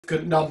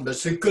Good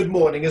numbers. So good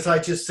morning. As I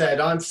just said,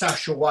 I'm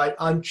Sasha White.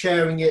 I'm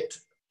chairing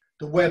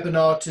the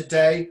webinar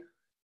today.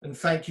 And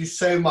thank you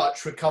so much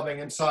for coming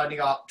and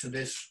signing up to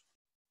this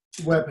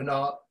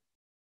webinar,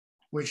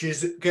 which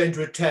is going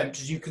to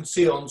attempt, as you can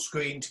see on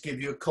screen, to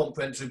give you a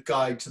comprehensive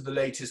guide to the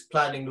latest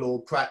planning law,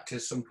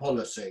 practice and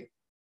policy.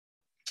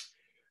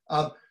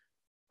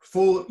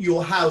 For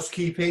your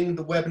housekeeping,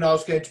 the webinar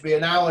is going to be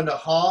an hour and a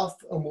half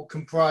and will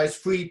comprise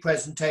 3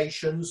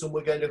 presentations, and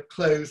we're going to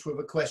close with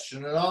a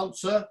question and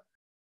answer.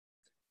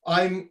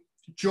 I'm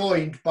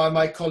joined by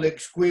my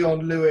colleagues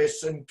Gwion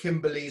Lewis and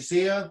Kimberley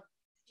Ziya.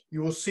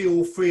 You will see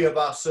all 3 of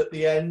us at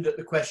the end at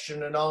the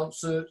question and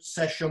answer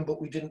session,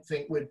 but we didn't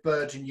think we'd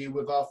burden you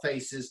with our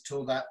faces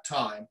till that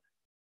time.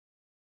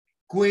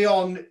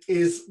 Gwion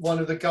is one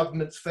of the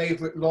government's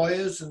favourite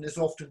lawyers and is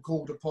often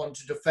called upon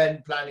to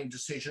defend planning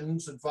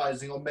decisions,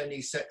 advising on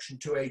many Section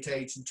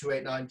 288 and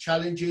 289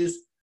 challenges.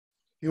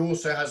 He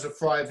also has a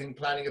thriving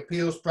planning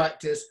appeals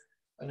practice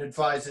and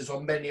advises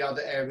on many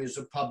other areas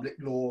of public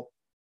law.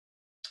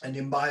 And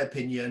in my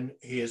opinion,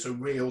 he is a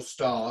real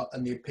star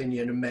and the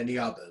opinion of many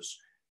others.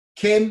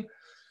 Kim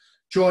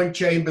joined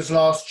Chambers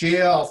last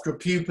year after a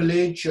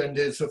pupillage and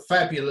is a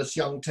fabulous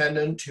young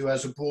tenant who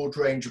has a broad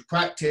range of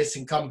practice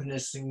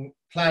encompassing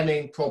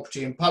planning,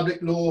 property and public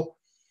law.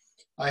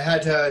 I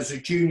had her as a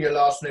junior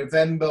last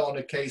November on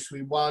a case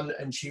we won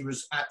and she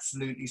was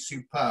absolutely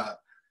superb.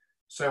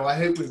 So I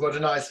hope we've got a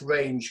nice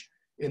range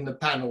in the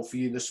panel for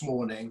you this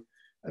morning.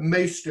 And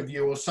most of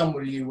you, or some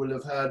of you, will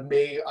have heard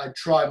me. I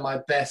try my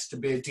best to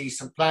be a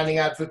decent planning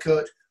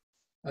advocate,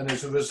 and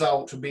as a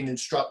result have been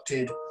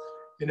instructed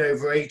in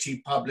over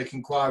 80 public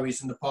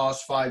inquiries in the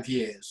past 5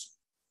 years.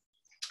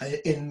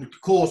 In the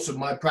course of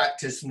my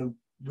practice in the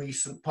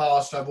recent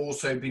past, I've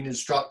also been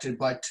instructed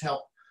by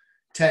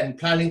 10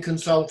 planning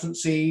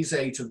consultancies,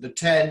 8 of the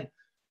 10,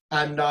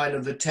 and 9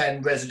 of the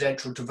 10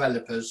 residential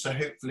developers. So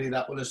hopefully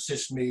that will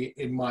assist me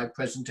in my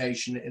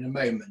presentation in a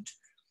moment.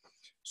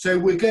 So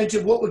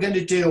what we're going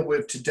to deal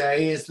with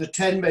today is the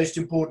 10 most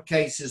important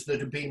cases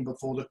that have been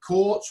before the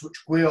courts,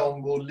 which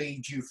Gwion will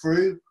lead you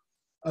through.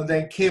 And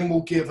then Kim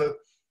will give a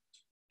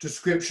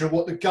description of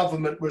what the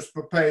government was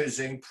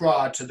proposing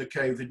prior to the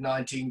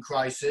COVID-19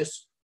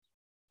 crisis.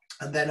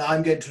 And then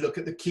I'm going to look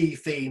at the key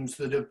themes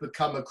that have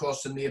come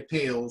across in the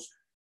appeals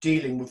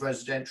dealing with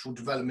residential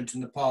development in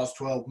the past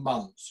 12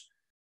 months.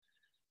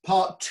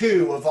 Part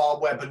 2 of our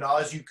webinar,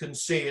 as you can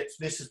see,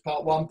 this is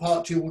part 1.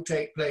 Part 2 will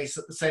take place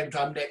at the same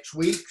time next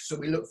week. So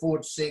we look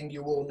forward to seeing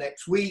you all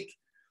next week.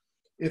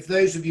 If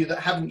those of you that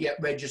haven't yet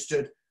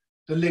registered,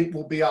 the link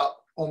will be up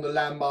on the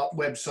Landmark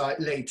website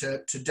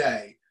later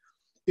today.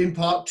 In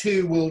part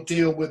 2, we'll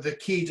deal with the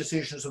key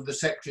decisions of the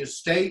Secretary of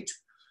State,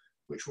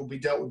 which will be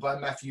dealt with by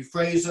Matthew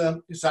Fraser.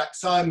 Zach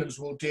Simons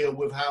will deal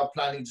with how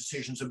planning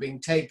decisions are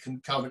being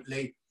taken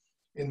currently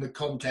in the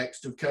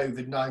context of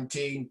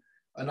COVID-19.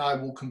 And I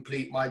will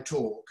complete my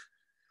talk.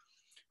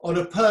 On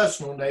a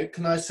personal note,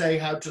 can I say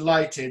how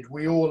delighted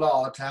we all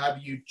are to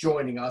have you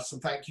joining us, and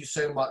thank you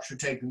so much for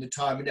taking the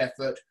time and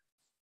effort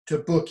to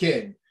book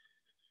in.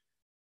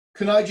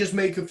 Can I just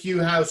make a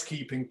few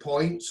housekeeping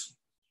points?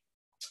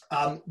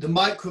 The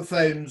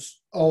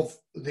microphones of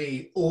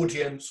the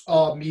audience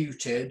are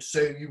muted,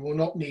 so you will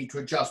not need to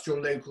adjust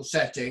your local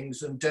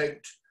settings, and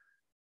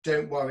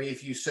don't worry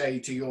if you say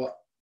to your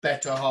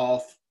better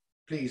half,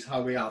 please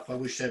hurry up. I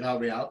wish they'd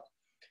hurry up.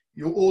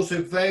 You're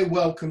also very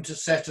welcome to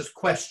set us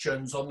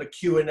questions on the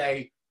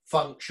Q&A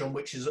function,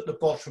 which is at the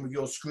bottom of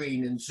your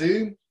screen in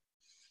Zoom.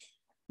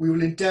 We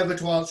will endeavour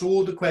to answer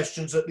all the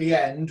questions at the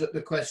end at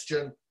the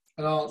question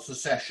and answer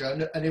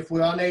session. And if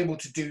we're unable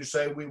to do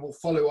so, we will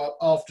follow up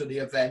after the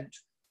event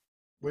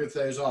with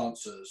those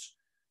answers.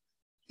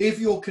 If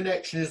your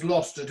connection is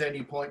lost at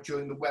any point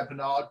during the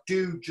webinar,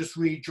 do just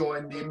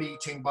rejoin the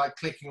meeting by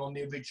clicking on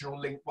the original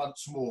link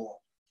once more.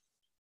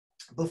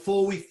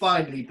 Before we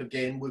finally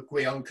begin with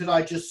Gwion, could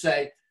I just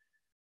say,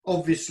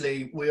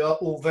 obviously, we are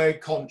all very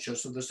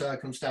conscious of the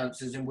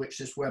circumstances in which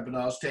this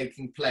webinar is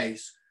taking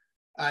place.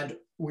 And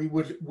we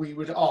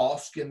would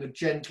ask in the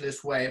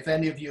gentlest way, if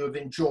any of you have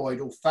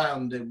enjoyed or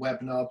found the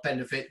webinar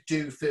benefit,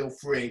 do feel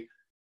free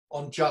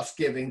on Just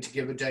Giving to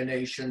give a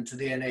donation to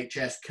the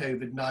NHS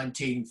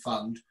COVID-19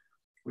 fund,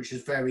 which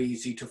is very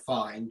easy to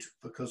find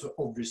because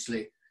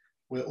obviously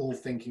we're all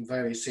thinking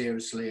very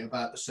seriously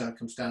about the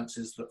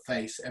circumstances that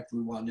face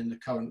everyone in the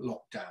current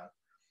lockdown.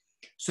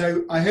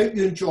 So I hope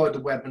you enjoyed the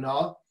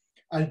webinar,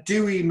 and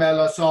do email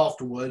us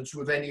afterwards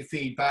with any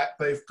feedback,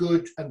 both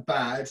good and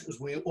bad, as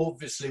we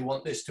obviously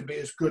want this to be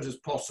as good as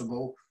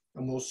possible,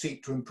 and we'll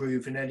seek to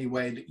improve in any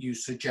way that you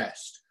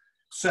suggest.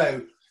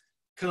 So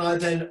can I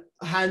then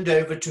hand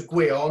over to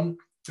Gwion,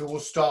 who will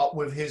start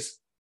with his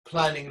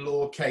planning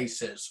law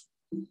cases.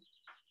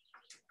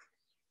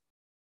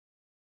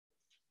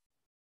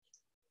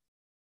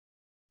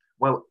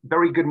 Well,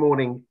 very good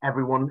morning,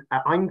 everyone.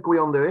 I'm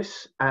Gwion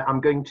Lewis.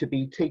 I'm going to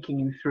be taking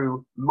you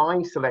through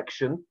my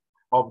selection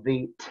of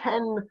the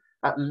 10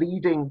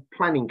 leading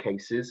planning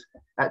cases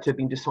that have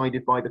been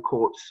decided by the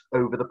courts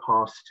over the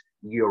past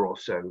year or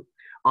so.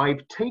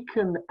 I've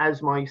taken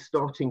as my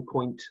starting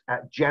point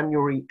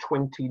January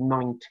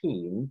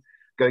 2019,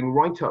 going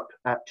right up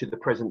to the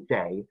present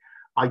day.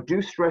 I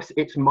do stress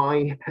it's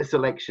my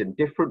selection.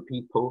 Different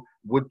people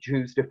would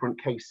choose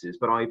different cases,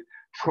 but I've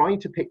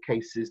tried to pick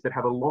cases that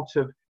have a lot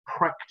of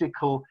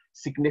practical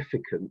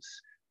significance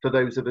for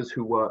those of us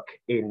who work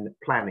in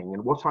planning.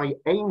 And what I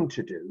aim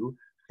to do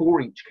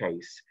for each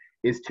case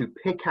is to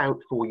pick out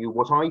for you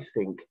what I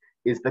think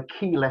is the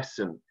key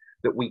lesson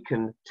that we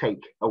can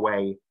take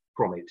away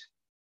from it.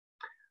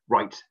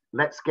 Right,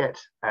 let's get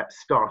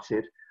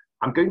started.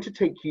 I'm going to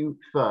take you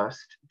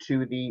first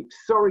to the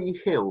Surrey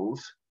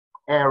Hills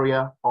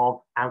area of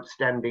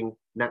outstanding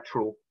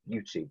natural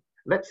beauty.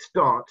 Let's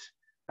start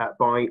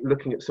by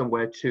looking at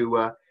somewhere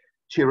to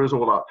cheer us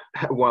all up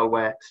while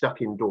we're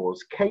stuck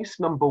indoors. Case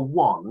number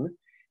 1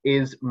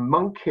 is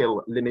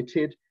Monkhill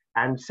Limited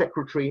and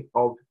Secretary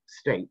of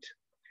State.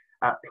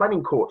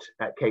 Planning Court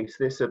case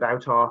this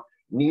about our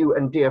new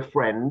and dear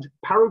friend,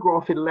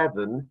 paragraph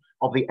 11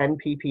 of the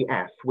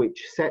NPPF,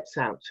 which sets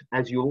out,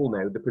 as you all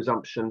know, the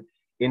presumption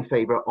in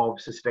favour of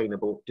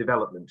sustainable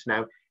development.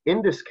 Now,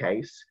 in this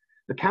case,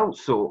 the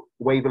council,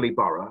 Waverley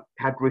Borough,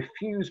 had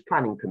refused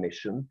planning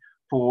permission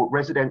for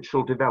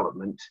residential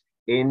development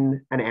in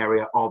an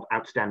area of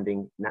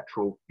outstanding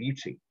natural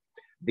beauty.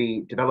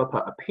 The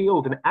developer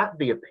appealed, and at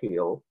the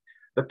appeal,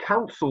 the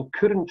council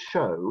couldn't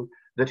show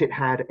that it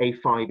had a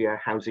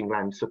 5-year housing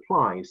land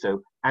supply.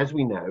 So, as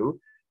we know,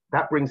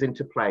 that brings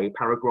into play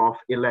paragraph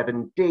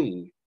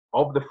 11D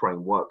of the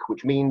framework,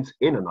 which means,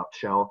 in a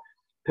nutshell,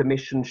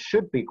 permission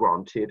should be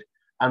granted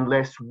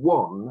unless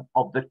one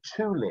of the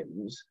 2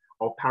 limbs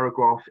of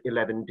paragraph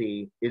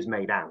 11D is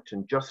made out.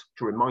 And just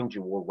to remind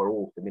you all, we're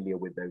all familiar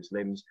with those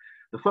limbs.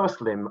 The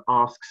first limb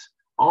asks,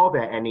 are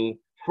there any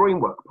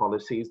framework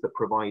policies that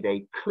provide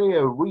a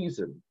clear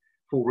reason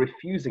for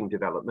refusing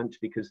development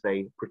because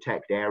they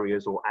protect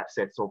areas or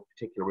assets of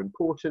particular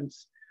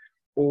importance?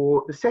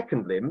 Or the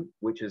second limb,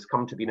 which has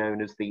come to be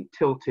known as the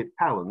tilted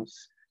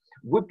balance,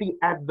 would the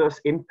adverse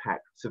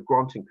impacts of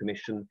granting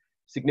permission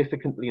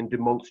significantly and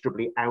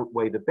demonstrably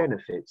outweigh the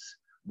benefits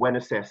when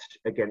assessed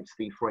against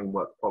the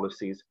framework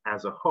policies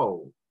as a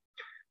whole?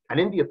 And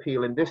in the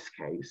appeal in this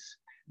case,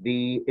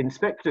 the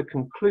inspector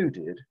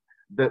concluded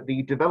that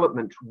the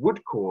development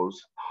would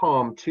cause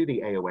harm to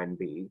the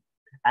AONB,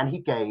 and he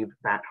gave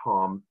that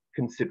harm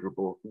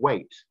considerable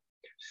weight.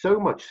 So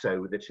much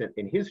so that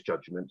in his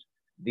judgment,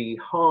 the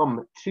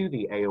harm to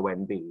the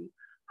AONB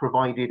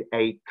provided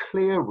a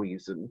clear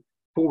reason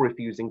for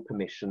refusing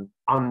permission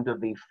under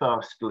the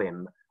first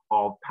limb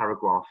of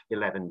paragraph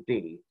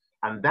 11D.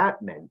 And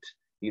that meant,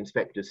 the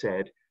inspector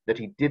said, that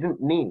he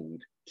didn't need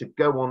to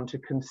go on to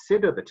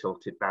consider the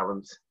tilted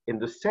balance in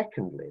the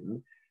second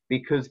limb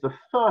because the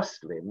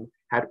first limb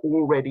had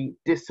already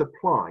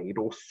disapplied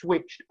or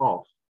switched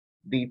off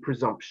the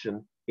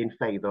presumption in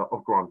favour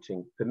of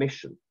granting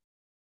permission.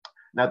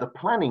 Now, the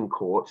planning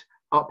court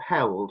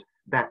upheld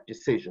that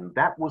decision.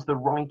 That was the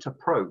right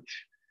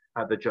approach,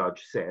 the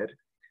judge said.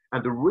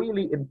 And the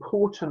really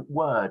important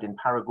word in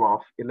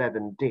paragraph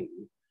 11D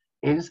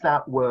is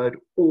that word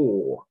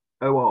or,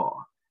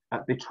 O-R,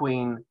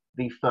 between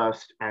the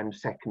first and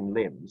second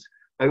limbs.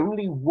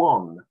 Only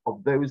one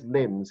of those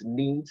limbs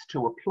needs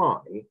to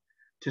apply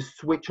to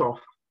switch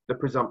off the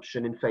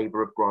presumption in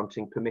favour of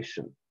granting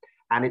permission.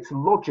 And it's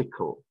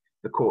logical,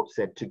 the court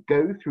said, to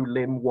go through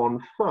limb 1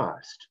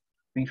 first,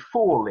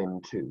 before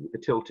limb 2, the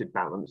tilted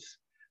balance,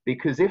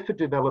 because if a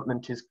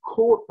development is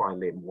caught by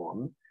limb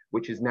 1,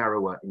 which is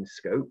narrower in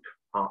scope,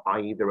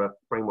 i.e. there are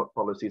framework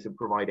policies that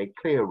provide a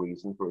clear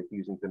reason for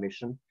refusing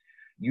permission,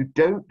 you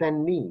don't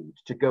then need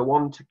to go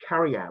on to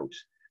carry out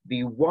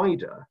the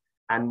wider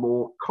and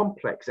more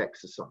complex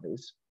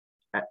exercise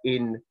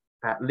in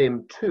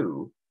limb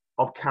 2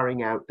 of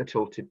carrying out the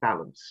tilted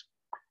balance.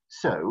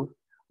 So,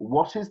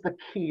 what is the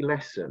key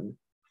lesson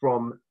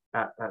from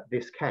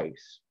this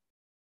case?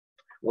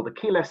 Well, the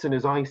key lesson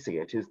as I see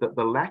it is that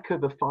the lack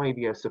of a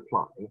 5-year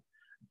supply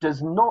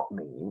does not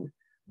mean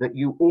that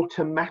you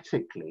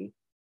automatically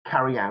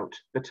carry out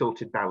the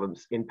tilted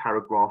balance in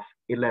paragraph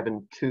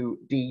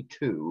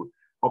 11.2d2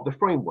 of the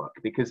framework,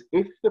 because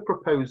if the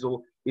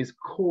proposal is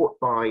caught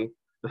by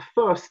the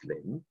first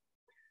limb,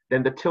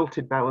 then the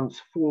tilted balance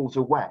falls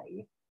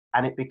away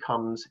and it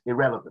becomes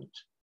irrelevant.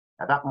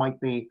 Now, that might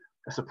be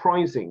a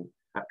surprising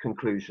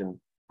conclusion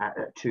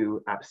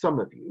to some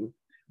of you,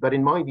 but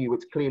in my view,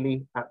 it's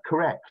clearly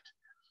correct.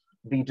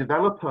 The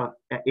developer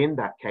in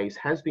that case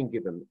has been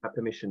given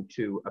permission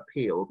to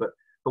appeal, but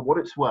for what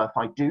it's worth,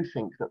 I do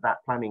think that that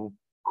planning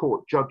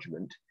court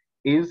judgment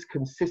is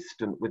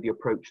consistent with the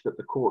approach that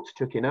the courts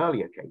took in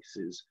earlier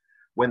cases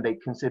when they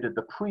considered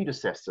the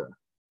predecessor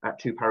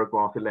to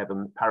paragraph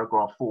 11,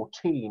 paragraph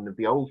 14 of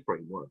the old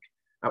framework,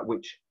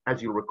 which,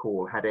 as you'll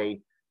recall, had a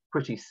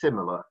pretty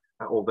similar,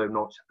 although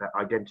not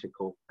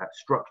identical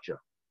structure.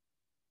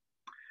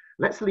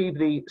 Let's leave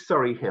the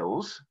Surrey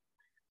Hills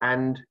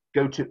and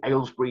go to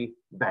Aylesbury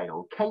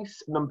Vale.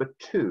 Case number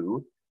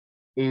 2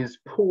 is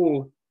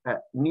Paul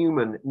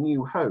Newman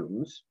New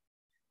Homes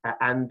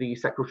and the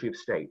Secretary of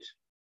State.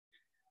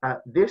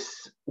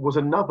 This was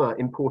another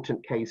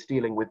important case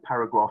dealing with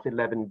paragraph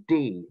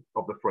 11D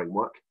of the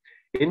framework,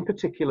 in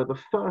particular the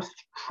first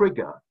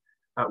trigger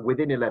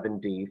within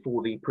 11D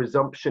for the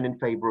presumption in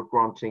favour of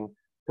granting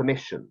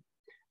permission.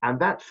 And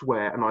that's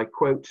where, and I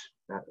quote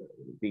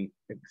the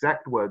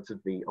exact words of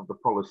the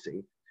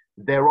policy,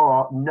 there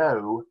are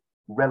no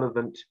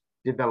relevant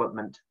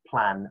development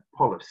plan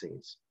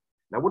policies.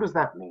 Now, what does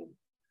that mean?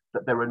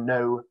 That there are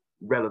no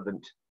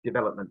relevant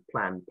development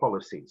plan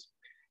policies.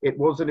 It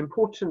was an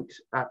important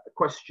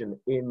question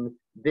in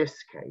this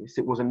case.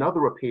 It was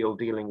another appeal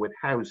dealing with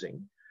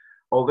housing,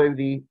 although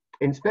the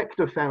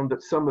inspector found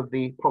that some of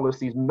the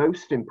policies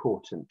most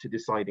important to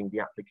deciding the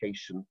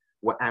application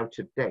were out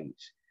of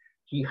date.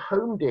 He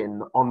honed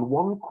in on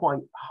one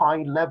quite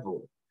high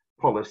level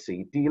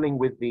policy dealing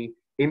with the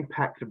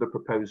impact of the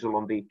proposal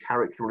on the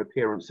character and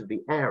appearance of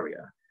the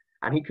area,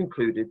 and he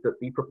concluded that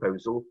the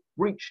proposal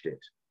reached it.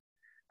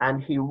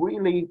 And he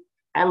really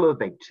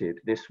elevated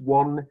this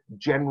one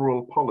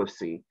general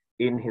policy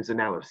in his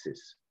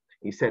analysis.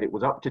 He said it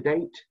was up to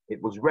date,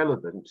 it was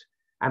relevant,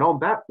 and on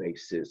that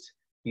basis,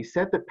 he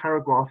said that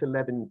paragraph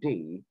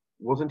 11D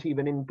wasn't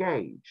even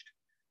engaged.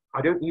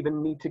 I don't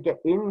even need to get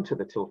into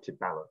the tilted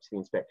ballots, the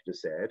inspector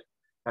said,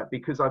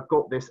 because I've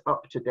got this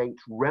up-to-date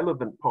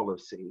relevant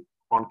policy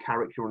on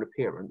character and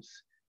appearance,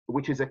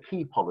 which is a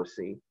key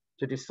policy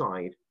to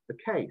decide the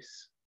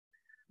case.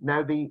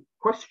 Now, the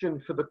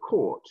question for the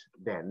court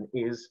then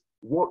is,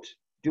 what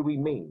do we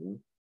mean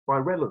by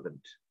relevant?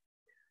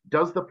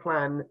 Does the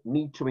plan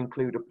need to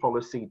include a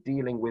policy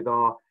dealing with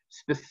our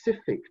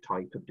specific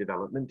type of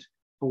development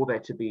for there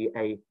to be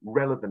a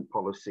relevant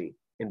policy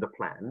in the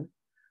plan?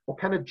 Or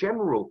can a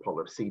general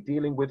policy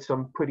dealing with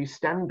some pretty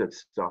standard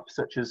stuff,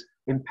 such as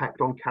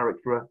impact on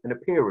character and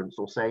appearance,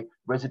 or say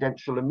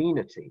residential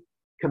amenity,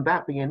 can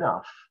that be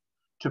enough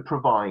to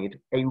provide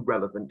a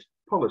relevant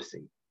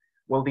policy?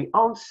 Well, the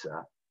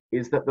answer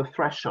is that the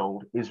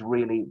threshold is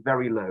really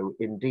very low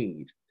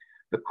indeed.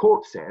 The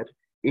court said,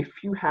 if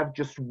you have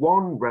just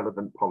one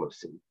relevant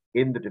policy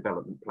in the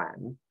development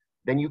plan,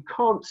 then you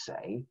can't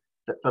say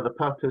that for the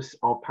purpose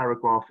of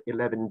paragraph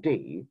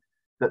 11D,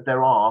 that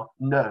there are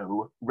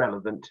no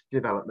relevant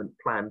development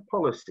plan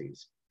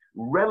policies.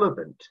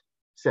 Relevant,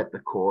 said the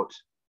court,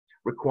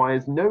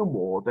 requires no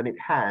more than it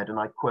had, and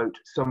I quote,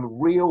 some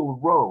real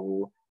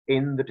role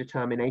in the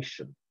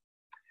determination.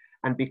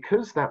 And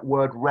because that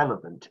word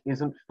relevant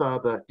isn't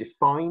further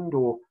defined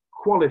or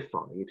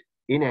qualified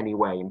in any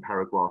way in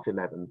paragraph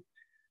 11,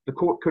 the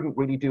court couldn't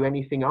really do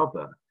anything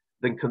other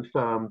than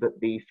confirm that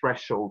the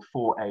threshold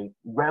for a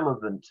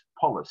relevant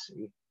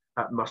policy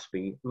must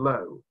be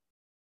low.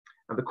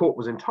 And the court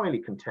was entirely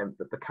content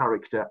that the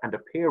character and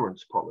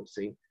appearance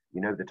policy,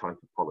 you know the type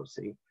of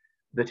policy,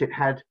 that it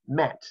had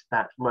met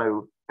that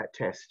low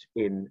test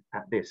in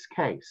this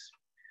case.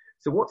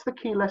 So what's the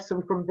key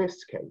lesson from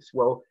this case?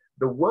 Well,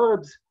 the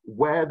words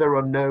where there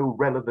are no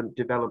relevant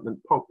development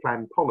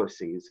plan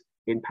policies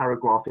in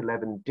paragraph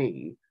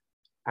 11D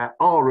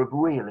are of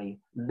really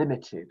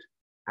limited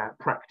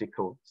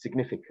practical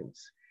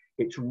significance.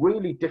 It's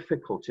really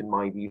difficult, in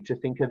my view, to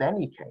think of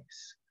any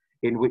case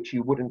in which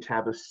you wouldn't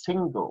have a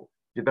single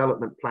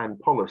development plan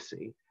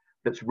policy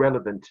that's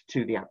relevant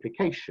to the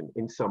application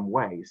in some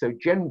way. So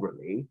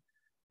generally,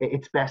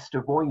 it's best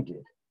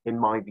avoided, in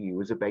my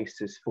view, as a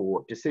basis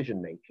for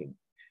decision making.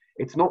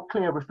 It's not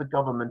clear if the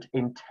government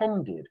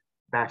intended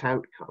that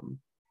outcome.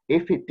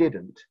 If it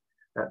didn't,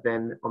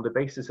 then on the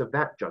basis of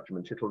that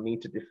judgment, it'll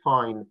need to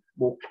define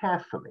more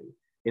carefully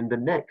in the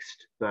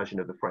next version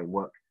of the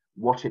framework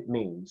what it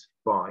means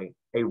by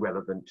a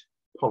relevant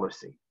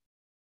policy.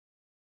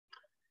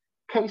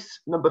 Case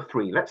number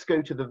 3, let's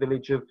go to the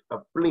village of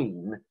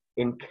Blean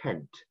in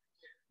Kent.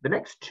 The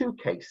next two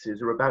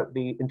cases are about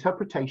the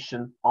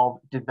interpretation of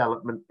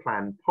development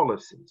plan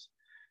policies.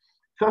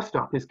 First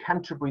up is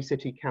Canterbury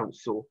City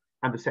Council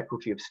and the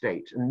Secretary of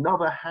State,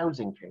 another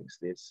housing case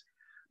this,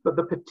 but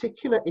the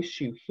particular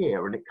issue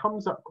here, and it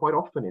comes up quite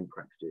often in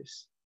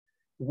practice,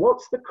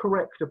 what's the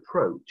correct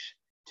approach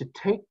to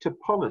take to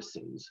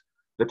policies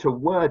that are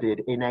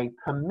worded in a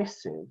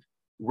permissive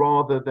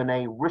rather than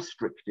a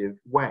restrictive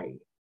way?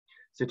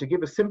 So to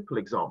give a simple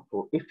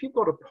example, if you've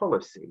got a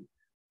policy,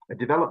 a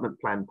development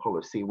plan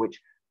policy, which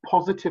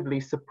positively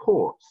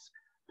supports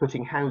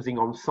putting housing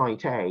on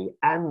site A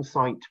and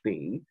site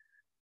B,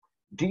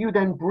 do you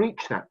then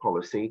breach that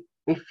policy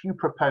if you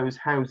propose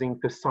housing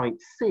for site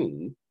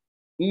C,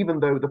 even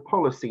though the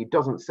policy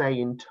doesn't say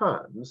in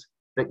terms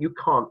that you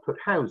can't put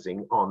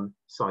housing on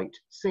site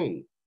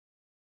C?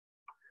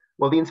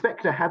 Well, the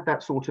inspector had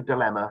that sort of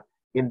dilemma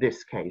in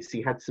this case.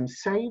 He had some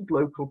saved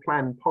local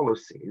plan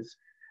policies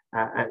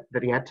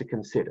that he had to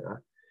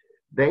consider.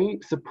 They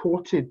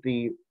supported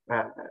the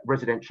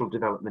residential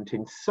development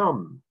in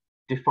some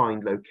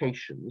defined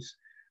locations,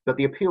 but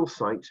the appeal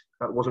site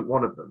wasn't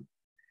one of them.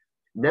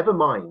 Never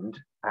mind,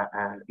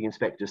 the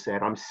inspector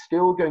said, I'm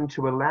still going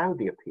to allow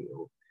the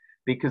appeal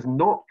because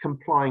not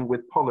complying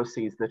with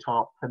policies that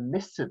are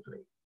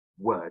permissively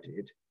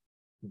worded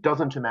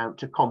doesn't amount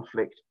to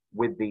conflict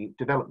with the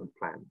development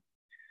plan.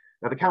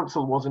 Now, the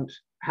council wasn't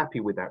happy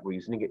with that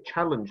reasoning. It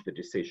challenged the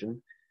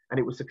decision, and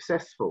it was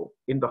successful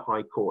in the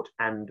High Court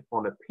and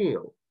on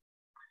appeal.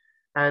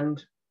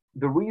 And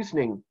the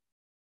reasoning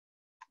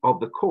of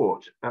the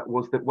court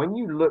was that when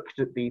you looked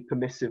at the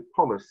permissive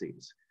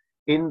policies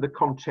in the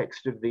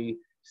context of the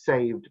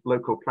saved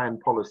local plan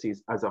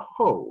policies as a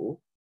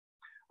whole,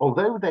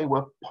 although they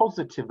were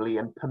positively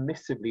and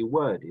permissively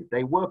worded,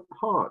 they were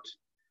part,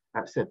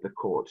 said the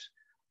court,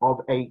 of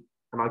a,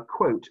 and I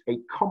quote, a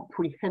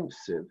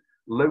comprehensive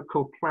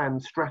local plan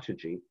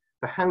strategy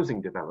for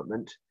housing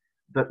development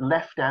that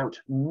left out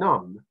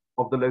none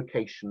of the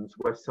locations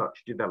where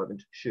such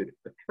development should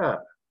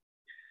occur.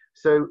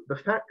 So the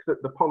fact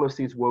that the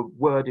policies were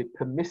worded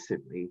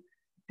permissively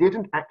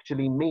didn't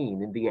actually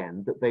mean in the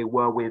end that they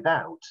were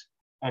without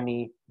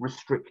any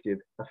restrictive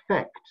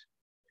effect.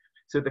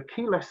 So the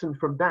key lesson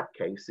from that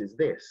case is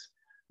this: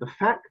 the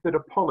fact that a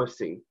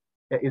policy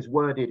is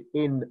worded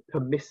in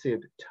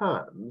permissive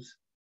terms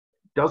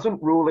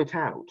doesn't rule it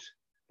out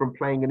from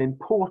playing an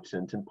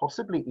important and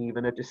possibly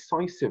even a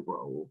decisive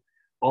role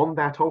on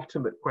that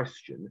ultimate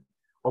question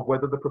of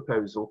whether the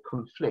proposal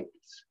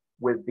conflicts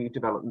with the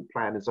development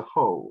plan as a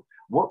whole.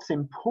 What's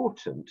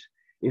important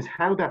is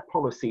how that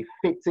policy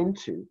fits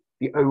into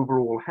the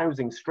overall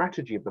housing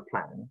strategy of the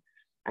plan,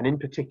 and in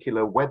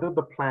particular, whether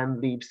the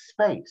plan leaves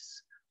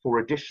space for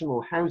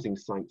additional housing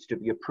sites to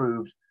be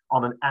approved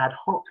on an ad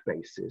hoc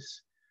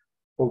basis,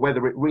 or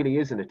whether it really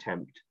is an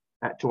attempt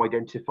to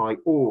identify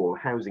all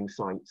housing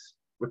sites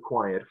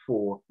required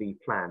for the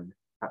plan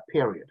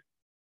period.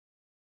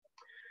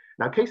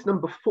 Now, case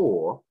number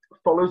 4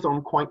 follows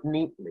on quite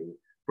neatly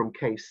from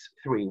case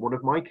 3. One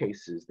of my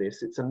cases,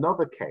 it's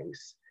another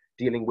case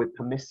dealing with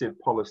permissive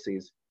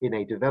policies in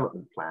a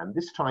development plan,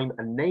 this time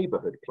a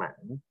neighbourhood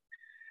plan,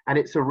 and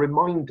it's a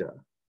reminder,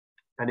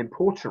 an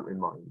important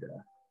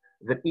reminder,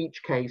 that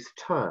each case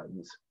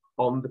turns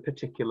on the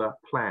particular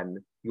plan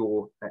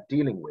you're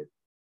dealing with.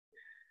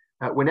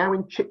 We're now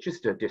in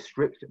Chichester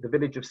district, the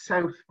village of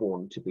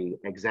Southbourne to be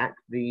exact.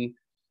 The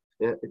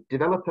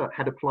developer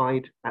had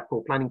applied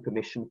for planning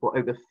permission for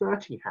over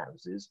 30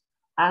 houses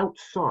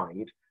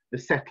outside the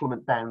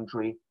settlement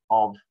boundary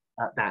of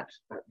that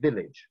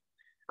village.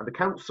 And the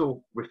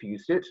council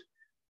refused it.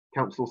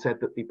 Council said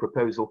that the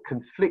proposal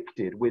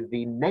conflicted with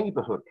the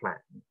neighbourhood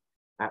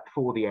plan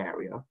for the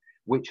area,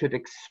 which had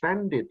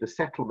expanded the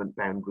settlement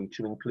boundary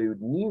to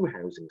include new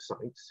housing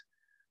sites,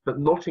 but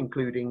not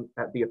including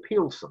the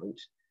appeal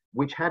site,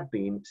 which had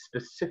been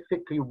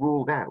specifically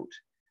ruled out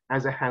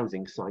as a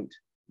housing site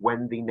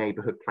when the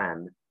neighbourhood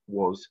plan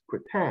was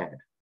prepared.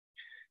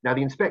 Now,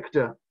 the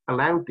inspector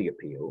allowed the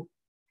appeal.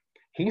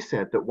 He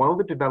said that while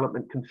the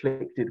development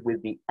conflicted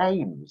with the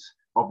aims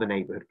of the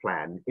neighbourhood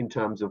plan in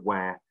terms of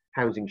where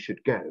housing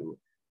should go,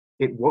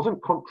 it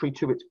wasn't contrary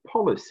to its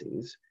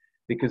policies,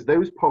 because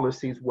those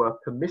policies were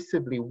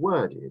permissively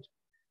worded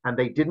and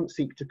they didn't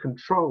seek to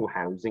control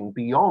housing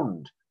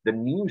beyond the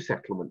new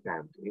settlement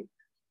boundary,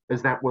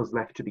 as that was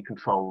left to be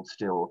controlled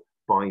still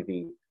by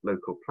the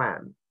local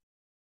plan.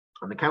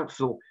 And the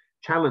council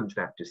challenged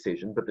that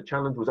decision, but the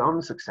challenge was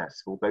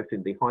unsuccessful, both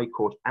in the High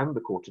Court and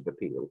the Court of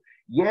Appeal.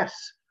 Yes,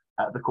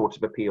 the Court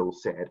of Appeal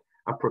said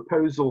a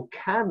proposal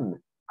can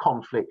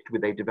conflict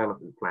with a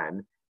development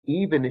plan,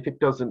 even if it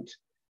doesn't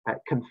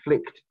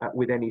conflict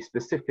with any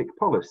specific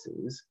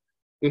policies,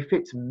 if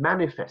it's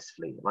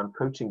manifestly, and I'm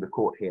quoting the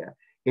court here,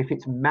 if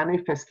it's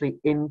manifestly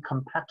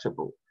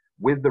incompatible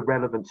with the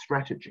relevant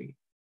strategy.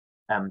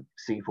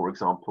 See, for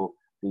example,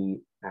 the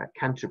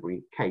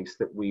Canterbury case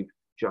that we've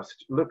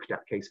just looked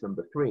at, case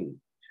number 3.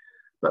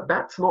 But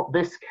that's not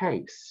this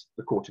case,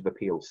 the Court of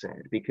Appeal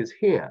said, because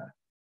here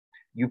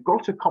you've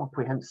got a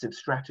comprehensive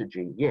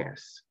strategy,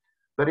 yes,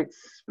 but it's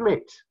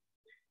split.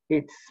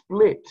 It's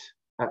split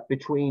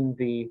between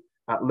the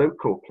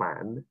local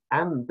plan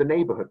and the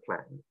neighbourhood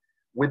plan,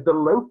 with the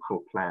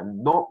local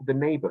plan, not the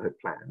neighbourhood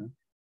plan,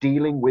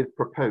 dealing with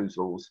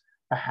proposals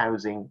for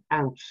housing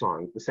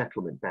outside the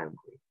settlement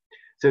boundary.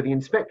 So the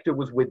inspector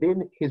was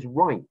within his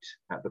right,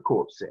 the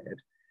court said,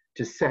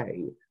 to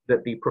say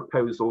that the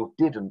proposal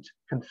didn't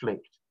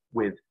conflict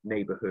with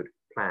neighbourhood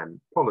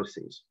plan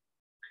policies.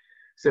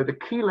 So the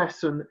key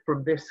lesson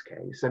from this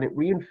case, and it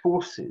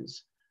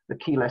reinforces the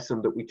key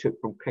lesson that we took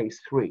from case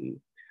 3,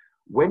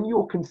 when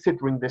you're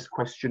considering this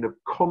question of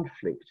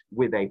conflict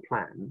with a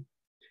plan,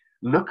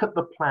 look at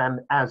the plan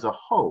as a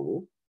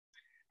whole,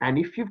 and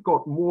if you've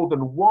got more than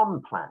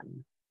one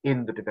plan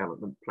in the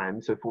development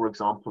plan, so for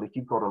example, if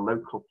you've got a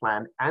local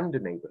plan and a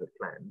neighbourhood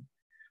plan,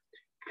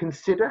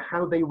 consider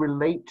how they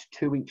relate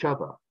to each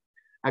other,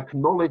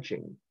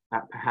 acknowledging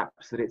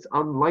perhaps that it's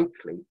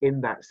unlikely in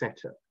that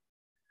setup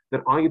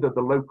that either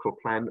the local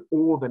plan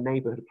or the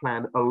neighbourhood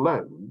plan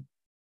alone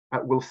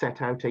will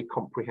set out a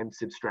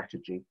comprehensive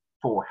strategy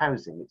for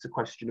housing. It's a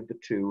question of the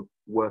two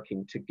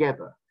working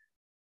together.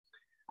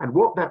 And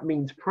what that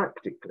means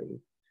practically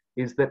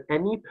is that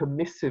any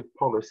permissive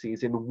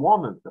policies in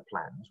one of the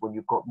plans, when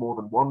you've got more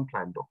than one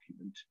plan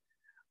document,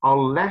 are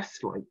less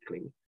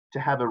likely to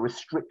have a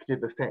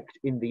restrictive effect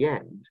in the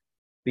end,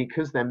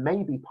 because there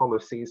may be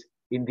policies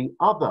in the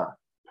other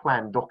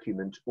plan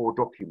document or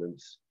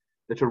documents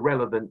that are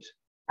relevant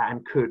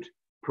and could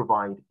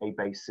provide a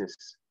basis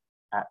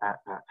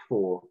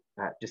for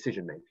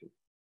decision making.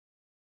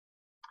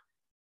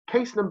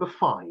 Case number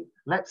 5,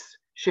 let's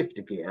shift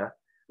a gear.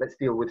 Let's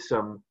deal with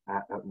some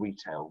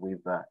retail.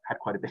 We've had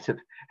quite a bit of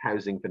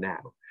housing for now.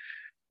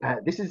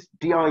 This is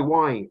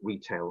DIY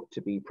retail,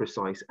 to be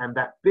precise, and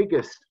that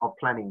biggest of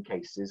planning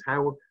cases.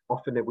 How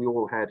often have we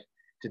all had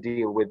to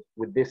deal with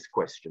this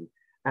question?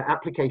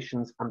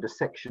 Applications under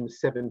Section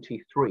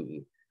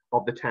 73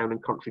 of the Town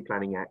and Country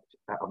Planning Act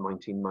of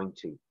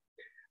 1990.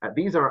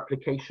 These are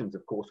applications,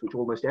 of course, which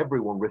almost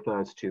everyone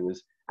refers to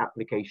as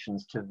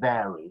applications to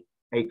vary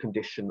a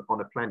condition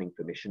on a planning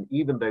permission,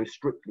 even though,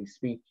 strictly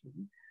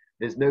speaking,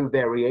 there's no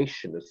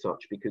variation as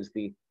such because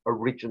the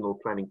original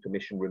planning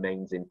permission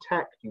remains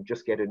intact. You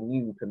just get a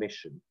new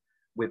permission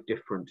with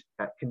different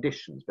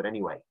conditions. But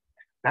anyway,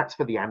 that's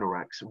for the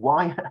anoraks.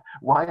 Why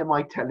am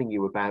I telling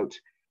you about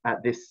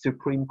this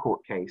Supreme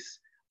Court case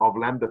of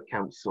Lambeth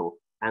Council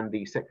and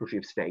the Secretary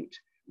of State,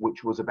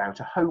 which was about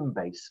a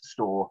home-based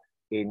store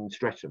in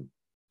Streatham?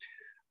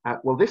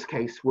 Well, this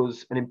case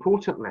was an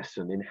important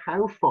lesson in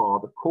how far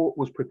the court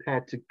was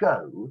prepared to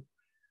go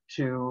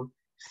to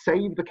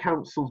save the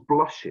council's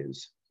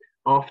blushes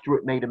after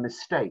it made a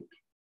mistake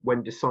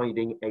when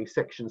deciding a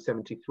Section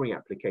 73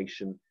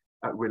 application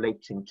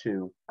relating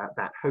to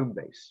that home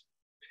base.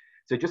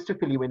 So just to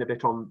fill you in a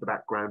bit on the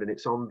background, and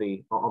it's on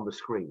the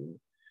screen,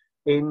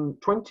 in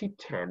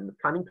 2010,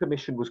 planning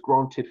permission was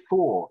granted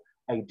for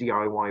a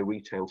DIY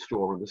retail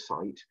store on the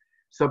site,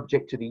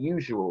 subject to the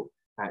usual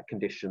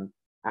condition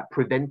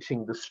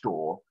preventing the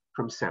store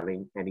from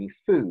selling any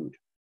food.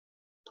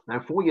 Now,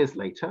 4 years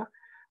later,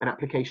 an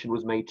application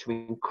was made to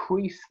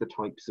increase the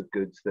types of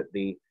goods that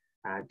the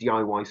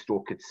DIY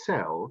store could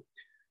sell,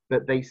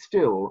 but they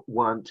still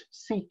weren't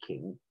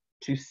seeking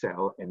to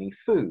sell any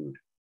food.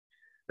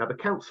 Now, the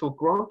council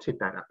granted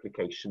that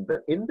application,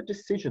 but in the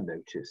decision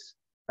notice,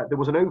 there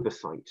was an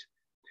oversight.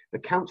 The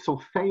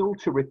council failed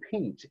to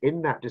repeat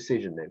in that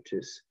decision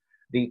notice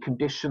the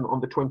condition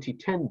on the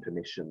 2010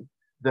 permission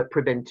that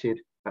prevented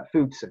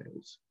food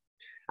sales.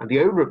 And the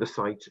owner of the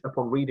site,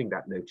 upon reading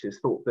that notice,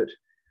 thought that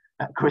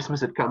Christmas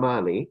had come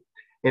early.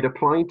 It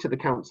applied to the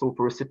council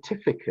for a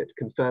certificate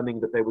confirming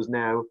that there was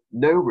now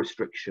no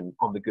restriction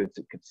on the goods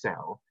it could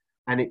sell,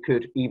 and it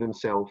could even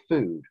sell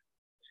food.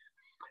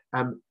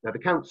 Now, the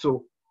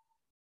council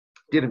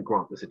didn't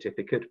grant the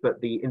certificate, but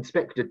the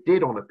inspector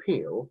did on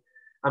appeal,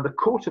 and the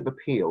Court of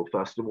Appeal,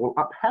 first of all,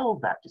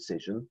 upheld that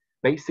decision,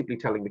 basically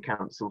telling the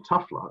council,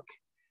 tough luck,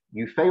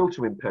 you failed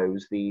to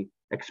impose the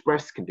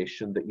express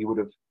condition that you would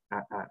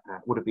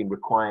have been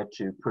required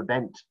to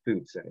prevent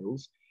food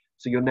sales.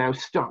 So you're now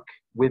stuck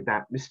with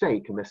that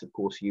mistake, unless, of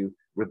course, you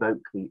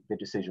revoke the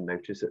decision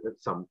notice at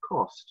some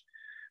cost.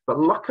 But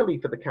luckily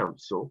for the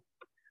council,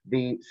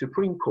 the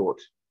Supreme Court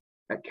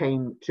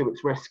came to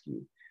its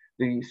rescue.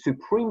 The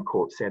Supreme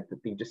Court said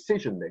that the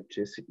decision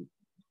notice, the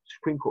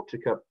Supreme Court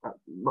took a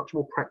much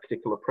more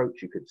practical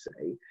approach, you could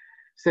say,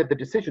 said the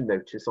decision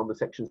notice on the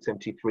Section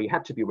 73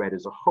 had to be read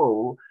as a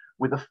whole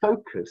with a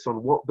focus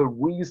on what the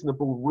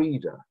reasonable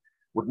reader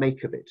would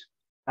make of it.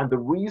 And the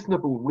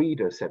reasonable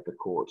reader, said the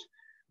court,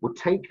 would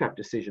take that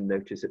decision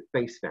notice at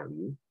face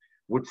value,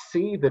 would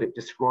see that it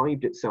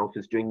described itself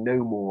as doing no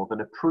more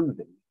than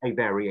approving a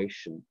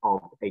variation of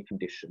a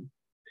condition.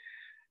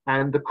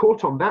 And the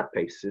court on that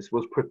basis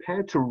was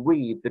prepared to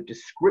read the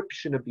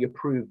description of the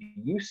approved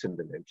use in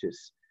the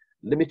notice,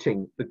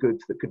 limiting the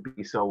goods that could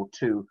be sold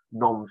to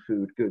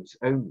non-food goods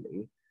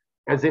only,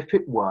 as if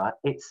it were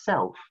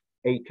itself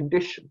a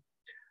condition.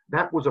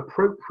 That was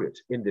appropriate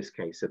in this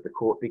case at the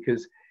court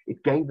because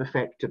it gave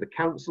effect to the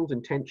council's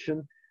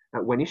intention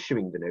when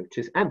issuing the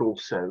notice and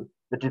also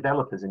the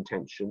developer's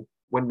intention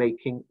when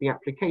making the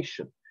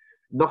application.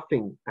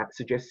 Nothing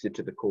suggested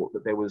to the court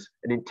that there was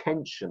an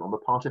intention on the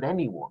part of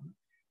anyone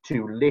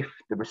to lift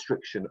the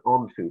restriction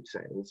on food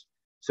sales,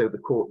 so the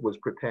court was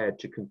prepared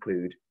to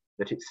conclude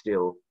that it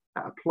still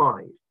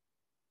applied.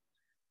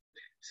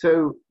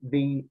 So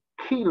the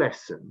key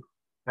lesson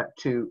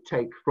to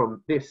take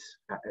from this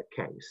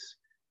case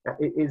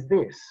is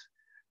this,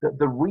 that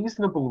the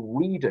reasonable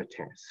reader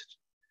test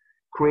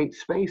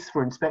creates space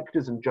for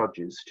inspectors and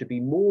judges to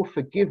be more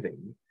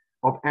forgiving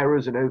of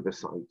errors and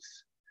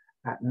oversights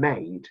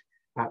made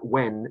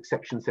when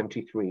Section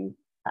 73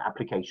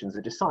 applications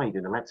are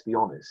decided. And let's be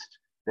honest,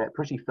 they're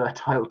pretty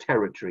fertile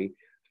territory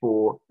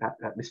for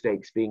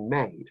mistakes being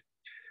made.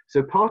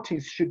 So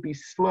parties should be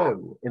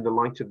slow in the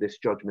light of this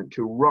judgment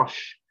to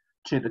rush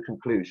to the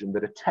conclusion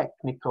that a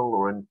technical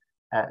or an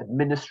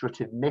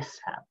administrative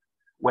mishap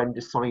when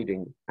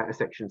deciding a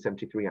Section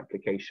 73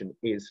 application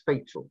is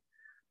fatal.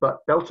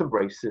 But belt and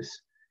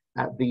braces,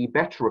 the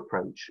better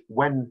approach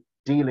when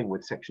dealing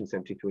with Section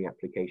 73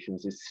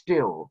 applications is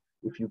still,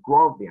 if you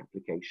grant the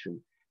application,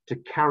 to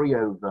carry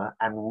over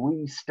and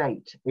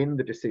restate in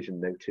the decision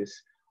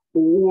notice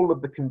all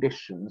of the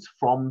conditions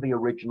from the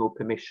original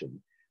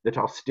permission that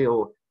are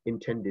still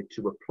intended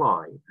to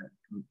apply.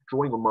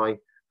 Drawing on my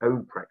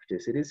own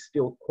practice, it is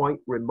still quite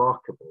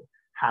remarkable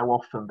how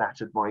often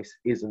that advice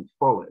isn't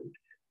followed.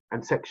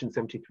 And Section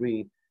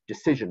 73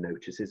 decision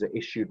notices are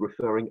issued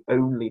referring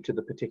only to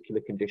the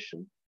particular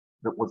condition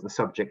that was the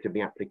subject of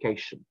the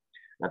application.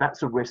 Now,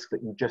 that's a risk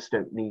that you just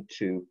don't need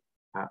to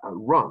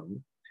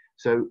run.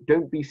 So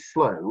don't be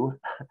slow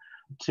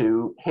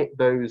to hit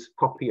those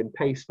copy and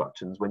paste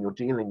buttons when you're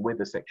dealing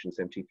with a Section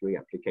 73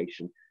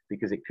 application,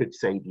 because it could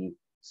save you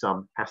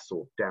some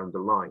hassle down the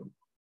line.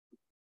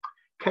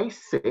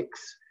 Case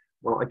 6,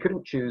 well, I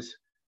couldn't choose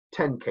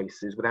 10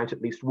 cases without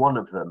at least one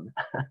of them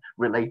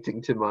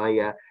relating to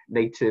my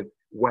native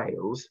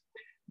Wales.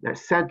 Now,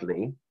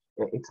 sadly,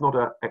 it's not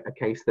a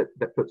case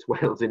that puts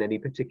Wales in any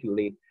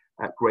particularly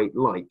great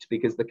light,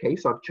 because the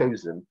case I've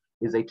chosen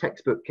is a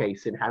textbook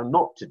case in how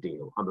not to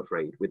deal, I'm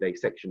afraid, with a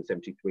Section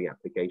 73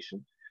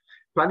 application.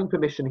 Planning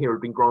permission here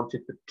had been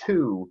granted for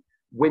 2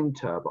 wind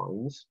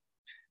turbines.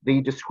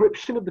 The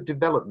description of the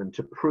development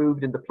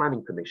approved in the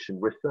planning permission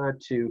referred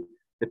to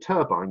the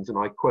turbines, and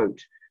I quote,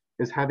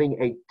 as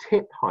having a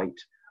tip height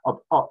of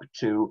up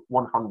to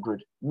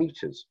 100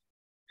 meters.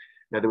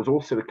 Now, there was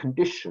also a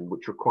condition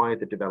which required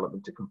the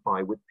development to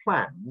comply with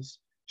plans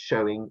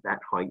showing that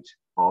height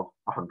of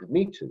 100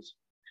 meters.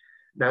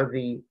 Now,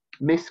 the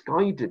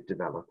misguided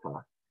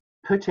developer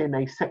put in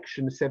a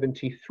Section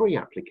 73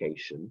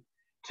 application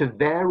to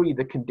vary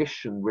the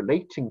condition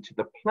relating to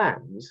the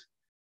plans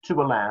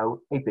to allow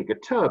a bigger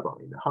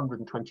turbine,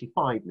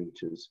 125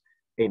 meters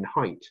in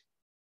height.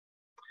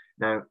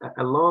 Now,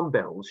 alarm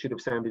bells should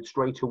have sounded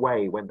straight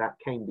away when that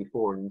came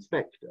before an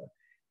inspector,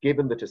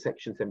 given that a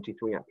Section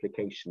 73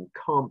 application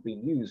can't be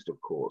used, of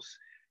course,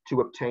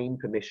 to obtain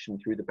permission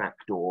through the back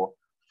door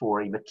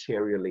for a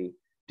materially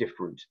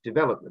different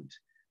development.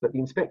 But the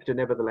inspector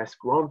nevertheless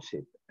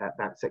granted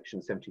that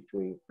Section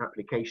 73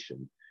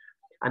 application.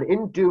 And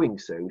in doing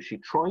so, she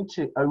tried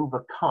to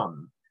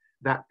overcome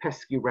that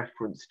pesky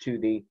reference to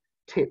the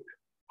tip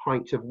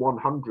height of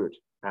 100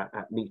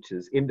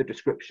 meters in the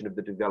description of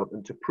the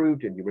development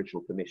approved in the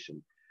original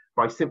permission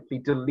by simply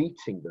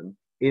deleting them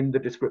in the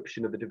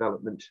description of the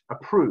development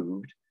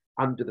approved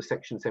under the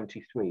Section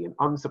 73. And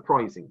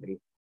unsurprisingly,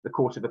 the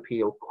Court of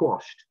Appeal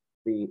quashed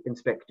the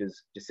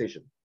inspector's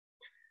decision.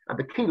 And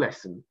the key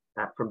lesson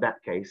from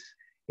that case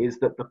is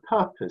that the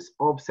purpose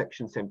of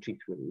Section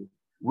 73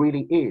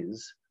 really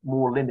is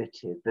more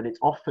limited than it's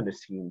often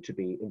assumed to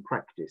be in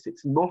practice.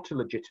 It's not a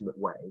legitimate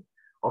way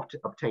of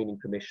obtaining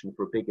permission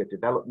for a bigger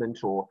development,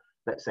 or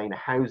let's say in a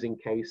housing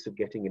case of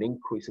getting an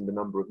increase in the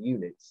number of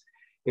units.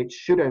 It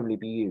should only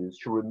be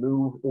used to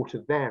remove or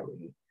to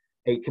vary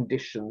a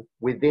condition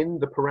within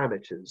the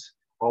parameters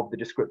of the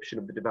description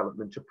of the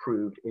development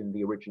approved in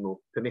the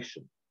original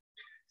permission.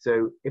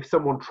 So if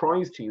someone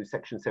tries to use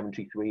Section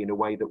 73 in a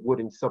way that would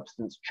in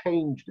substance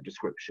change the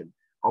description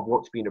of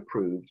what's been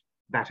approved,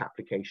 that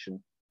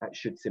application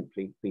should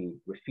simply be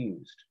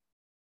refused.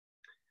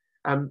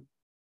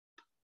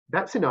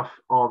 That's enough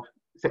of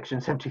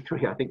Section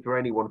 73, I think, for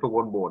anyone for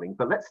one morning,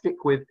 but let's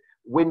stick with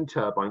wind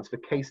turbines for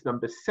case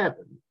number 7.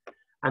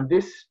 And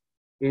this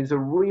is a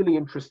really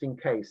interesting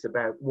case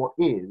about what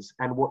is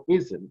and what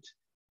isn't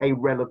a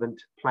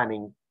relevant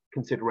planning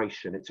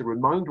consideration. It's a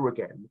reminder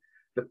again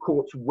that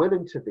courts will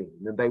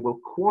intervene and they will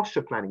quash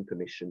a planning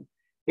permission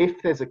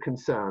if there's a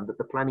concern that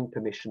the planning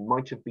permission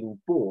might have been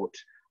bought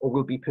or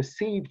will be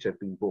perceived to have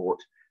been bought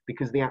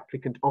because the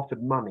applicant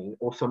offered money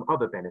or some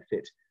other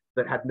benefit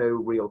that had no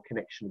real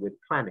connection with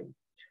planning.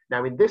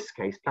 Now, in this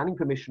case, planning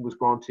permission was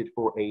granted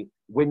for a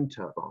wind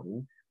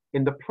turbine.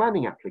 In the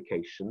planning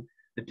application,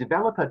 the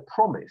developer had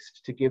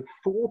promised to give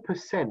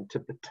 4%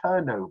 of the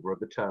turnover of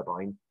the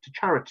turbine to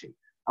charity,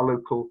 a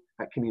local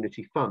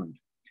community fund.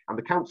 And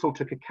the council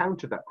took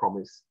account of that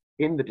promise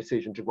in the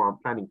decision to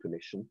grant planning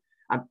permission.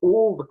 And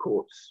all the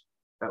courts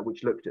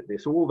which looked at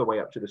this, all the way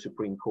up to the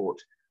Supreme Court,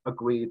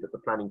 agreed that the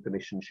planning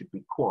permission should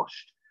be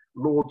quashed.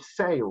 Lord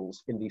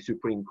Sales in the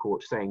Supreme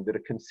Court saying that a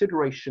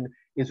consideration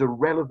is a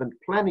relevant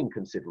planning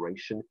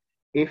consideration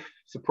if,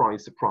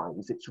 surprise,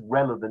 surprise, it's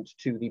relevant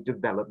to the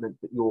development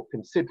that you're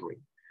considering.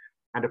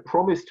 And a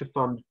promise to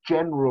fund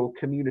general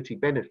community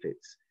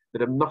benefits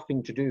that have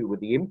nothing to do with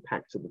the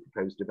impacts of the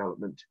proposed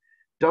development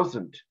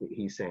doesn't,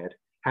 he said,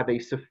 have a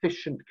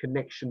sufficient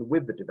connection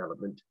with the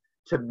development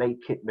to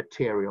make it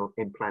material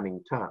in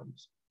planning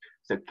terms.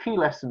 So key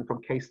lesson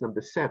from case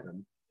number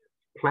 7,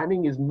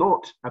 planning is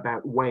not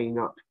about weighing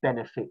up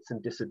benefits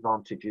and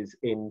disadvantages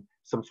in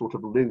some sort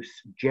of loose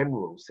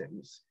general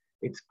sense.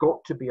 It's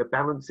got to be a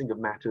balancing of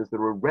matters that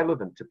are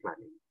relevant to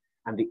planning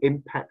and the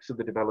impacts of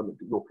the development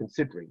that you're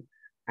considering.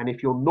 And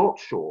if you're not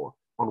sure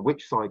on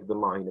which side of the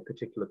line a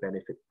particular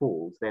benefit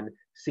falls, then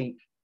seek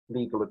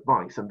legal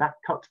advice. And that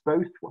cuts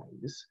both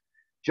ways.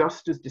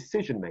 Just as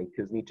decision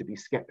makers need to be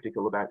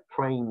skeptical about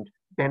claimed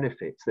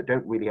benefits that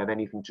don't really have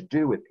anything to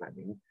do with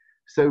planning,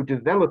 so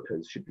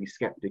developers should be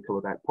skeptical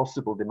about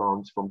possible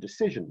demands from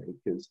decision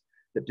makers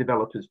that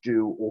developers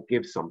do or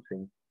give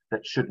something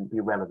that shouldn't be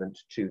relevant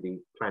to the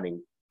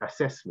planning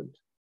assessment.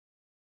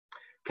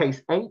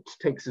 Case 8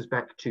 takes us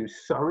back to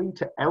Surrey,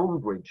 to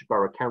Elmbridge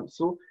Borough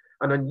Council,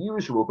 an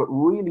unusual but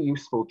really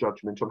useful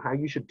judgment on how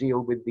you should deal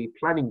with the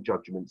planning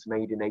judgments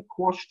made in a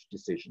quashed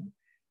decision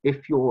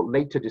if you're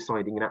later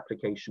deciding an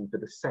application for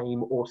the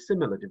same or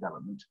similar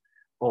development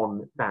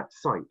on that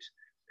site.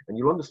 And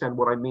you'll understand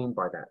what I mean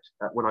by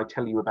that when I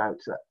tell you about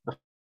the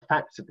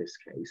facts of this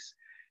case.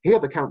 Here,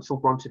 the council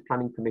granted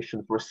planning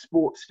permission for a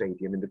sports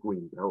stadium in the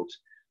Greenbelt,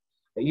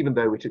 even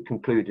though it had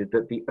concluded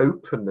that the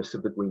openness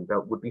of the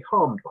Greenbelt would be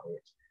harmed by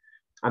it.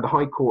 And the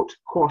High Court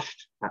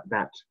quashed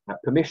that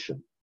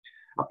permission.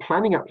 A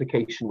planning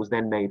application was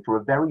then made for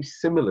a very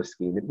similar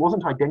scheme. It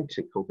wasn't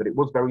identical, but it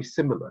was very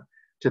similar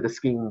to the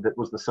scheme that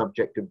was the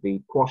subject of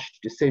the quashed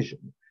decision.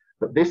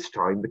 But this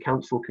time, the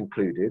council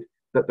concluded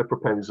that the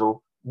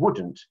proposal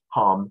wouldn't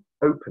harm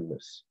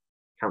openness.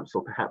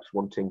 Council perhaps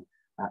wanting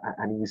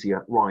an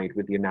easier ride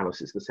with the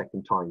analysis the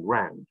second time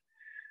round.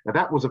 Now,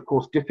 that was, of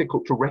course,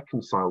 difficult to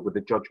reconcile with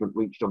the judgment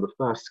reached on the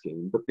first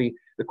scheme, but the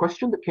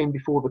question that came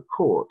before the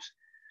court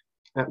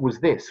was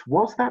this: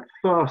 was that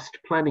first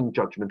planning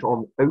judgment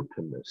on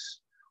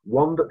openness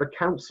one that the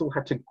council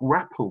had to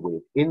grapple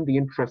with in the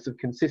interest of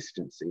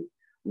consistency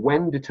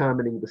when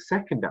determining the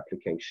second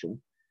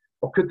application,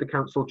 or could the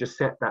council just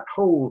set that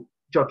whole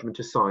judgment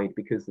aside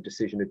because the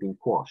decision had been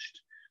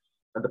quashed?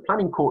 And the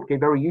planning court gave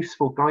very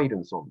useful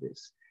guidance on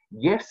this.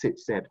 Yes, it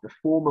said the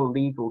formal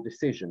legal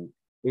decision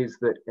is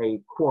that a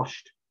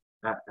quashed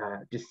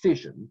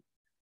decision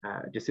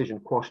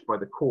quashed by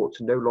the court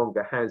no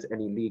longer has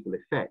any legal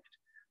effect.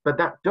 But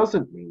that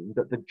doesn't mean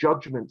that the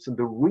judgments and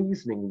the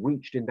reasoning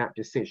reached in that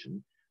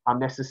decision are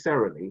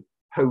necessarily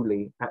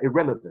wholly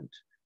irrelevant.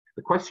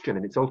 The question,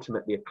 and it's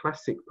ultimately a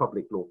classic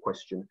public law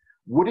question,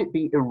 would it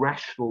be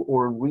irrational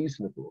or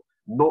unreasonable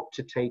not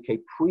to take a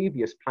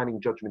previous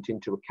planning judgment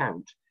into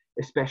account,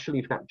 especially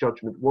if that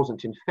judgment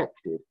wasn't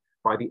infected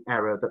by the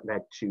error that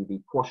led to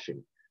the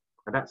quashing?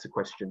 And that's a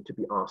question to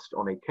be asked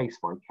on a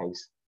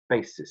case-by-case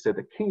basis. So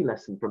the key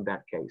lesson from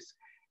that case: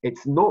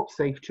 it's not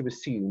safe to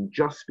assume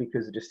just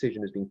because a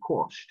decision has been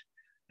quashed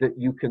that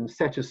you can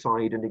set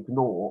aside and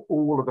ignore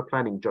all of the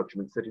planning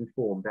judgments that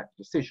inform that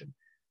decision.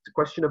 It's a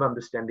question of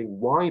understanding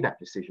why that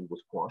decision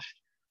was quashed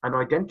and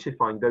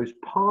identifying those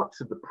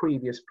parts of the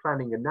previous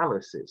planning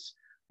analysis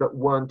that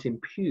weren't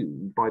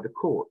impugned by the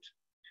court.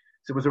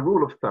 So as a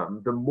rule of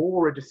thumb, the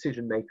more a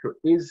decision maker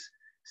is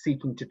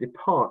seeking to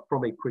depart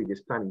from a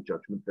previous planning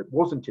judgment that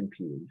wasn't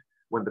impugned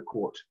when the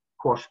court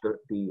quashed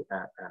the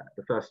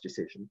first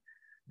decision,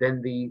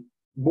 then the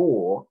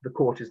more the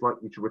court is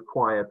likely to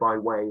require by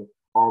way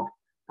of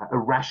a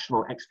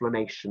rational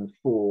explanation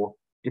for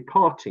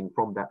departing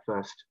from that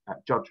first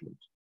judgment.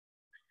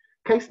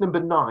 Case number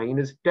 9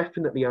 has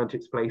definitely earned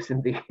its place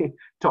in the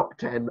top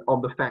 10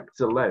 on the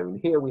facts alone.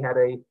 Here we had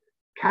a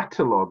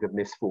catalogue of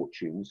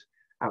misfortunes,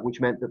 which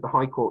meant that the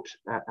High Court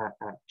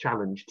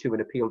challenge to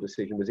an appeal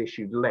decision was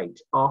issued late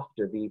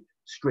after the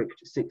strict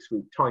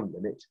 6-week time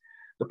limit.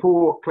 The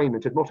poor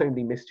claimant had not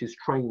only missed his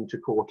train to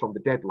court on the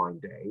deadline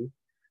day,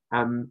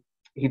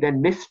 he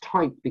then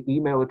mistyped the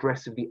email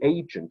address of the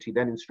agent he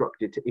then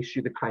instructed to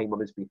issue the claim on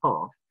his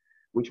behalf,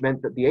 which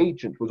meant that the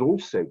agent was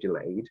also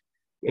delayed.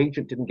 The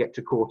agent didn't get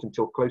to court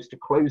until close to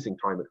closing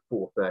time at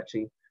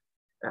 4:30,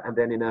 and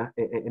then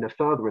in a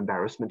further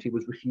embarrassment, he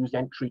was refused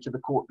entry to the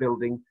court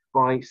building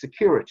by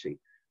security.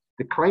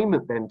 The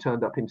claimant then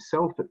turned up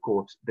himself at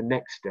court the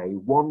next day,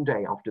 one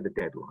day after the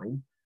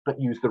deadline,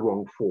 but used the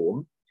wrong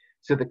form.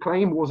 So the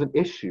claim wasn't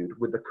issued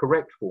with the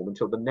correct form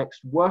until the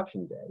next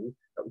working day,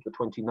 that was the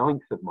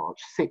 29th of March,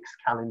 6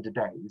 calendar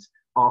days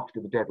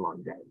after the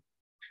deadline day.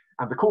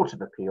 And the Court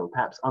of Appeal,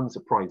 perhaps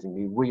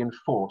unsurprisingly,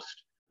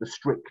 reinforced the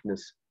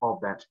strictness of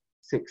that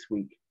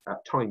 6-week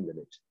time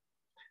limit.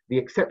 The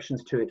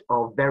exceptions to it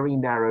are very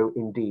narrow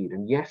indeed.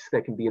 And yes,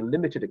 there can be a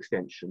limited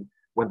extension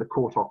when the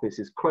court office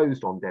is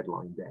closed on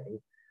deadline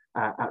day,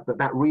 but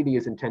that really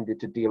is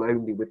intended to deal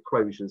only with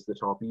closures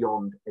that are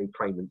beyond a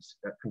claimant's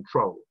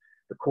control.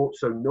 The court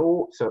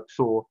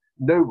saw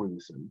no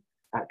reason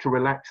to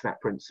relax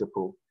that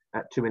principle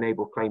to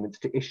enable claimants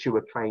to issue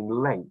a claim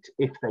late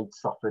if they'd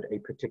suffered a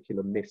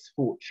particular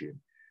misfortune.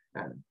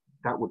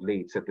 That would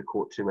lead, said the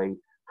court, to a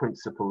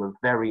principle of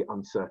very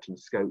uncertain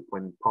scope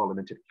when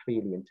Parliament had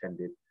clearly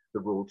intended the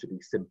rule to be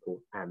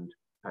simple and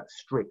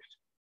strict.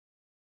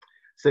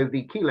 So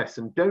the key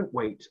lesson: don't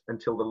wait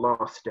until the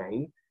last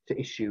day to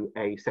issue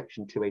a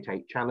Section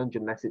 288 challenge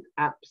unless it's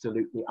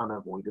absolutely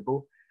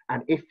unavoidable.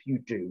 And if you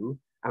do,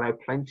 allow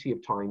plenty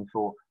of time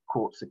for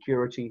court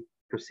security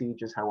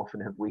procedures. How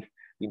often have we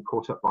been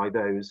caught up by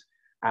those?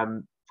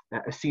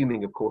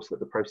 Assuming, of course, that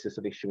the process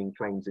of issuing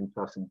claims in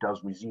person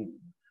does resume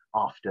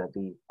after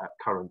the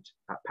current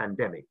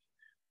pandemic.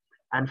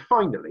 And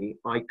finally,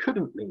 I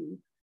couldn't leave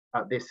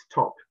this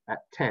top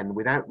 10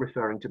 without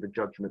referring to the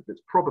judgment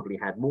that's probably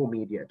had more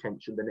media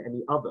attention than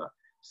any other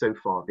so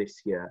far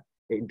this year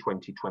in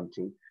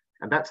 2020.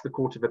 And that's the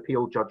Court of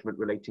Appeal judgment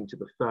relating to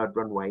the third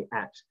runway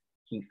at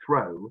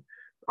Heathrow.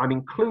 I'm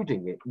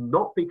including it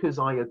not because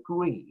I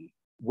agree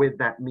with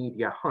that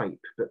media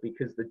hype, but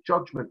because the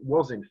judgment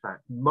was in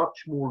fact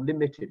much more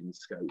limited in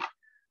scope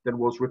than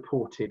was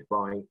reported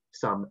by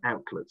some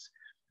outlets.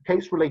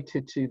 case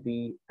related to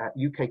the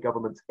UK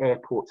government's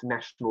Airports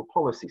National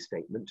Policy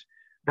Statement.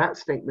 That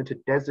statement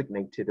had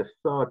designated a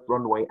third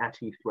runway at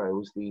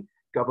Heathrow as the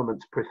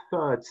government's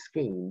preferred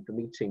scheme for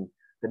meeting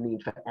the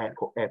need for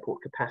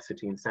airport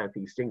capacity in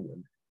southeast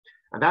England.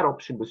 And that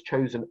option was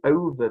chosen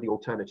over the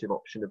alternative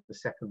option of the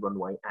second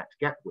runway at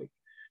Gatwick.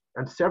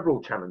 And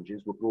several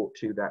challenges were brought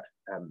to that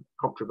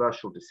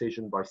controversial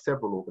decision by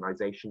several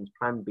organisations.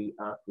 Plan B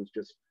Earth was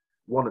just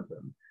one of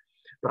them.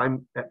 But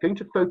I'm going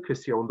to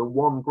focus here on the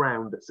one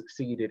ground that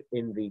succeeded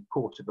in the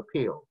Court of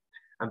Appeal,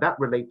 and that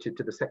related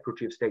to the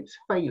Secretary of State's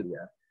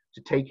failure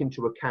to take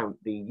into account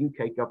the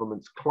UK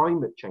government's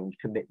climate change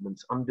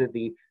commitments under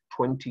the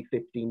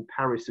 2015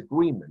 Paris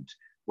Agreement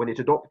when it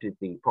adopted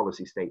the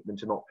policy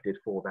statement and opted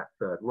for that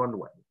third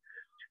runway.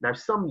 Now,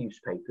 some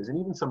newspapers, and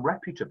even some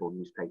reputable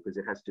newspapers,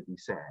 it has to be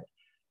said,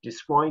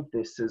 described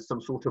this as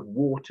some sort of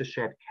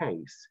watershed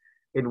case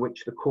in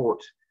which the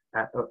court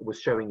was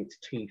showing its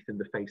teeth in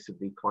the face of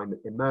the climate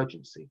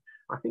emergency.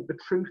 I think the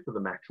truth of the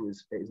matter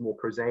is more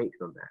prosaic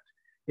than that.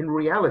 In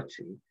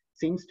reality, it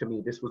seems to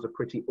me this was a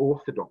pretty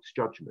orthodox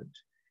judgment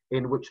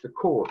in which the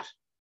court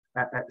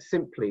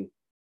simply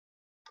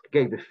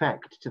gave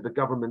effect to the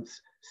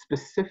government's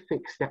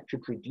specific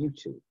statutory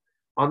duty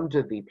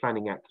under the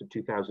Planning Act of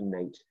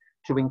 2008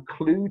 to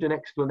include an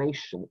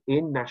explanation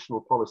in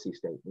national policy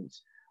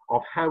statements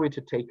of how it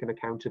had taken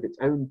account of its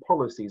own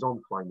policies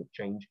on climate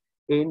change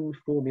in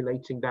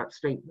formulating that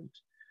statement.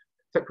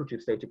 Secretary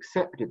of State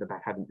accepted that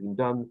that hadn't been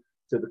done,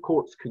 so the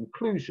court's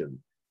conclusion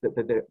that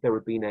there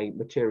had been a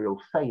material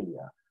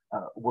failure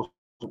wasn't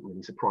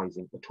really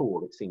surprising at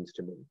all, it seems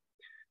to me.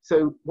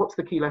 So what's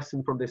the key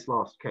lesson from this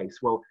last case?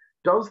 Well,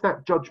 does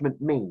that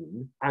judgment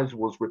mean, as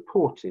was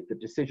reported, that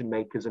decision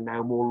makers are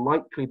now more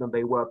likely than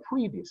they were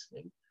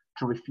previously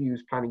to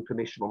refuse planning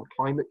permission on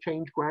climate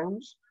change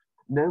grounds?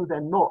 No,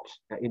 they're not,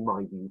 in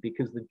my view,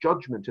 because the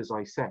judgment, as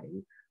I say,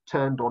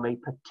 turned on a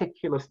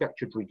particular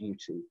statutory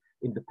duty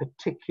in the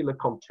particular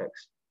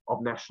context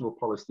of national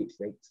policy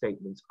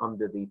statements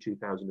under the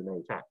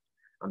 2008 Act.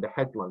 And the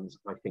headlines,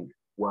 I think,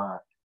 were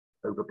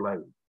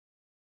overblown.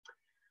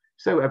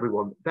 So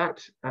everyone,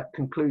 that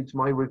concludes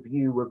my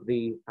review of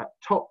the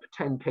top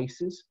 10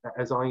 cases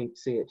as I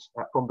see it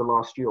from the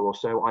last year or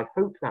so. I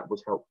hope that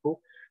was helpful.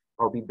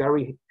 I'll be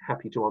very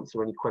happy to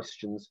answer any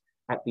questions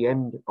at the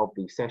end of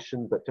the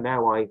session, but for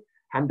now I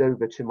hand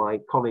over to my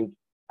colleague,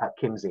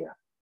 Kim Ziya.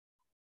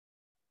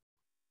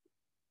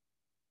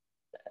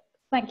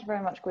 Thank you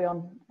very much,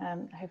 Gwion. I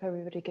hope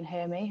everybody can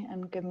hear me,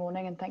 and good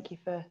morning, and thank you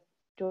for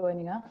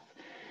joining us.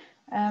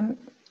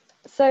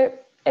 So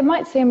it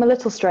might seem a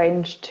little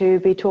strange to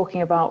be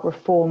talking about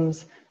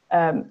reforms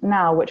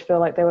now, which feel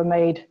like they were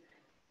made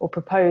or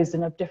proposed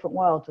in a different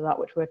world to that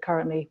which we're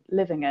currently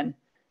living in.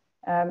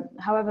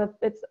 However,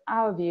 it's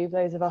our view,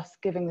 those of us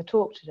giving the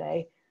talk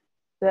today,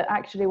 that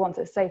actually once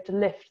it's safe to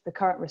lift the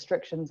current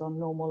restrictions on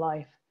normal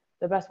life,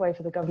 the best way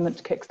for the government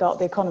to kickstart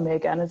the economy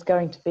again is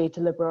going to be to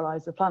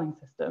liberalise the planning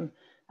system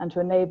and to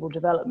enable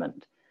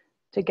development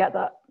to get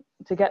the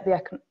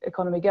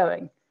economy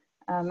going.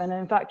 And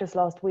in fact, just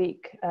last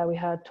week, we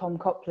heard Tom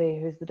Copley,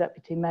 who's the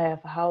Deputy Mayor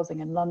for Housing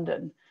in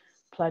London,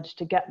 pledge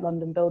to get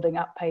London building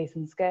at pace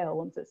and scale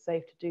once it's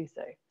safe to do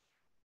so.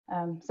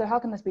 So how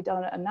can this be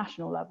done at a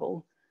national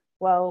level?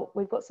 Well,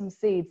 we've got some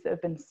seeds that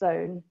have been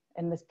sown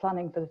in this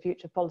Planning for the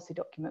Future policy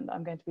document that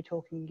I'm going to be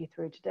talking you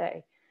through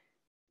today.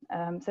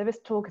 So this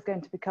talk is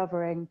going to be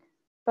covering,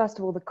 first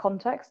of all, the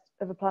context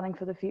of the Planning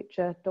for the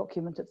Future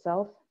document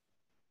itself,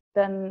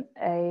 then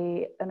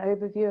an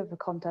overview of the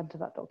content of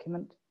that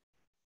document,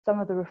 some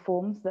of the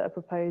reforms that are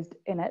proposed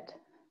in it,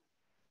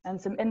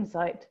 and some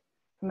insight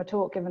from a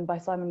talk given by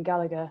Simon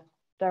Gallagher,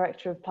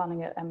 Director of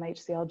Planning at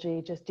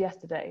MHCRG, just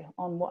yesterday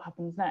on what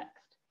happens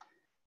next.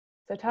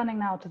 So turning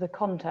now to the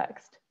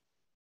context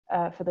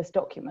for this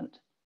document.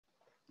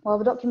 Well,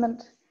 the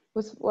document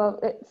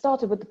it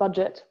started with the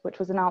budget, which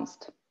was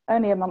announced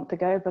only a month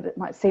ago, but it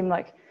might seem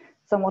like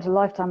somewhat a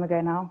lifetime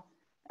ago now,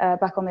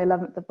 back on the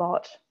 11th of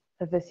March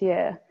of this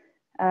year.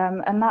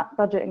 And that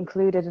budget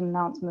included an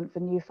announcement for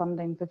new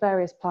funding for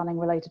various planning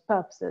related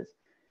purposes.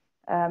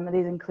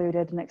 These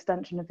included an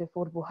extension of the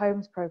Affordable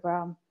Homes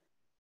Programme,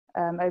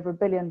 over £1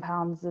 billion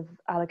of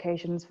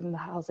allocations from the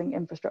Housing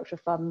Infrastructure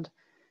Fund,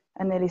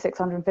 and nearly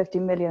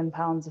 £650 million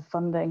of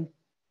funding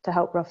to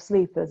help rough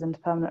sleepers into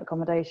permanent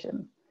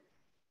accommodation.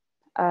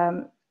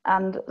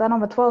 And then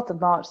on the 12th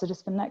of March, so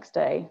just the next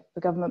day,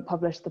 the government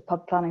published the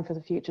Planning for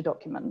the Future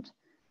document,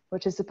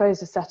 which is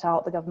supposed to set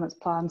out the government's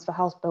plans for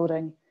house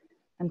building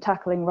and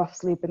tackling rough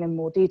sleeping in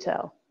more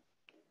detail.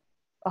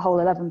 A whole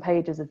 11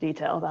 pages of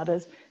detail, that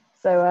is.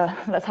 So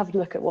let's have a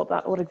look at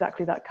what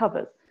exactly that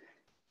covers.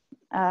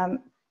 So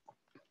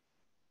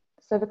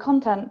the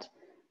content,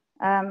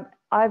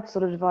 I've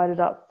sort of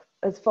divided up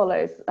as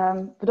follows.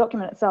 The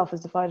document itself is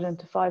divided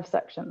into 5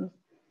 sections.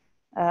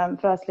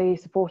 Firstly,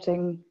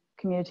 supporting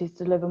communities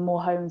to deliver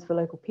more homes for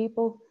local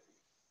people.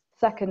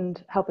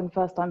 Second, helping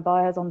first-time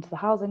buyers onto the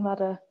housing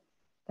ladder.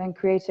 Then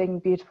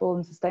creating beautiful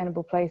and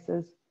sustainable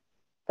places.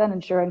 Then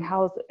ensuring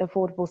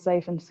affordable,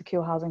 safe and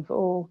secure housing for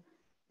all.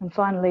 And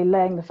finally,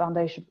 laying the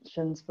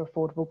foundations for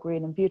affordable,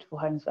 green and beautiful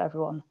homes for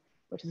everyone,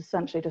 which is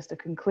essentially just a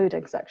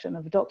concluding section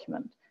of a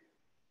document.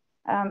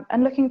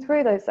 And looking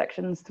through those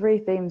sections, 3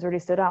 themes really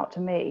stood out to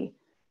me.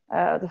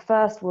 The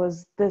first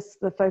was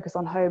the focus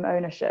on home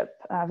ownership.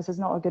 This is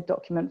not a good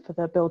document for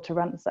the build to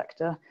rent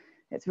sector.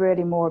 It's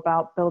really more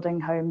about building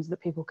homes that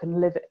people can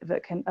live,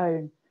 that can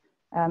own,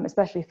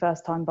 especially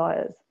first-time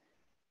buyers.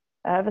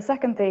 The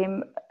second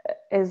theme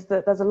is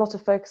that there's a lot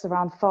of focus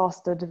around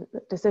faster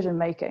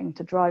decision-making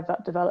to drive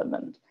that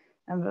development,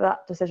 and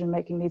that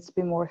decision-making needs to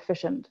be more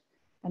efficient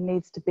and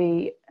needs to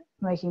be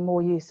making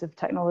more use of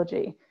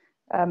technology.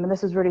 And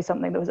this was really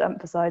something that was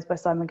emphasised by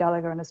Simon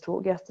Gallagher in his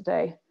talk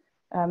yesterday,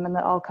 and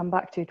that I'll come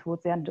back to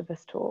towards the end of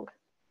this talk.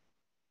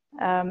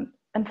 And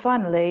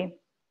finally,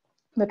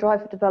 the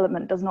drive for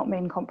development does not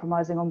mean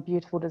compromising on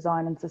beautiful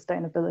design and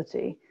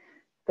sustainability.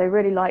 They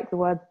really like the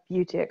word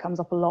beauty. It comes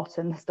up a lot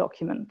in this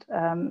document,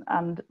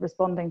 and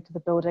responding to the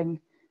Building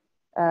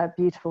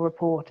Beautiful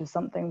report is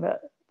something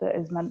that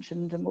is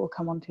mentioned and we'll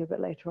come on to a bit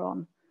later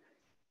on.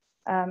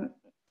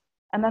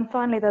 And then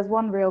finally, there's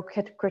one real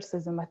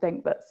criticism, I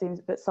think, that seems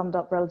a bit summed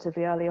up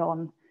relatively early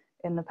on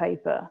in the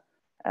paper,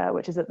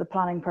 which is that the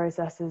planning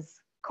process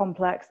is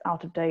complex,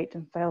 out of date,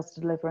 and fails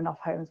to deliver enough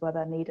homes where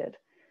they're needed.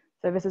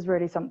 So this is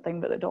really something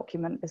that the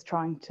document is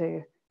trying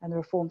to, and the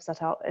reform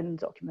set out in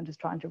the document is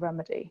trying to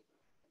remedy.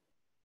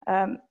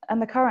 And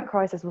the current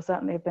crisis will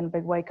certainly have been a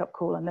big wake-up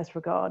call in this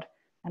regard,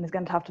 and is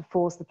going to have to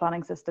force the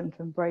planning system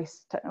to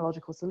embrace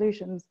technological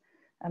solutions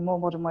and more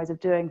modern ways of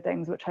doing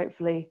things, which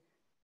hopefully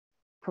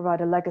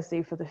provide a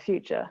legacy for the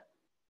future.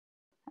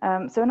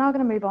 So we're now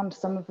going to move on to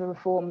some of the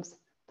reforms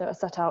that are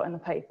set out in the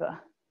paper.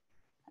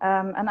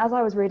 And as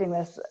I was reading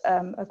this,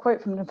 a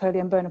quote from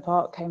Napoleon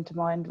Bonaparte came to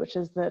mind, which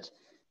is that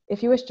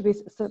if you wish to be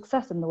a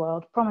success in the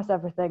world, promise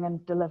everything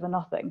and deliver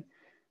nothing.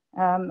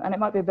 And it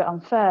might be a bit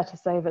unfair to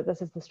say that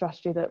this is the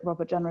strategy that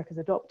Robert Jenrick has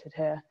adopted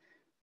here,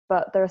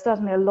 but there are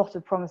certainly a lot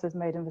of promises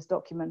made in this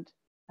document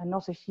and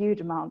not a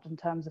huge amount in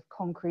terms of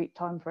concrete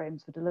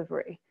timeframes for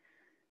delivery.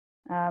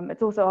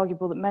 It's also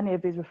arguable that many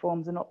of these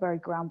reforms are not very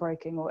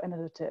groundbreaking or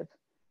innovative,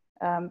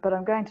 but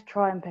I'm going to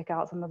try and pick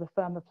out some of the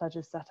firmer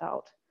pledges set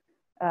out,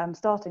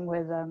 starting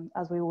with,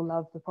 as we all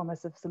love, the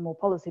promise of some more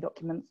policy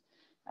documents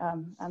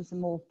and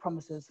some more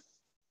promises.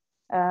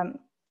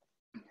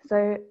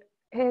 So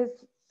here's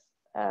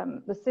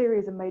the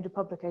series of major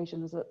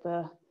publications that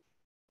the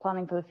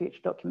Planning for the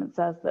Future document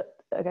says that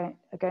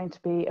are going to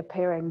be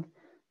appearing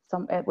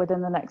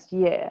within the next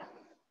year.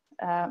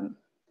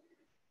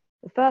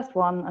 The first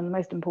one, and the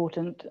most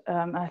important,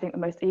 and I think the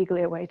most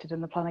eagerly awaited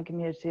in the planning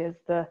community, is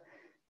the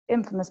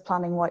infamous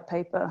planning white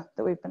paper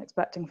that we've been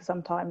expecting for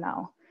some time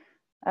now.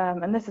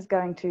 And this is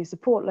going to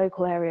support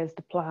local areas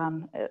to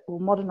plan. It will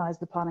modernise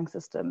the planning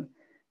system,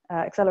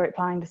 accelerate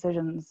planning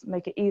decisions,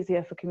 make it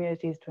easier for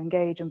communities to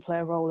engage and play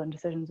a role in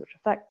decisions which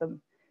affect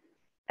them.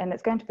 And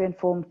it's going to be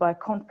informed by a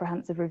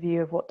comprehensive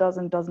review of what does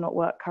and does not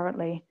work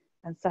currently,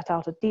 and set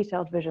out a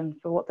detailed vision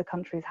for what the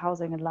country's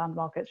housing and land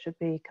markets should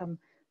be come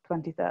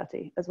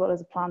 2030, as well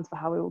as plans for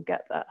how we will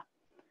get there.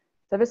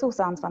 So this all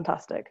sounds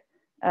fantastic,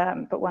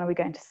 but when are we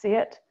going to see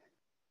it?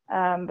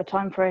 The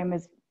time frame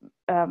is,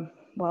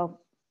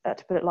 well,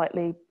 to put it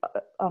lightly,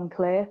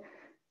 unclear.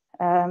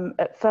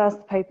 At first,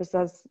 the paper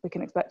says we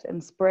can expect it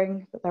in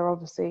spring, but there are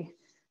obviously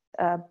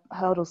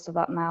hurdles to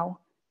that now.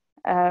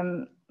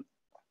 And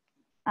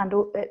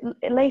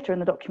later in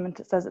the document,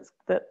 it says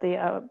that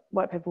the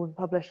white paper will be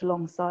published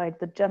alongside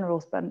the general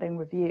spending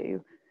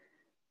review.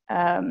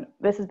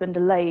 This has been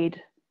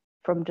delayed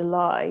from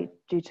July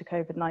due to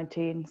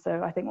COVID-19,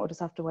 so I think we'll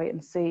just have to wait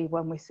and see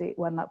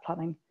when that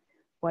planning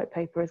white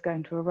paper is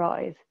going to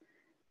arrive.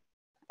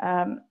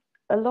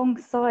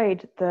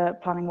 Alongside the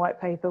planning white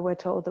paper, we're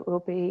told that we'll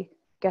be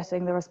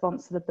getting the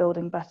response to the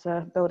Building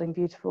Better, Building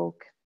Beautiful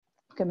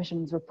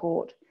Commission's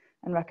report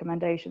and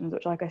recommendations,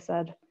 which, like I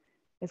said,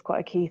 is quite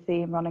a key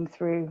theme running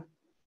through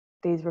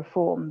these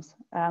reforms.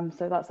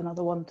 So that's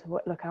another one to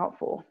look out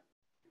for.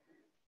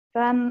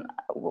 Then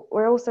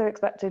we're also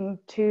expecting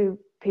 2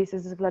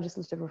 pieces of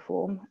legislative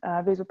reform.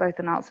 These were both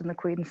announced in the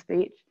Queen's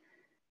speech.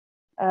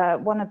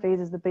 One of these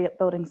is the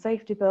Building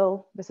Safety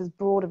Bill. This is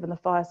broader than the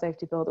Fire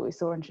Safety Bill that we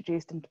saw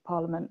introduced into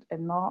Parliament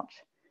in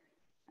March.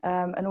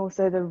 And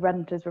also the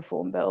Renters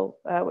Reform Bill,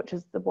 which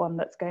is the one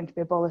that's going to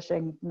be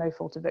abolishing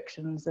no-fault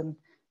evictions and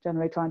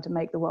generally trying to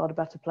make the world a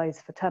better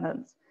place for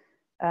tenants.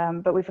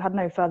 But we've had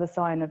no further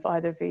sign of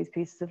either of these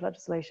pieces of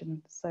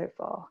legislation so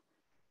far.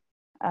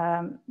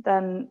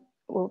 Then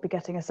we'll be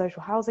getting a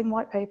social housing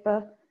white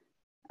paper.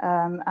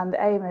 And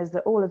the aim is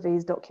that all of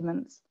these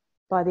documents,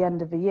 by the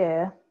end of the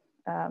year,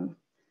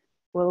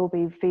 will all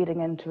be feeding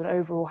into an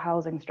overall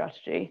housing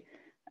strategy,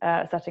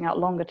 setting out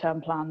longer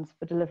term plans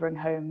for delivering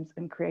homes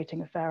and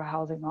creating a fairer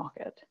housing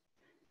market.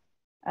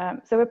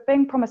 So we're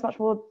being promised much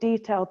more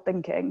detailed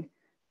thinking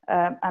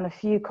and a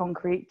few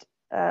concrete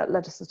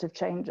legislative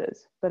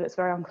changes, but it's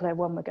very unclear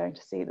when we're going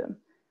to see them.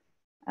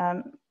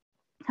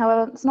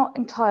 However, it's not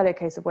entirely a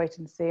case of wait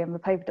and see, and the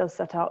paper does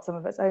set out some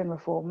of its own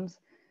reforms,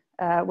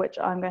 which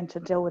I'm going to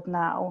deal with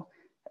now,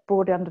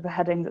 broadly under the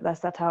heading that they're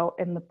set out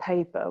in the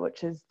paper,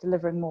 which is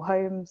delivering more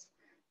homes.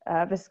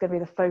 This is going to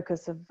be the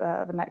focus of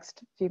the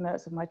next few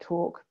minutes of my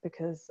talk,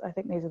 because I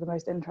think these are the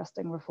most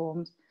interesting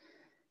reforms.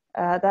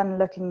 Then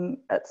looking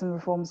at some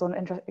reforms on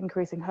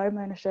increasing home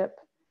ownership,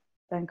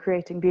 then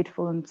creating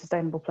beautiful and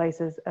sustainable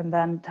places, and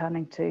then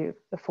turning to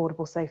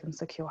affordable, safe and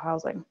secure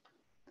housing.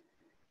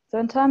 So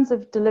in terms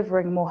of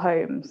delivering more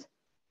homes,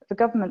 the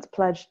government's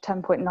pledged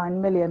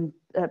 £10.9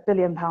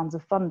 billion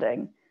of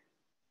funding.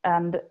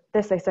 And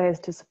this, they say, is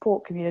to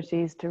support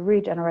communities to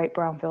regenerate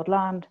brownfield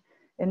land,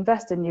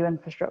 invest in new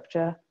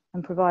infrastructure,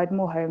 and provide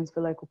more homes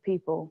for local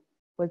people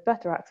with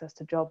better access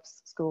to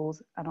jobs,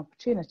 schools, and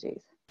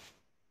opportunities.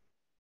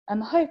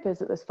 And the hope is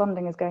that this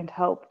funding is going to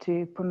help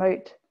to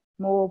promote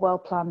more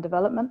well-planned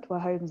development where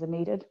homes are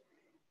needed,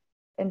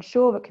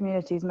 ensure that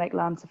communities make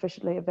land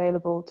sufficiently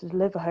available to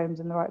deliver homes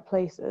in the right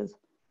places,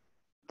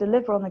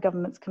 deliver on the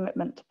government's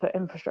commitment to put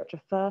infrastructure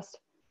first,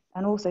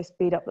 and also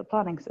speed up the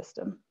planning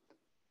system.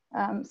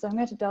 So I'm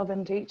going to delve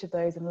into each of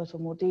those in a little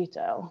more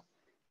detail.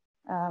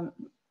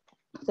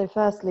 So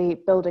firstly,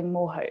 building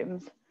more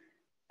homes.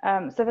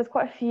 So there's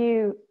quite a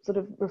few sort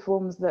of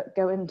reforms that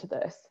go into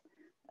this.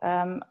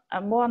 And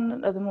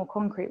one of the more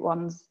concrete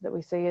ones that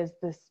we see is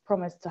this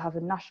promise to have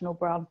a national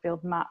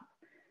brownfield map,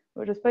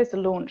 which was supposed to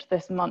launch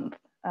this month.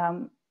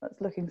 That's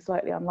looking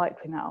slightly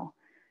unlikely now.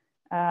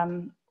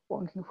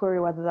 One can query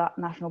whether that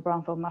national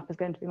brownfield map is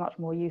going to be much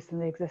more use than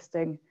the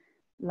existing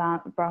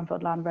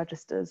brownfield land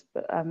registers,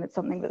 but it's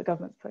something that the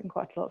government's putting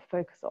quite a lot of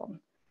focus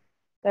on.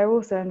 They're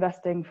also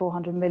investing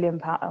 £400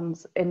 million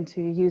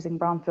into using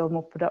brownfield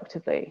more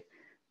productively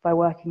by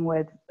working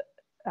with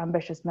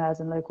ambitious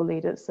mayors and local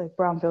leaders. So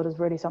brownfield is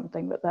really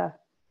something that they're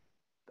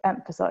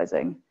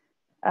emphasising.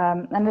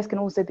 And this can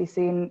also be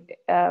seen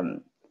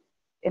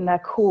in their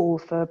call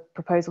for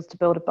proposals to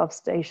build above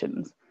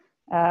stations.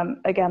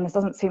 Again, this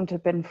doesn't seem to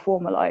have been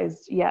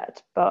formalised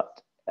yet,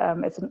 but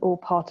it's all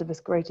part of this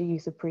greater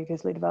use of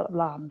previously developed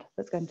land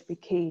that's going to be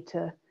key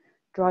to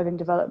driving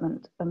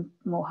development and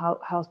more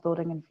house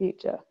building in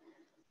future.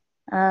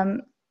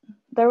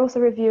 They're also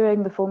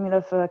reviewing the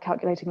formula for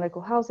calculating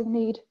local housing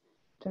need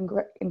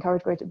to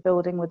encourage greater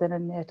building within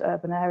and near to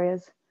urban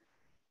areas.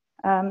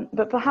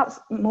 But perhaps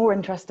more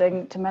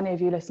interesting to many of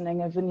you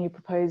listening are the new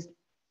proposed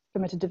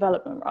permitted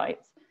development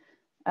rights.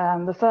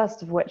 The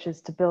first of which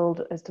is to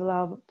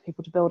allow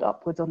people to build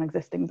upwards on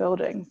existing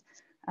buildings.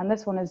 And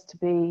this one is to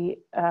be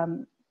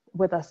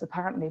with us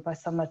apparently by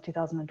summer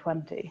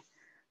 2020.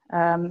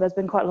 There's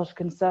been quite a lot of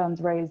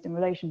concerns raised in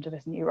relation to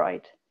this new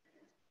right.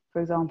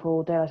 For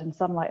example, daylight and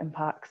sunlight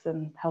impacts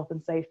and health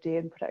and safety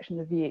and protection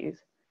of views.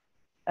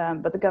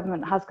 But the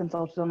government has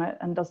consulted on it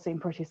and does seem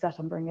pretty set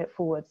on bringing it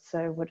forward.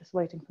 So we're just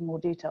waiting for more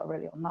detail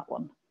really on that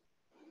one.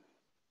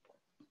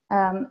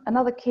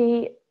 Another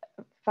key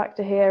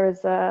factor here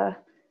is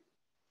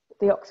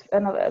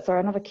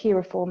another key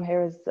reform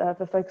here is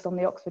the focus on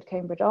the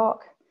Oxford-Cambridge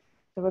arc.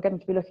 So we're going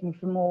to be looking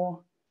for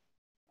more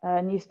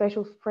new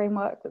spatial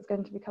framework that's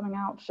going to be coming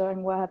out,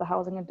 showing where the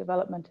housing and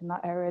development in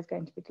that area is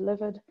going to be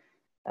delivered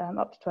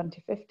up to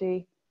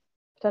 2050,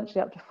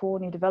 potentially up to 4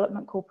 new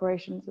development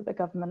corporations that the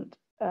government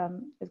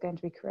is going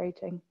to be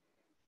creating,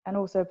 and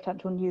also a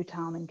potential new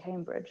town in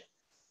Cambridge,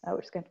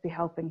 which is going to be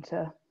helping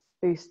to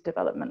boost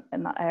development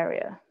in that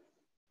area.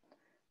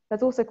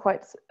 There's also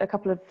quite a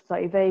couple of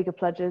slightly vaguer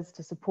pledges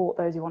to support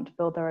those who want to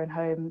build their own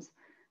homes,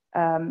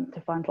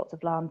 to find lots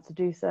of land to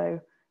do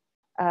so.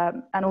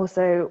 And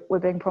also we're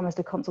being promised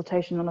a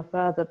consultation on a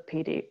further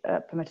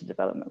permitted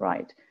development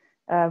right,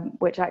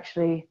 which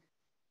actually,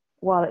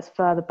 while it's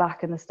further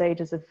back in the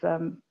stages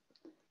in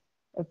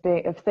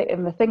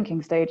the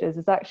thinking stages,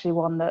 is actually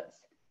one that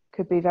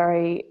could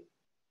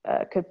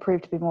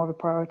prove to be more of a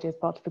priority as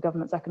part of the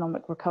government's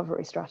economic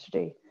recovery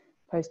strategy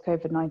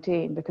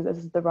post-COVID-19, because this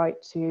is the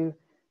right to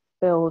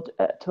build,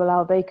 to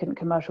allow vacant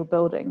commercial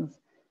buildings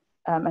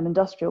and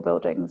industrial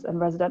buildings and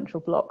residential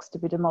blocks to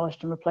be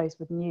demolished and replaced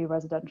with new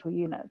residential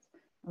units.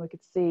 And we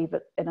could see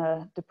that in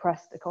a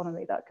depressed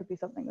economy, that could be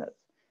something that's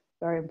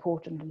very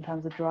important in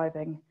terms of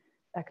driving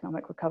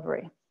economic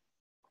recovery.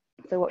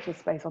 So watch this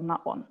space on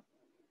that one.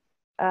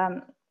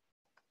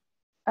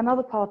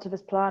 Another part of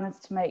this plan is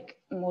to make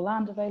more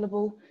land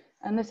available.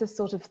 And this is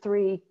sort of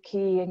 3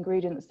 key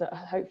ingredients that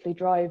hopefully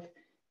drive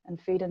and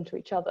feed into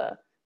each other.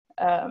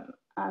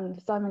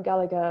 And Simon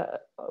Gallagher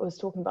was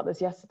talking about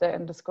this yesterday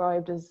and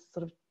described as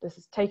sort of, this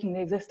is taking the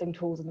existing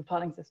tools in the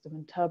planning system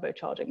and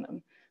turbocharging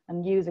them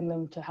and using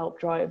them to help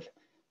drive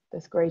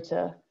this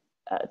greater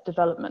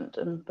development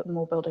and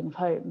more building of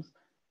homes.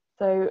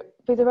 So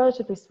these are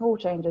relatively small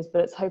changes,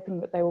 but it's hoping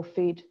that they will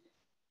feed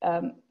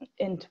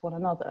into one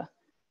another.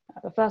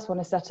 The first one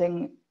is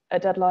setting a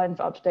deadline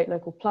for up-to-date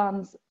local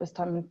plans, this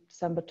time in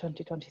December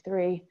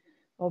 2023.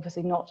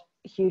 Obviously not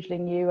hugely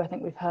new, I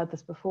think we've heard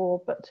this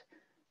before, but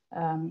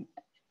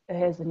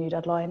here's the new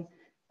deadline.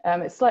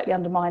 It's slightly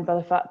undermined by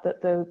the fact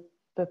that the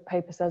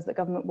paper says that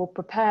government will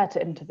prepare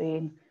to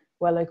intervene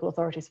where local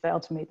authorities fail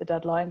to meet the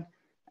deadline,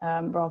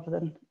 rather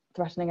than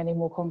threatening any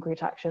more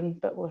concrete action,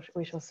 but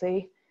we shall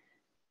see.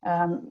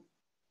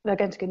 They're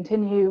going to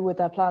continue with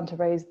their plan to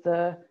raise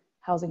the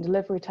housing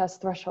delivery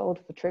test threshold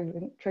for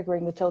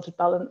triggering the tilted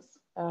balance.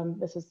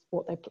 This is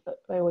what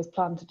they always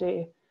plan to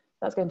do.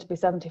 That's going to be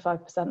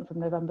 75% from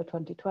November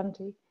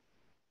 2020.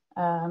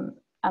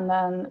 And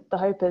then the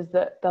hope is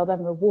that they'll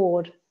then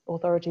reward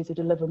authorities who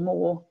deliver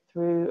more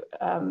through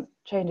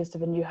changes to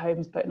the new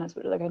homes bonus,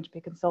 which they're going to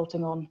be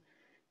consulting on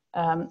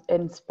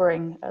in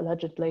spring,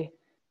 allegedly,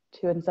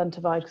 to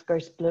incentivise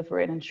greater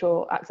delivery and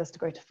ensure access to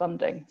greater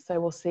funding. So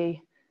we'll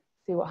see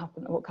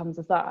what comes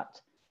of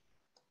that.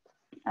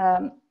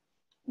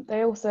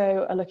 They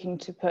also are looking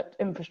to put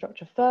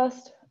infrastructure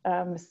first.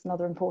 This is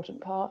another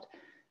important part.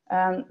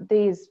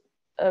 These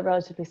are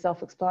relatively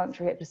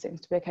self-explanatory. It just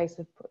seems to be a case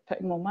of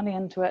putting more money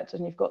into it,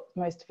 and you've got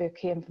most of your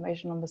key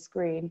information on the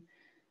screen.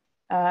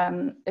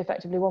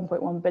 Effectively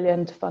 1.1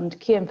 billion to fund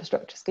key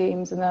infrastructure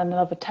schemes, and then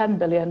another 10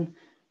 billion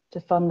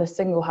to fund the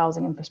single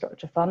housing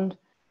infrastructure fund.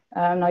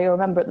 Now you'll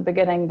remember at the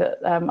beginning that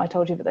I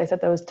told you that they said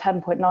there was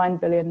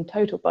 10.9 billion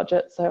total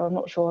budget, so I'm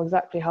not sure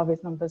exactly how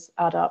these numbers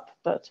add up,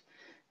 but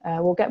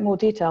we'll get more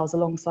details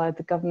alongside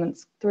the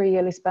government's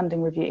 3-yearly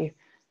spending review,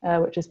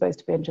 which is supposed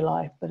to be in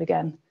July, but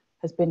again,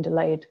 has been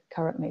delayed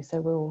currently,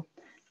 so we'll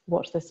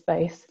watch this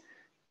space.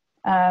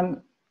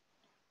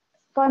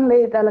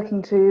 Finally, they're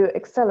looking to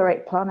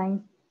accelerate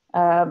planning,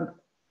 a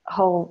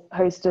whole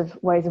host of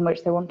ways in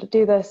which they want to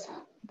do this.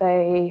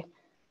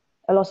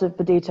 A lot of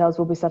the details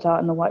will be set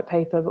out in the white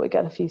paper, but we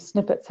get a few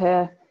snippets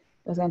here.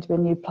 There's going to be a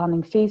new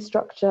planning fee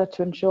structure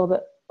to ensure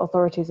that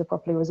authorities are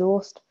properly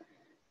resourced.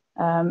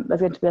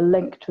 There's going to be a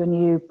link to a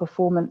new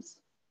performance.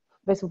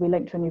 This will be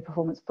linked to a new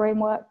performance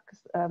framework.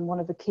 One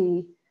of the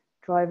key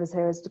drivers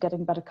here is to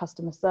getting better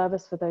customer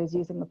service for those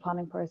using the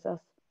planning process.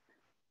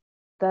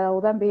 There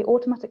will then be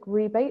automatic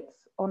rebates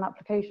on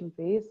application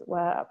fees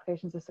where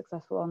applications are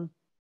successful on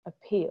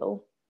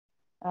appeal.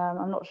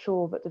 I'm not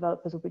sure that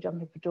developers will be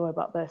jumping for joy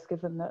about this,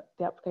 given that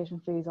the application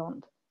fees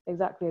aren't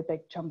exactly a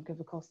big chunk of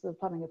the cost of the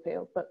planning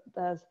appeal, but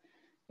there's,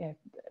 we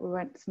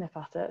won't sniff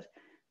at it.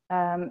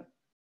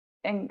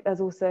 And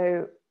there's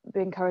also the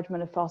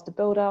encouragement of faster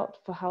build out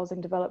for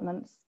housing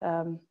developments,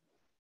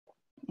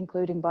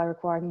 including by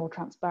requiring more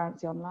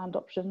transparency on land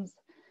options.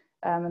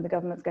 And the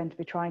government's going to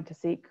be trying to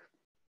seek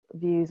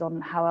views on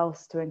how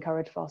else to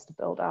encourage faster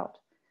build out.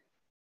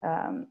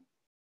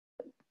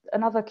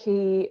 Another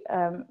key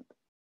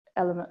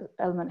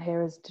element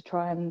here is to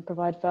try and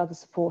provide further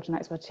support and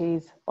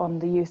expertise on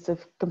the use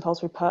of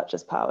compulsory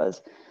purchase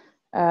powers.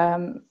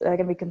 They're going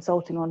to be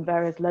consulting on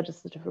various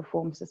legislative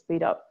reforms to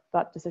speed up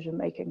that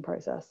decision-making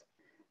process,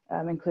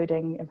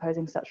 including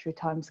imposing statutory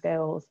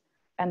timescales,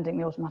 ending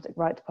the automatic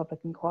right to public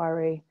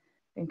inquiry,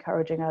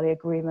 encouraging early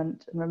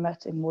agreement, and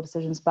remitting more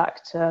decisions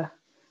back to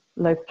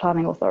local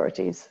planning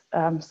authorities.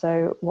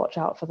 So watch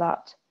out for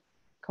that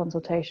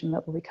consultation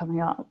that will be coming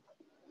up,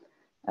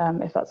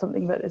 if that's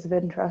something that is of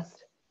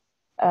interest.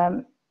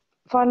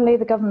 Finally,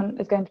 the government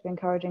is going to be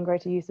encouraging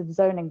greater use of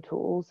zoning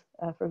tools,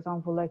 for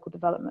example, local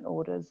development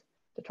orders,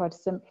 to try to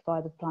simplify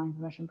the planning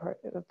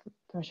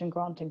permission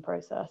granting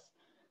process.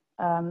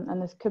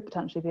 And this could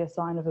potentially be a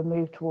sign of a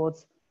move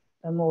towards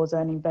a more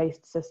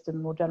zoning-based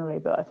system more generally,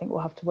 but I think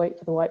we'll have to wait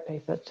for the white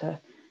paper to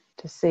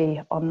see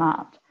on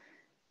that.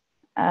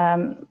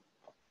 And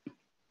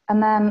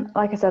then,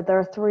 like I said, there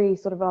are 3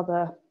 sort of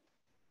other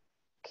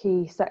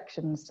key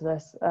sections to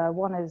this.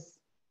 One is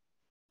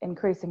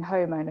increasing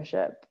home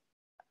ownership.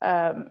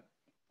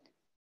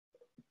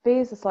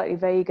 These are slightly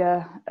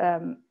vaguer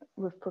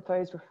with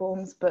proposed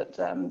reforms, but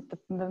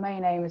the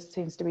main aim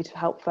seems to be to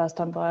help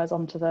first-time buyers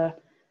onto the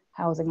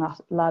housing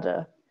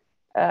ladder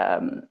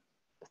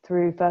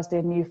through firstly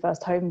a new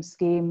first home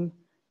scheme,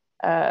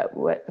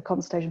 with the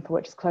consultation for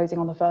which is closing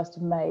on the 1st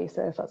of May.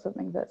 So if that's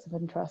something that's of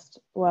interest,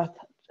 worth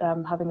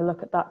having a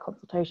look at that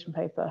consultation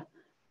paper.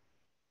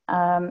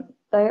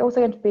 They're also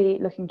going to be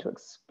looking to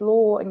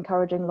explore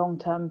encouraging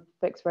long-term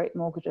fixed rate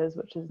mortgages,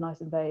 which is nice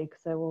and vague.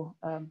 So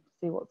we'll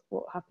see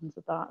what happens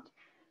with that.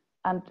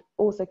 And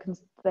also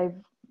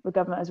the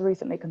government has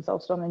recently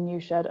consulted on a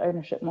new shared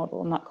ownership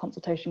model, and that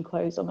consultation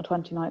closed on the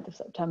 29th of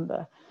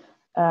September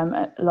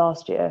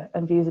last year,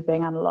 and views are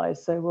being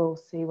analysed. So we'll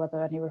see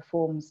whether any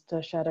reforms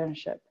to shared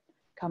ownership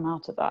come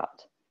out of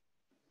that.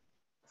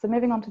 So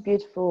moving on to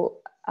beautiful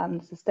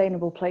and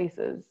sustainable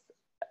places.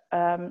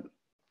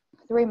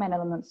 3 main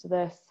elements to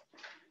this.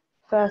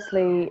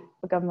 Firstly,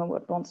 the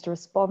government wants to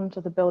respond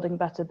to the Building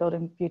Better,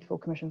 Building Beautiful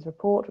Commission's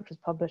report, which was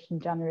published in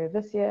January of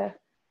this year.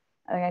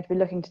 And they're going to be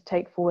looking to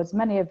take forwards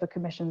many of the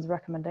Commission's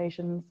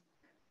recommendations.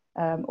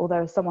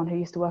 Although as someone who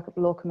used to work at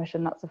the Law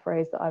Commission, that's a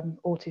phrase that I'm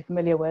all too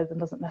familiar with and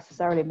doesn't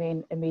necessarily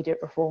mean immediate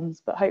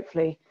reforms, but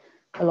hopefully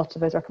a lot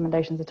of those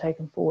recommendations are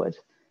taken forward.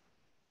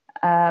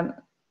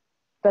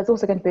 There's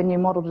also going to be a new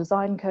model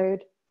design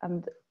code,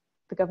 and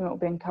the government will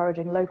be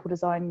encouraging local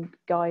design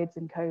guides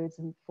and codes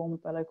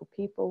informed by local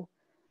people.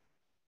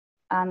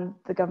 And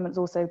the government's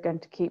also going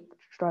to keep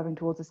striving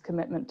towards this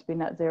commitment to be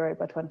net zero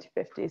by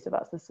 2050. So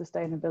that's the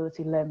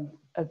sustainability limb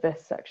of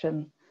this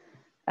section,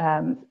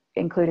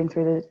 including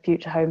through the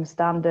Future Homes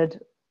Standard,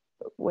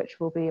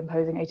 which will be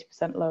imposing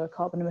 80% lower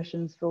carbon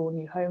emissions for all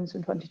new homes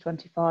from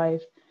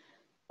 2025,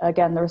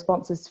 again, the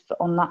responses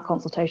on that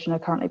consultation are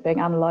currently being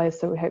analysed,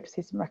 so we hope to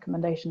see some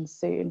recommendations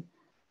soon.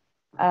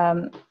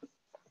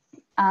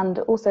 And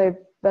also,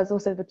 there's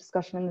also the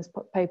discussion in this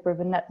paper of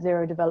a net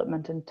zero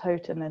development in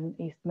Totem in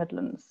East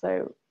Midlands.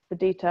 So the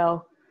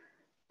detail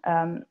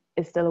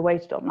is still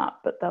awaited on that,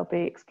 but they'll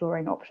be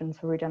exploring options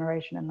for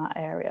regeneration in that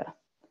area.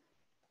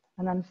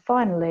 And then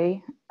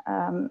finally,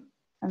 and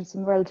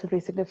some relatively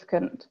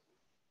significant,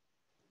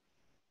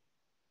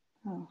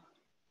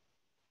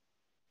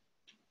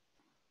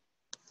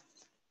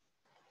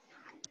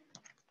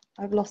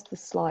 I've lost the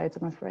slides,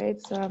 I'm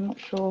afraid, so I'm not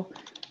sure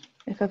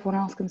if everyone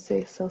else can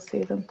still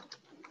see them.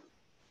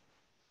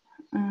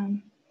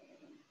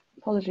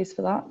 Apologies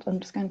for that. I'm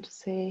just going to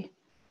see.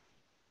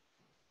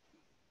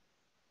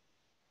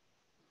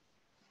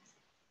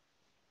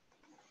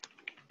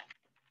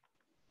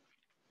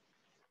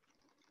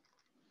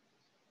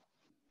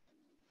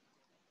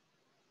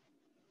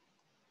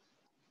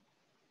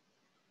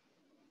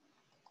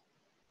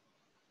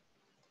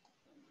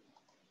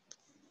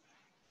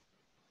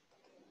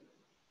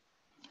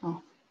 Oh.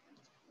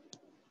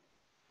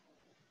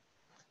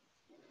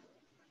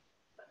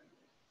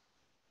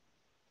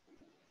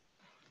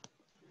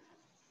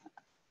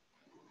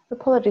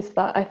 Apologies for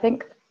that. I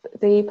think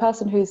the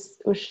person who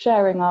was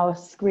sharing our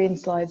screen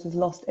slides has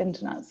lost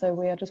internet, so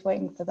we are just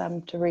waiting for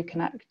them to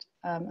reconnect,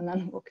 and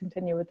then we'll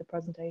continue with the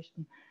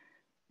presentation.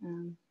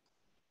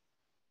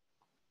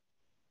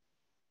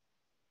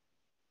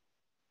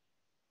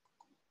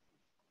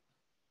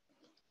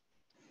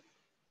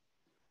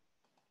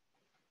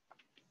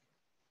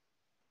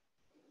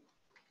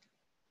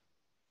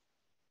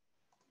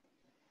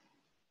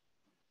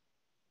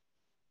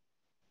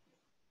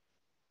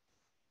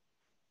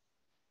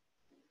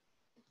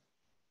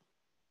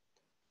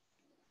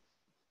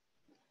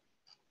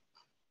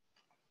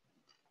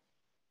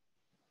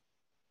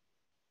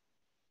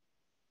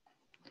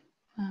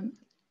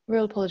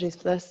 Real apologies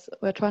for this.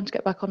 We're trying to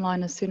get back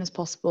online as soon as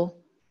possible.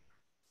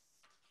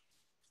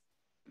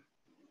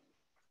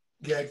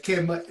 Yeah,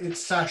 Kim,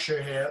 it's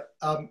Sasha here.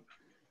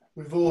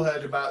 We've all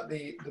heard about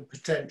the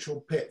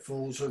potential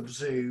pitfalls of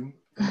Zoom.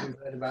 And we've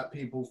heard about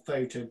people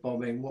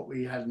photobombing. What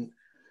we hadn't,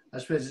 I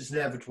suppose it's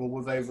inevitable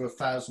with over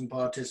 1,000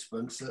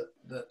 participants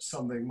that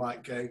something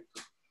might go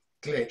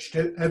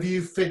glitched. Have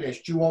you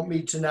finished? Do you want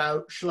me to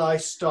now, shall I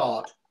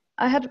start?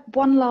 I had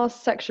one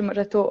last section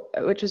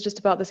which was just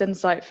about this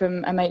insight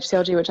from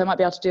MHCLG, which I might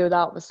be able to do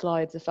without the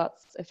slides if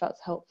that's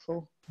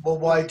helpful. Well,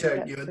 why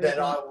don't you? And then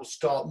I will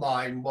start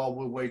mine while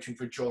we're waiting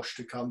for Josh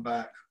to come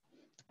back.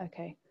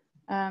 Okay.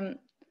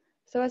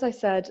 So as I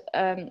said,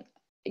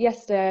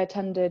 yesterday I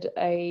attended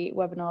a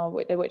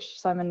webinar in which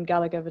Simon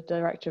Gallagher, the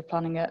Director of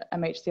Planning at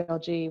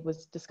MHCLG,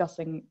 was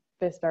discussing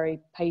this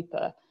very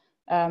paper.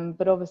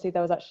 But obviously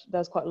there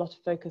was quite a lot of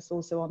focus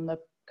also on the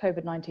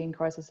COVID-19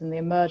 crisis and the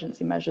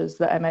emergency measures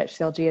that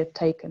MHCLG had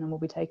taken and will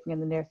be taking in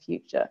the near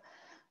future.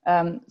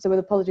 So with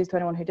apologies to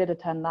anyone who did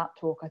attend that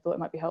talk, I thought it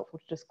might be helpful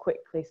to just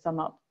quickly sum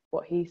up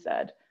what he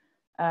said.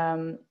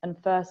 And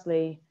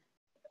firstly,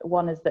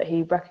 one is that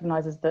he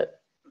recognises that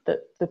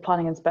the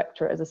planning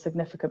inspectorate is a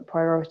significant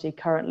priority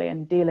currently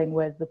in dealing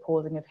with the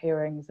pausing of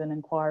hearings and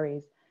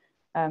inquiries.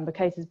 The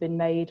case has been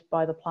made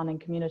by the planning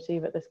community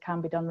that this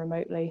can be done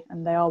remotely,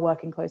 and they are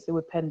working closely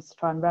with PINS to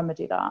try and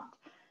remedy that.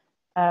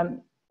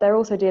 They're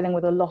also dealing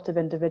with a lot of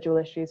individual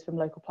issues from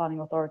local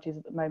planning authorities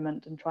at the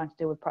moment and trying to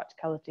deal with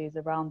practicalities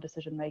around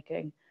decision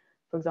making,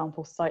 for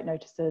example, site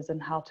notices and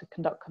how to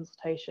conduct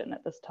consultation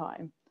at this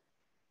time.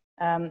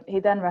 He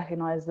then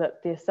recognised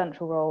that the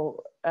essential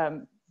role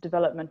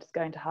development is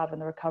going to have in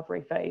the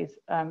recovery phase,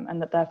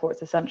 and that therefore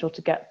it's essential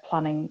to get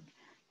planning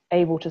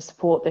able to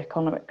support the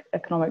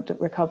economic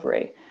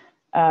recovery,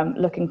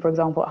 looking, for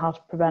example, at how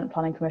to prevent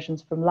planning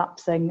permissions from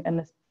lapsing in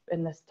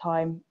this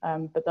time,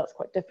 but that's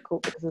quite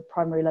difficult because of the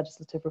primary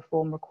legislative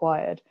reform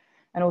required,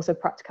 and also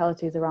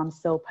practicalities around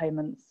SIL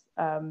payments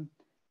and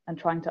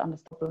trying to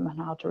understand them and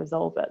how to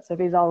resolve it. So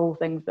these are all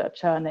things that are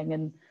churning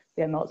in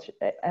the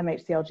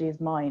MHCLG's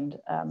mind.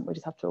 We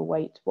just have to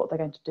await what they're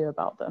going to do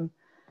about them.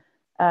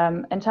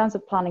 In terms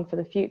of planning for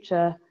the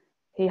future,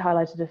 he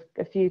highlighted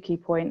a few key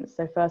points.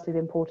 So firstly, the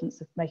importance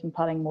of making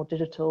planning more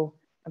digital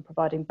and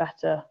providing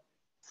better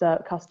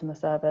customer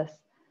service.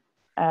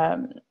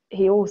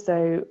 He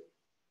also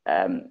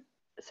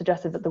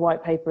suggested that the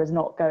white paper is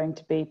not going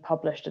to be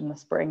published in the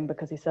spring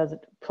because he says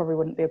it probably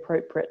wouldn't be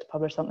appropriate to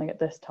publish something at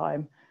this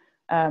time,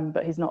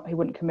 but he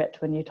wouldn't commit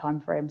to a new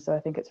time frame. So I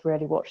think it's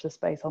really watch the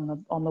space on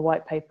the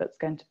white paper that's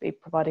going to be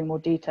providing more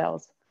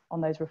details on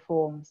those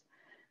reforms.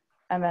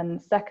 And then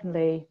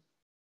secondly,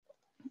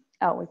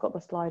 we've got the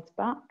slides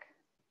back.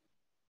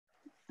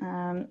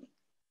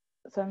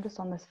 So I'm just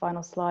on this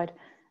final slide.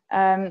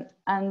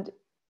 And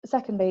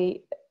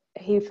secondly,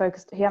 he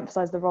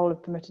emphasised the role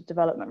of permitted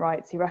development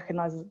rights. He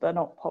recognises that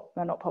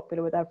they're not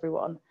popular with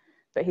everyone,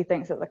 but he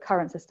thinks that the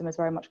current system is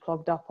very much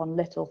clogged up on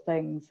little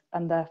things,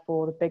 and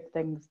therefore the big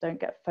things don't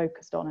get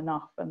focused on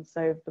enough. And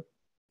so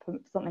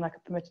something like a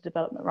permitted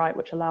development right,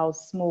 which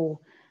allows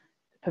small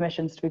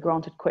permissions to be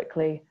granted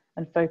quickly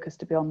and focus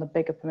to be on the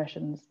bigger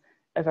permissions,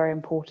 are very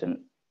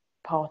important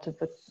part of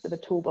the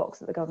toolbox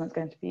that the government's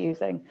going to be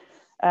using.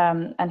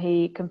 And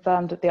he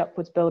confirmed that the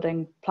upwards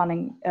building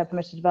planning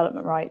permitted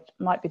development right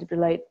might be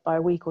delayed by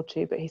a week or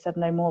two, but he said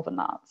no more than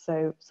that.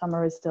 So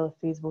summer is still a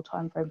feasible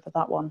timeframe for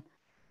that one.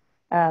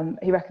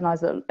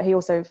 He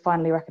also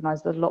finally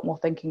recognised that a lot more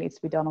thinking needs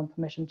to be done on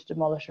permission to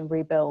demolish and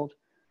rebuild.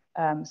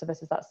 So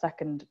this is that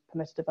second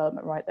permitted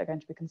development right they're going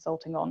to be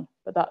consulting on,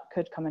 but that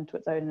could come into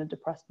its own in a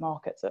depressed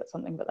market. So it's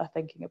something that they're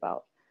thinking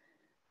about.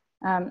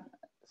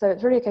 So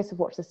it's really a case of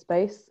watch this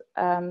space.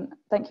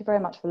 Thank you very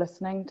much for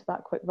listening to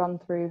that quick run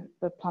through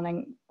the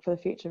planning for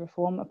the future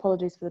reform.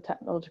 Apologies for the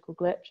technological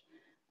glitch.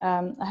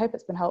 I hope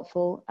it's been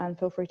helpful, and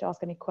feel free to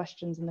ask any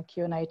questions in the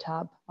Q&A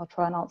tab. I'll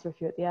try and answer a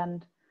few at the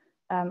end.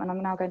 And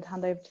I'm now going to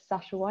hand over to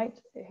Sasha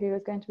White, who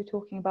is going to be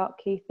talking about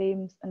key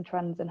themes and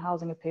trends in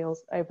housing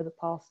appeals over the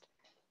past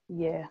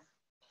year.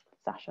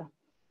 Sasha.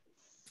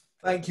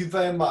 Thank you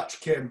very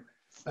much, Kim.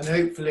 And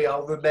hopefully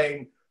I'll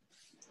remain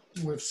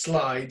with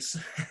slides.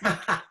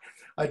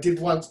 I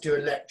did once do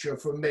a lecture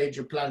for a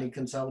major planning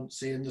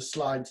consultancy, and the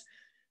slides,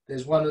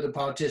 there's one of the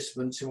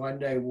participants who I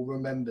know will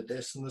remember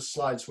this, and the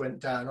slides went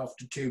down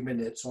after 2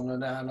 minutes on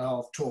an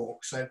hour-and-a-half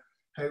talk. So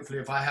hopefully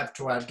if I have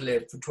to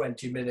ad-lib for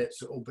 20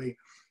 minutes, it will be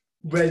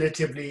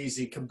relatively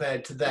easy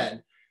compared to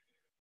then.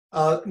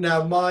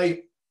 Now,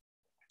 my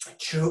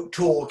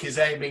talk is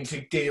aiming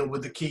to deal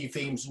with the key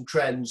themes and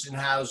trends in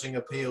housing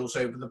appeals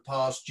over the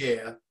past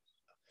year.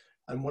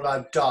 And what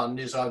I've done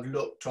is I've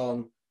looked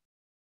on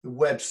the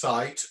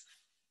website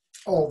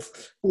of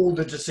all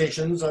the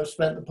decisions. I've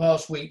spent the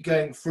past week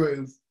going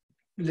through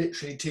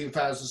literally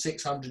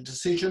 2,600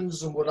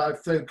 decisions, and what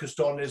I've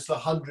focused on is the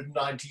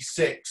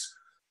 196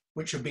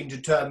 which have been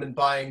determined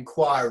by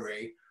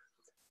inquiry.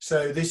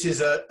 So this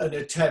is an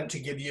attempt to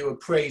give you a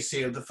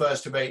précis of the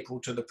 1st of April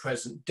to the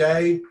present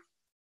day.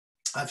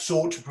 I've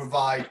sought to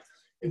provide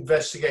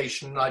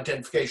investigation and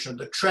identification of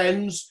the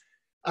trends,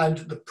 and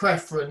the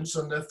preference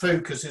and the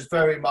focus is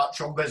very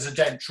much on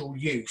residential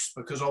use,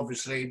 because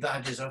obviously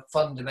that is a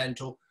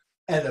fundamental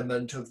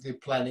element of the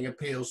planning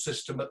appeal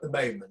system at the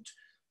moment.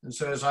 And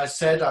so, as I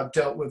said, I've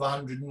dealt with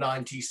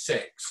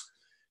 196.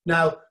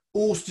 Now,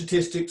 all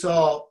statistics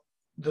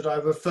that I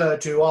refer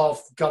to are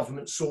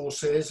government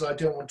sources. I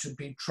don't want to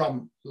be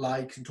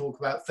Trump-like and talk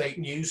about fake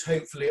news.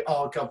 Hopefully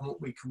our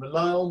government we can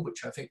rely on,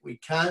 which I think we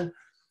can.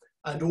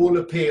 And all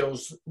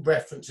appeals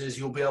references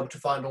you'll be able to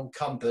find on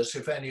Compass,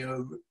 if any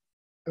are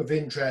of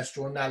interest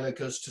or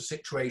analogous to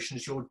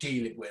situations you're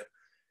dealing with.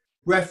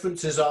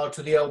 References are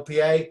to the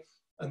LPA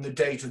and the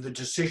date of the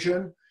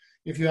decision.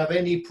 If you have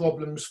any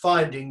problems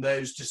finding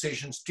those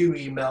decisions, do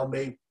email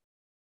me.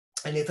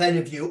 And if any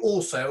of you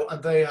also,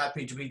 I'm very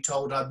happy to be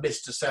told I've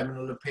missed a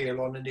seminal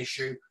appeal on an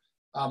issue,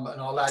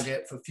 and I'll add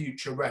it for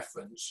future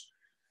reference.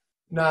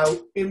 Now,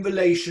 in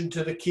relation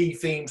to the key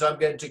themes I'm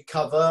going to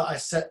cover, I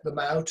set them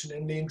out, and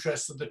in the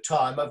interest of the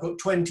time, I've got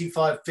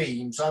 25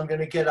 themes. I'm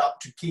going to get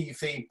up to key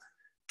theme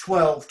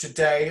 12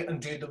 today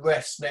and do the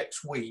rest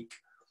next week.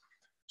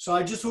 So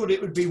I just thought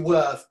it would be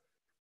worth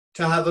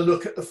to have a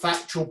look at the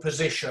factual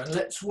position.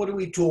 What are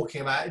we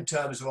talking about in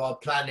terms of our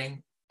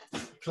planning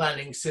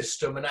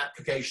system and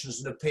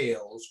applications and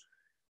appeals?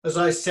 As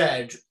I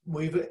said,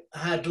 we've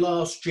had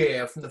last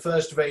year, from the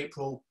 1st of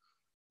April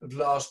of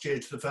last year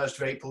to the 1st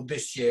of April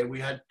this year,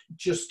 we had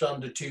just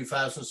under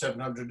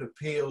 2,700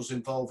 appeals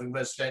involving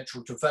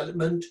residential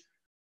development.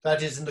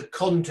 That is in the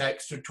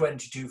context of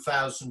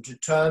 22,000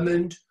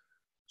 determined.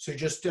 So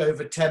just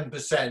over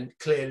 10%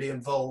 clearly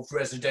involved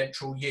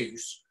residential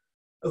use,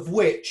 of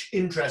which,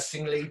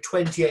 interestingly,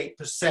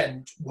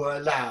 28% were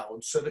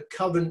allowed. So the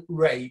current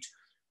rate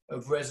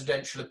of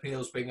residential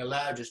appeals being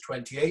allowed is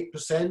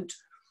 28%.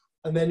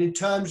 And then in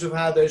terms of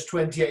how those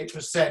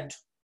 28%,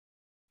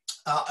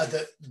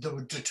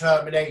 the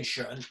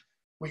determination,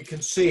 we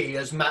can see,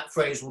 as Matt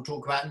Fraser will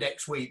talk about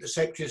next week, the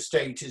Secretary of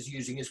State is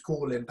using his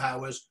call-in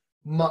powers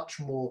much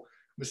more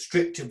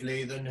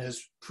restrictively than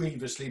has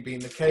previously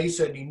been the case.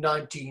 Only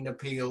 19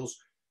 appeals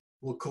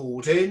were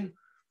called in,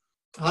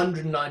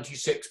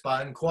 196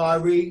 by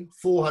inquiry,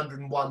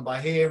 401 by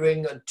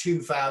hearing, and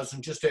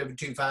 2,000, just over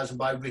 2,000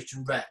 by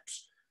written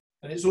reps.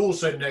 And it's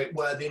also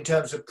noteworthy in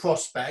terms of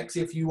prospects,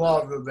 if you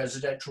are a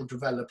residential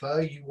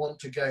developer,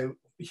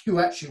 you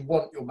actually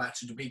want your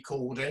matter to be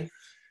called in,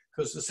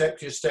 because the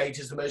Secretary of State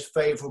is the most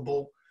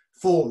favourable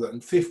forum,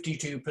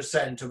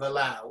 52% have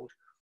allowed.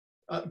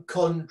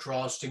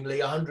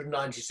 Contrastingly,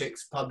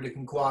 196 public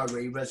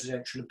inquiry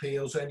residential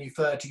appeals, only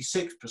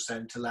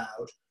 36%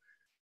 allowed.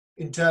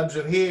 In terms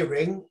of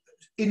hearing,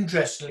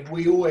 interestingly,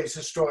 we always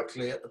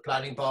historically at the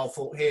planning bar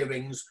thought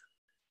hearings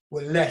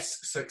were less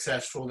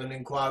successful than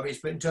inquiries,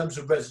 but in terms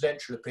of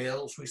residential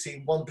appeals, we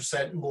see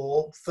 1%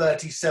 more,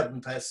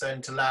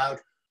 37% allowed,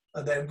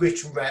 and then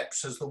written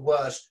reps as the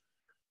worst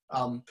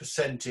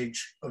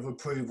percentage of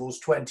approvals,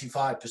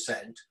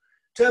 25%.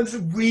 In terms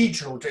of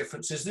regional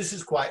differences, this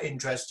is quite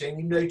interesting.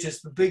 You notice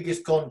the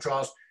biggest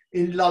contrast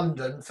in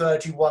London,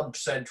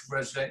 31% of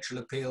residential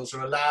appeals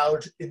are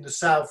allowed. In the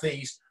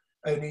southeast,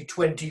 only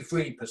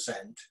 23%.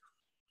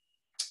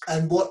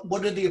 And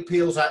what are the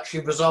appeals actually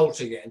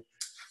resulting in?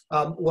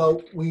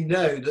 Well, we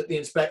know that the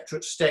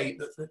inspectorate state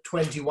that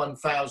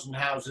 21,000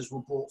 houses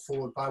were brought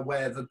forward by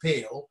way of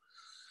appeal,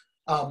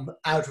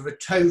 out of a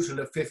total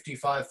of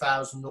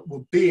 55,000 that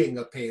were being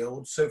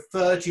appealed. So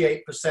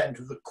 38%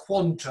 of the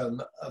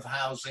quantum of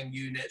housing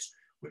units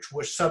which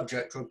were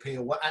subject to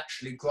appeal were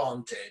actually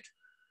granted.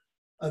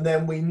 And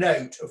then we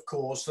note, of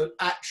course, that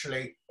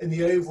actually in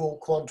the overall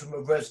quantum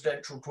of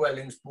residential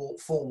dwellings brought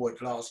forward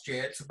last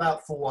year, it's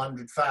about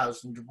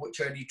 400,000, of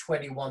which only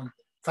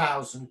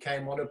 21,000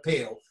 came on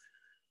appeal.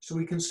 So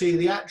we can see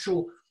the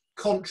actual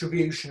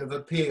contribution of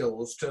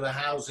appeals to the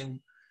housing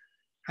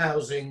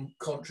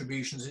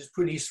contributions is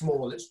pretty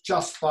small. It's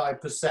just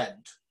 5%.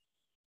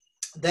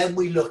 Then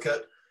we look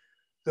at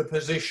the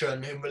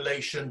position in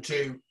relation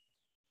to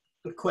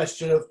the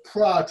question of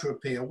prior to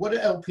appeal. What are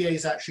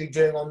LPAs actually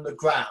doing on the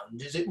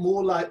ground? Is it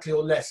more likely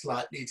or less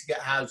likely to get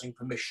housing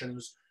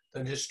permissions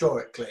than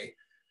historically?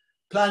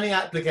 Planning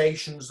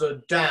applications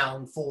are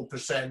down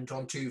 4%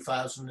 on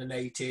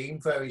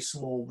 2018, very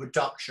small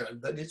reduction,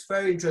 but it's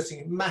very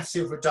interesting,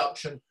 massive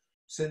reduction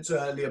since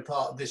earlier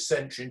part of this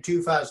century. In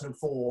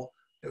 2004,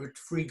 there were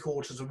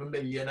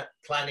 750,000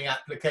 planning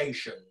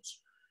applications.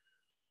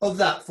 Of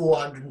that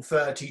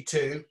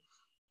 432,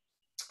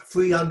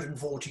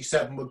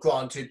 347 were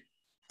granted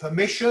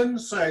permission.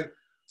 So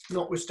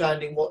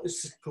notwithstanding what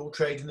is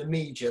portrayed in the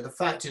media, the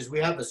fact is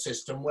we have a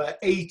system where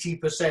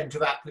 80%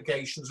 of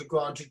applications are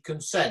granted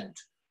consent.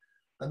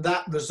 And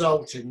that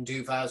resulted in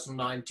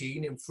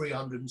 2019 in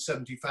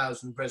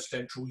 370,000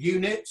 residential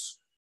units.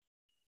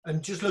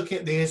 And just looking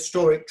at the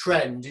historic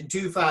trend, in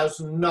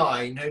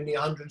 2009, only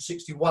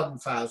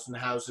 161,000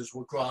 houses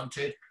were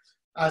granted,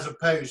 as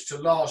opposed to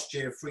last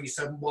year,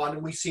 371,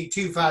 and we see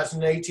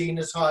 2018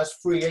 as high as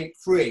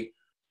 383.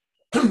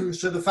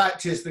 So the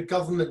fact is the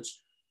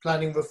government's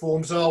planning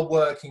reforms are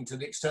working to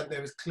the extent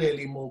there is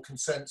clearly more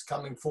consents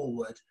coming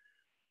forward.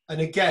 And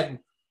again,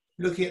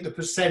 looking at the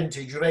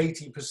percentage of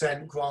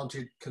 80%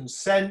 granted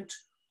consent,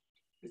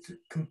 it's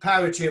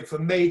comparative for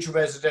major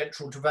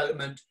residential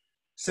development,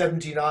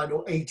 79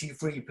 or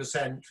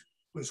 83%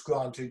 was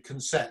granted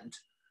consent.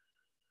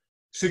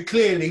 So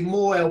clearly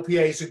more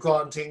LPAs are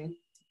granting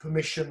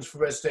permissions for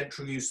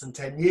residential use than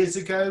 10 years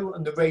ago,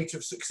 and the rate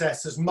of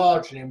success has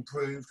marginally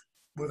improved,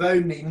 with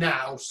only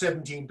now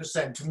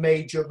 17% of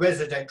major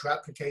residential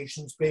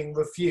applications being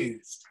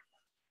refused.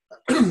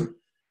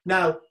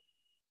 Now,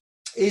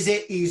 is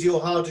it easier or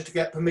harder to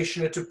get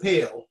permission at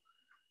appeal?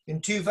 In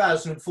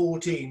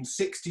 2014,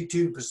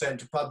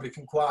 62% of public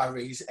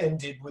inquiries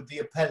ended with the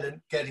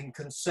appellant getting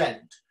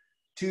consent.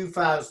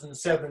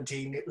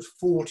 2017, it was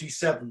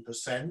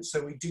 47%,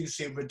 so we do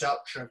see a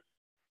reduction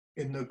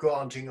in the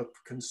granting of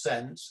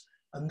consents.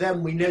 And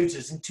then we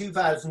notice in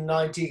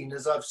 2019,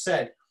 as I've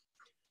said,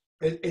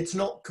 it's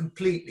not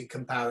completely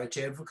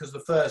comparative because the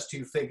first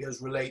two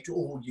figures relate to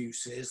all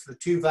uses. The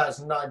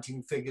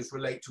 2019 figures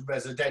relate to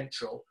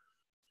residential.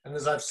 And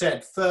as I've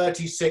said,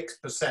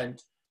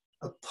 36%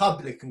 of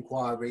public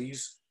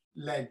inquiries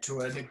led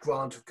to a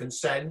grant of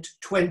consent.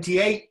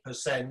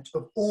 28%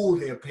 of all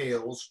the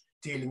appeals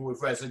dealing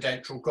with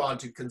residential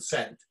granted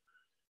consent.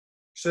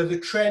 So the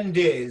trend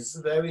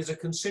is there is a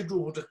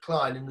considerable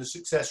decline in the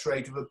success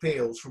rate of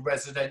appeals for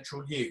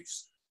residential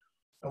use.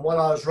 And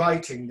while I was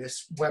writing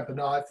this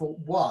webinar, I thought,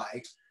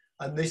 why?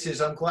 And this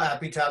is, I'm quite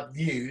happy to have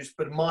views,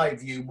 but my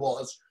view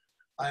was,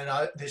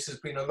 and this has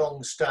been a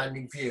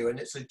long-standing view, and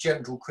it's a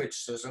general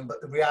criticism,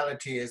 but the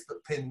reality is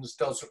that PINS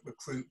doesn't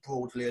recruit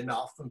broadly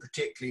enough, and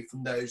particularly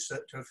from those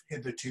that have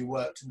hitherto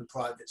worked in the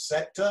private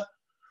sector.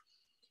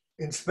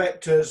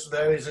 Inspectors,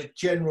 there is a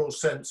general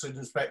sense that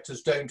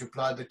inspectors don't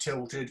apply the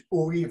tilted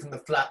or even the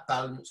flat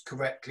balance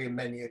correctly in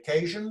many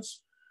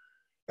occasions.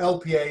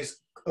 LPAs,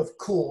 of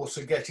course,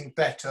 are getting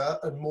better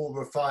and more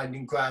refined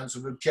in grounds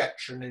of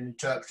objection and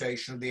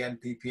interpretation of the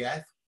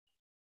NPPF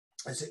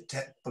as it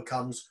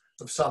becomes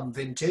of some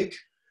vintage.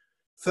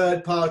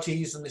 Third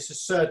parties, and this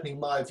is certainly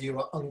my view,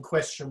 are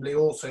unquestionably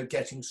also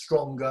getting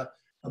stronger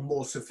and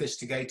more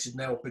sophisticated in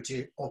their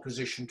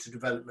opposition to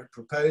development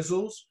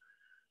proposals.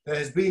 There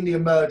has been the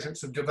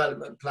emergence of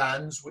development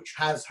plans, which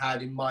has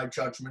had, in my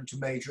judgment, a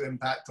major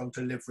impact on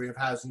delivery of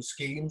housing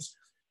schemes.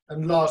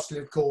 And lastly,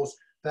 of course,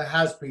 there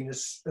has been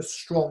a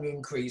strong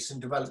increase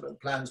in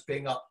development plans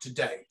being up to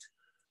date.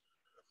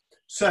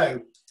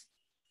 So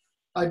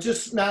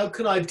now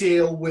can I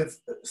deal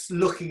with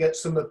looking at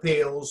some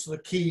appeals, the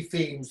key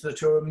themes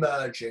that are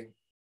emerging.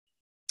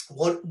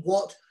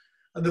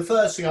 And the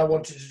first thing I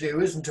wanted to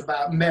do isn't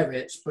about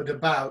merits, but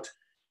about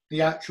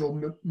the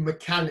actual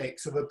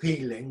mechanics of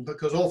appealing,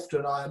 because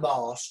often I am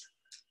asked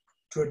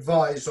to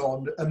advise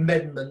on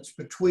amendments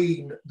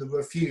between the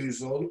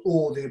refusal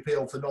or the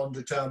appeal for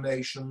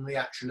non-determination and the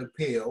actual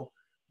appeal.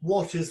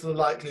 What is the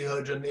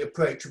likelihood and the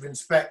approach of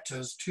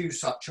inspectors to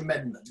such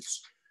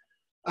amendments?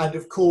 And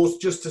of course,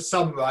 just to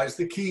summarise,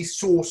 the key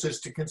sources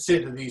to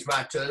consider these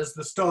matters,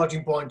 the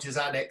starting point is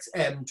Annex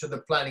M to the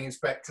Planning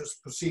Inspector's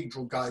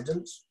procedural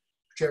guidance,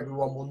 which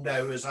everyone will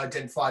know is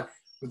identified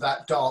with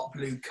that dark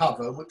blue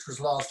cover, which was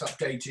last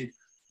updated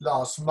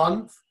last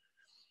month.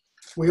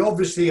 We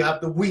obviously have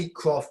the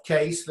Wheatcroft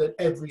case that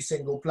every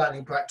single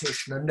planning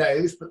practitioner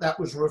knows, but that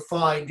was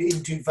refined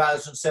in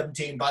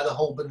 2017 by the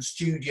Holborn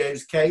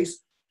Studios case.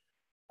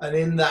 And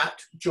in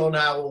that, John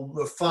Howell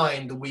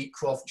refined the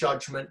Wheatcroft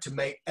judgment to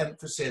make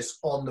emphasis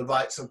on the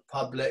rights of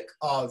public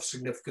are of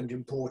significant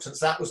importance.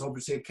 That was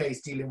obviously a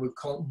case dealing with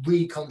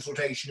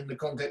reconsultation in the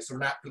context of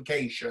an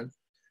application,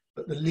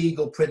 but the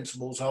legal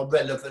principles are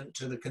relevant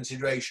to the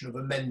consideration of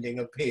amending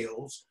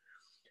appeals.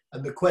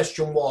 And the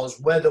question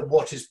was whether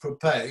what is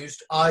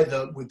proposed,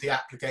 either with the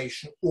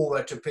application or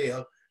at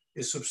appeal,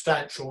 is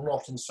substantial,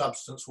 not in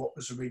substance what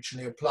was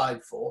originally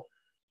applied for.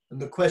 And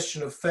the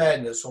question of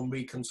fairness on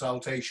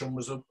reconsultation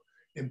was of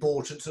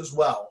importance as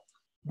well.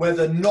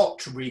 Whether not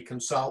to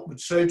reconsult would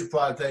so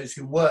deprive those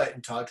who were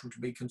entitled to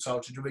be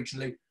consulted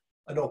originally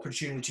an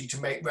opportunity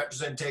to make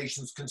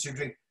representations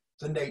considering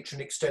the nature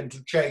and extent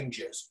of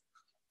changes.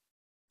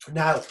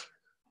 Now,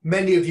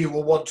 many of you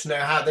will want to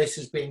know how this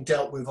is being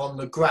dealt with on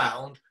the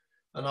ground,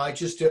 and I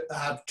just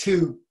have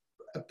two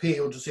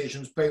appeal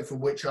decisions, both of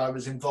which I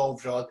was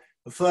involved on.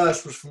 The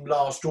first was from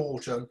last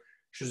autumn,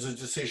 which was a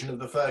decision of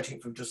the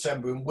 13th of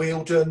December in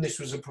Wealdon. This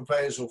was a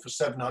proposal for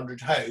 700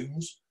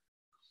 homes.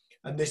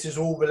 And this is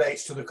all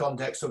relates to the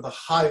context of the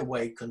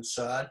highway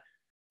concern.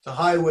 The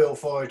Highway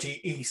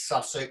Authority East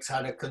Sussex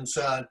had a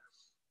concern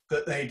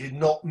that they did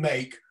not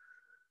make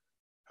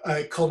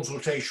a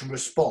consultation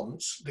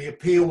response. The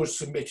appeal was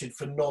submitted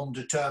for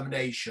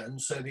non-determination,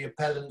 so the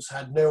appellants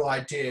had no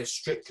idea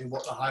strictly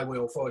what the Highway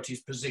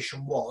Authority's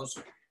position was.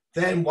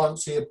 Then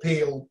once the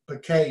appeal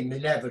became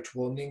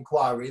inevitable in the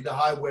inquiry, the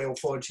Highway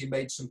Authority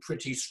made some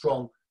pretty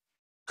strong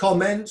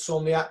comments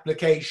on the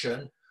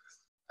application,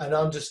 and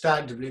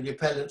understandably the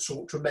appellant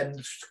sought to amend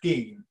the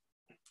scheme.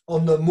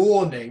 On the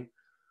morning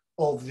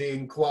of the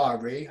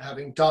inquiry,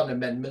 having done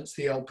amendments,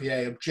 the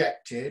LPA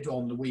objected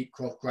on the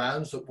Wheatcroft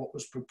grounds that what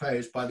was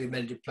proposed by the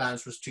amended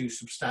plans was too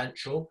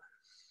substantial,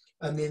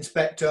 and the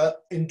inspector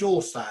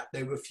endorsed that.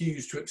 They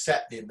refused to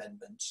accept the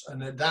amendments,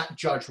 and that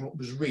judgment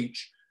was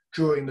reached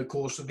during the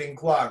course of the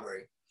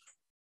inquiry.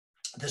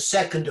 The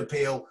second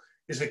appeal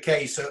is a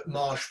case at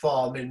Marsh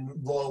Farm in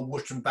Royal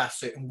Wootton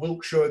Bassett in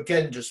Wiltshire,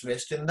 again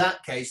dismissed. In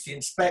that case, the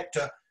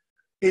inspector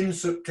in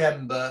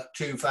September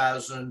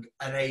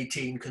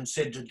 2018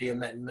 considered the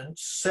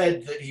amendments,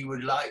 said that he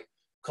would like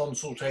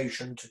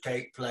consultation to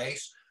take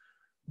place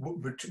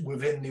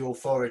within the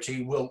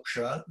authority,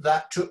 Wiltshire.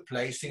 That took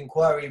place. The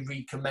inquiry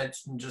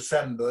recommenced in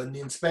December, and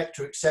the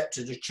inspector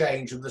accepted a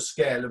change of the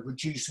scale of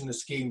reducing the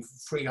scheme from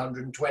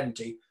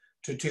 320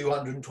 to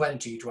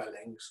 220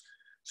 dwellings.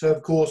 So,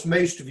 of course,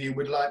 most of you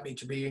would like me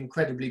to be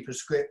incredibly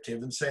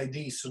prescriptive and say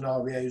these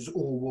scenarios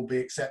all will be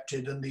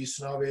accepted and these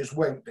scenarios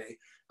won't be.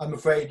 I'm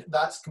afraid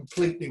that's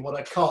completely what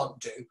I can't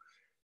do,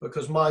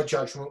 because my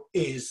judgment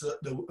is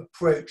that the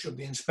approach of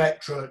the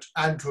inspectorate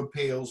and to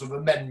appeals of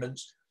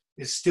amendments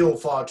is still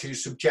far too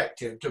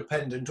subjective,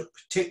 dependent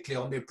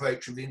particularly on the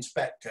approach of the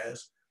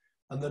inspectors.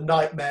 And the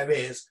nightmare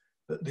is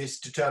that this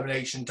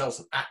determination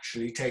doesn't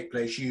actually take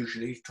place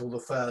usually till the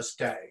first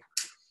day.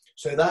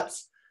 So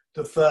that's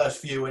the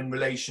first view in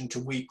relation to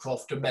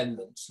Wheatcroft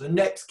amendments. The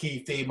next key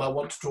theme I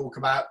want to talk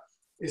about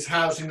is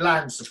housing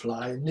land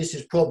supply, and this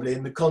is probably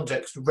in the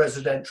context of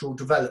residential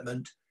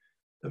development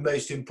the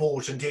most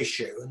important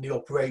issue, and the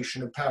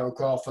operation of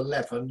paragraph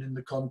 11 in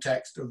the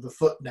context of the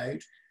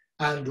footnote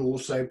and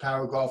also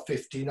paragraph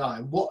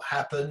 59. What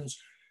happens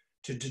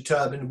to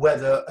determine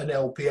whether an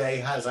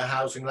LPA has a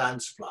housing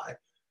land supply?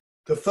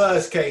 The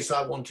first case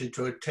I wanted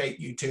to take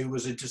you to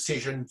was a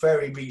decision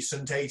very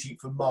recent,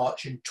 18th of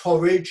March in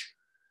Torridge,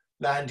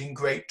 land in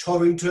Great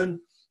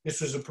Torrington.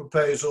 This was a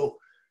proposal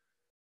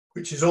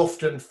which is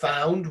often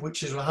found,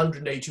 which is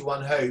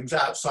 181 homes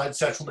outside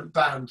settlement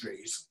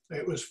boundaries.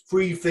 It was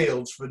free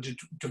fields for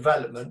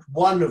development,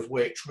 one of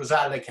which was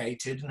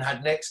allocated and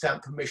had next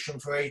stamp permission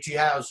for 80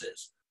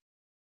 houses.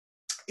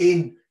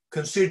 In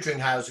considering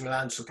housing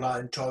land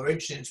supply in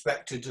Torridge, the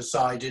inspector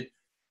decided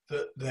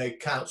that the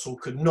council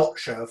could not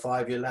show a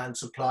 5-year land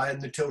supply and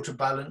the tilted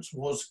balance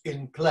was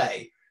in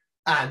play,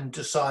 and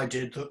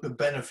decided that the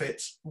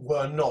benefits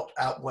were not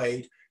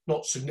outweighed,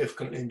 not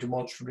significantly and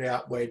demonstrably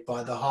outweighed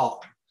by the harm.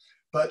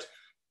 But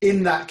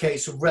in that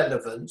case of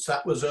relevance,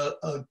 that was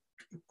a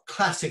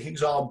classic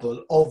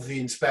example of the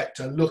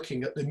inspector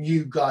looking at the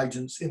new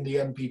guidance in the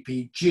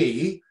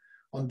MPPG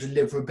on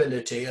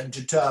deliverability and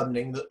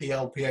determining that the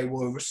LPA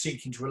were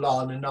seeking to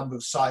rely on a number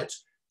of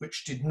sites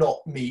which did not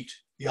meet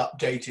the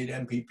updated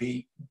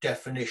MPP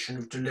definition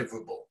of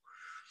deliverable.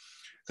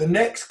 The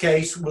next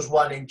case was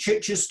one in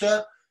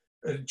Chichester,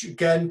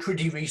 again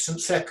pretty recent,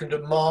 2nd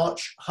of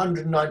March,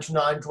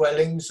 199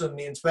 dwellings, and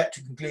the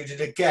inspector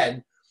concluded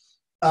again,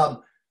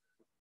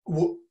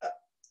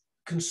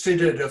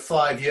 considered a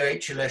 5-year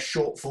HLS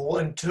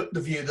shortfall and took the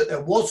view that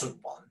there wasn't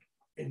one,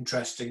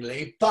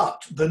 interestingly,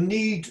 but the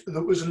need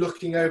that was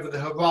looking over the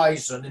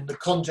horizon in the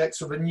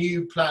context of a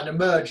new plan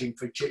emerging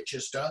for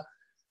Chichester,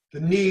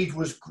 the need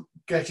was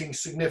getting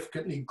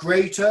significantly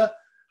greater,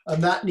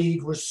 and that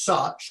need was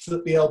such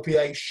that the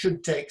LPA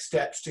should take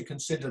steps to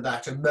consider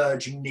that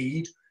emerging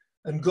need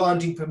and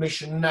granting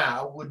permission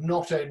now would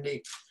not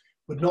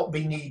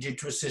be needed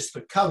to assist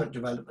the current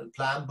development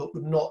plan, but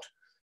would not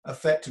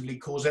effectively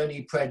cause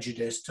any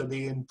prejudice to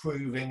the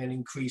improving and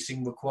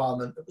increasing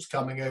requirement that was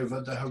coming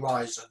over the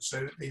horizon.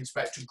 So the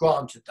inspector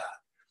granted that.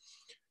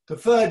 The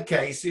third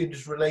case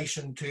is in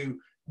relation to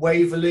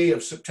Waverley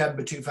of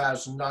September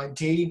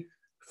 2019,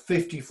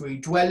 53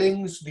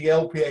 dwellings. The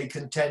LPA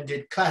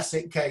contended,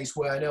 classic case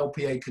where an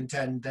LPA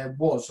contended there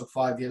was a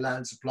 5-year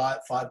land supply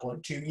at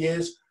 5.2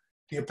 years.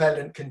 The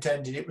appellant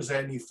contended it was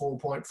only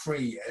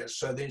 4.3 years.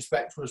 So the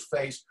inspector was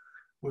faced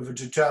with a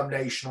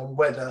determination on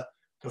whether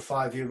the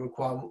 5-year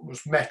requirement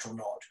was met or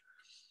not.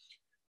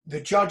 The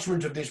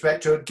judgment of the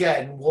inspector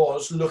again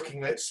was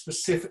looking at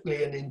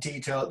specifically and in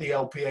detail at the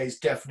LPA's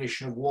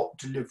definition of what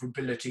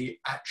deliverability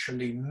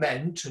actually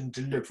meant and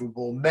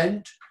deliverable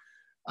meant.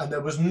 And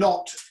there was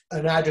not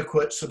an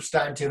adequate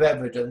substantive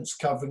evidence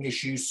covering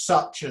issues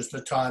such as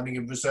the timing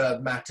of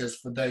reserved matters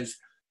for those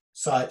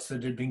sites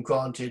that had been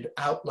granted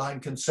outline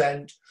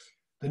consent,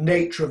 the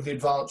nature of the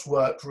advance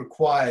work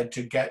required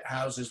to get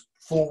houses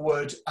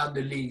forward, and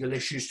the legal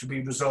issues to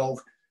be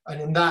resolved.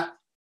 And in that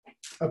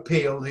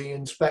appeal, the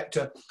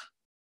inspector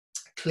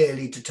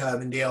clearly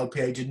determined the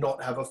LPA did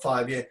not have a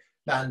 5-year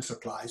land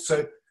supply.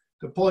 So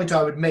the point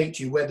I would make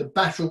to you, where the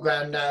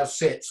battleground now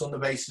sits on the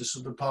basis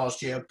of the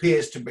past year,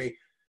 appears to be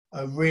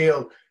a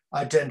real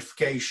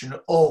identification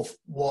of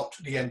what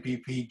the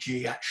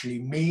MPPG actually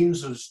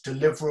means as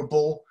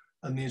deliverable,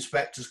 and the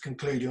inspectors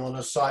concluding on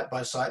a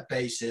site-by-site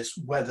basis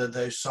whether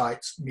those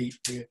sites meet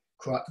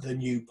the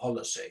new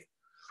policy.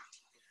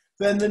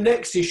 Then the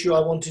next issue I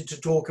wanted to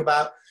talk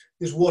about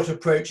is what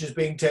approach is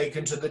being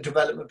taken to the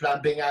development plan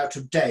being out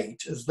of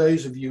date. As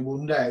those of you will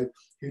know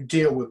who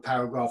deal with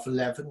paragraph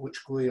 11,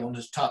 which Gwion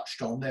has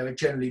touched on, there are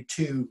generally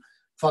two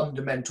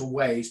fundamental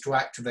ways to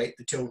activate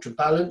the tilted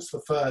balance.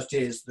 The first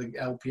is the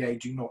LPA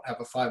do not have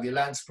a 5-year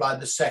land supply.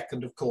 The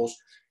second, of course,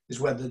 is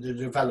whether the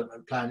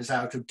development plan is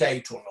out of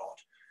date or not.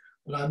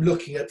 And I'm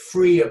looking at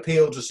 3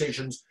 appeal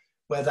decisions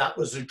where that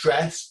was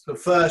addressed. The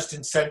first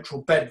in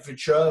Central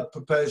Bedfordshire,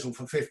 proposal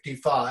for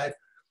 55.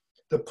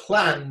 The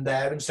plan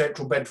there in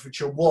Central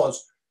Bedfordshire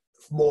was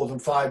more than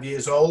 5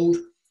 years old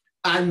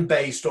and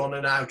based on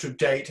an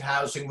out-of-date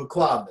housing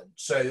requirement.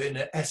 So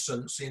in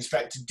essence, the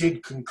inspector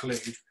did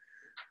conclude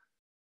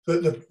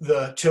that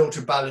the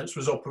tilted balance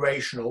was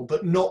operational,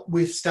 but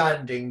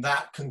notwithstanding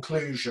that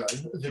conclusion,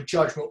 the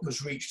judgment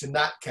was reached in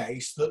that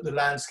case that the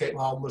landscape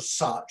harm was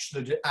such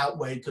that it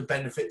outweighed the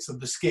benefits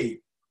of the scheme.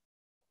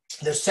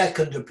 The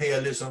second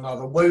appeal is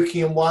another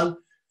Woking one.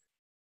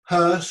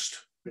 Hurst,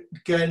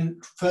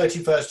 again,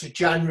 31st of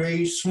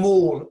January,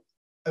 small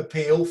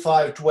appeal,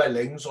 5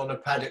 dwellings on a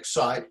paddock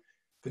site,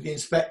 but the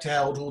inspector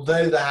held,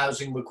 although the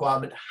housing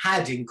requirement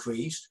had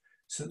increased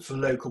since the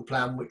local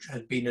plan which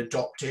had been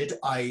adopted,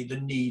 i.e. the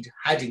need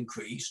had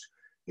increased,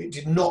 it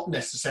did not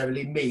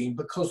necessarily mean,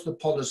 because the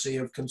policy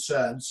of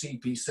concern,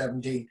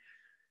 CP17,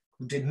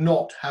 did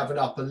not have an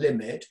upper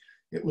limit,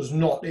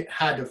 it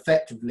had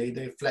effectively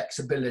the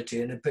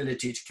flexibility and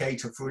ability to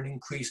cater for an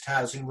increased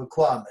housing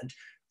requirement,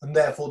 and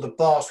therefore the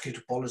basket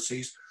of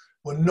policies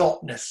were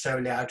not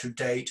necessarily out of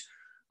date,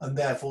 and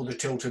therefore the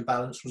tilted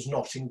balance was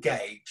not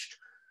engaged.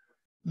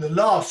 The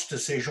last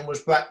decision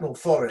was Bracknell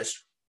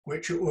Forest,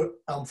 which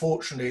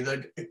unfortunately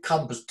the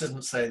compass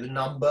doesn't say the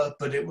number,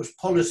 but it was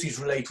policies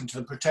relating to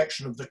the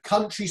protection of the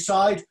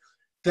countryside.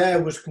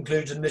 There was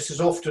concluded, and this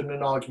is often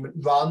an argument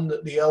run,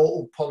 that the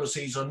old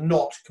policies are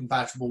not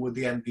compatible with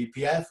the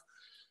MPPF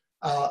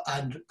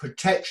and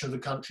protection of the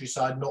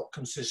countryside not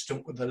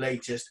consistent with the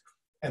latest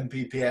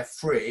MPPF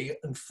 3,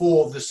 and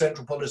 4 of the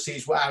central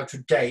policies were out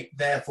of date,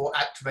 therefore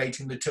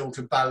activating the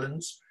tilted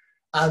balance,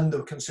 and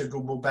the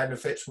considerable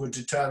benefits were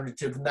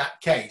determinative in that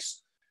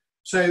case.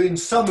 So in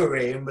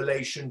summary, in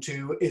relation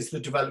to is the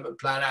development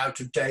plan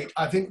out of date,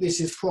 I think this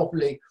is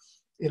probably,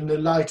 in the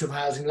light of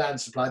housing land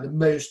supply, the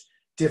most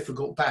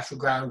difficult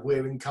battleground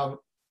we're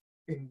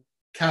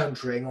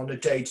encountering on a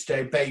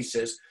day-to-day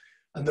basis.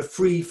 And the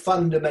 3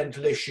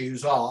 fundamental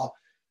issues are,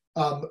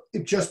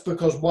 just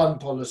because one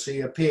policy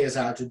appears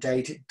out of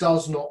date, it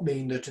does not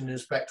mean that an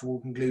inspector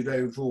will conclude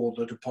overall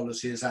that a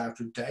policy is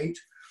out of date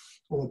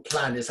or a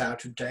plan is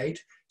out of date.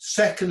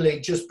 Secondly,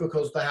 just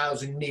because the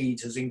housing need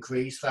has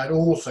increased, that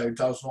also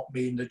does not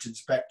mean that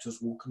inspectors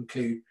will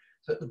conclude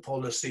that the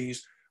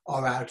policies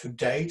are out of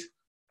date.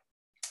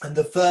 And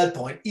the third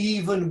point,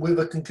 even with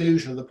a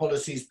conclusion of the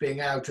policies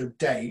being out of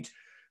date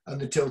and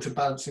the tilted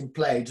balance in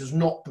play, does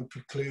not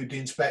preclude the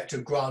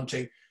inspector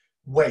granting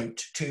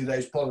weight to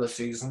those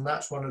policies. And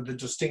that's one of the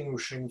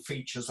distinguishing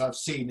features I've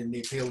seen in the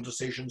appeal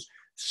decisions.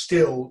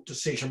 Still,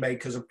 decision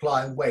makers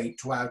applying weight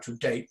to out of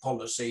date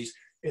policies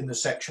in the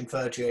section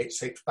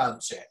 38.6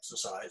 balancing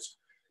exercise.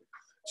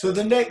 So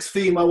the next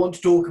theme I want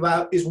to talk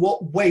about is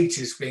what weight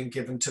is being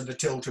given to the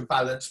tilted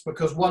balance,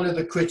 because one of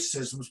the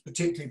criticisms,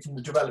 particularly from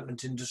the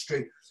development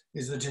industry,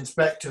 is that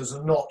inspectors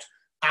are not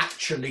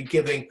actually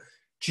giving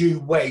due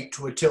weight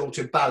to a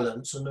tilted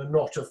balance and are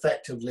not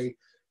effectively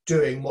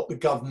doing what the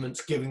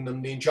government's giving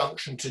them the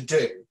injunction to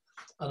do.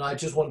 And I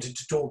just wanted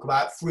to talk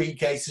about 3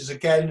 cases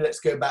again. Let's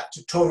go back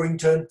to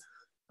Torrington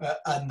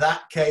and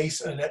that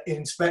case, and the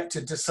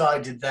inspector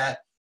decided there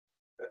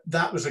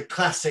that was a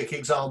classic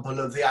example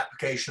of the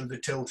application of the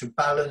tilted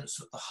balance,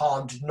 that the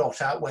harm did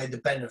not outweigh the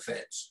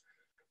benefits.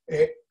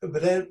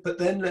 But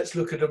then let's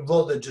look at a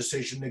Rother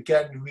decision,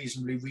 again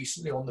reasonably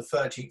recently on the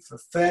 13th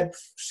of Feb,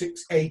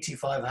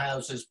 685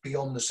 houses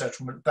beyond the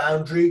settlement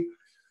boundary.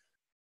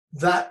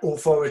 That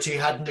authority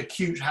had an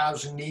acute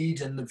housing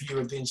need in the view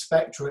of the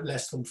inspector at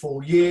less than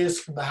 4 years,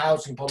 from the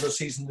housing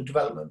policies and the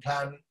development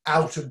plan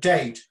out of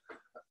date.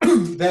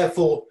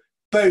 Therefore,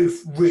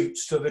 both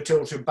routes to the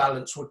tilted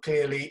balance were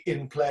clearly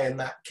in play in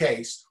that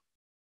case.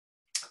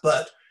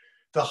 But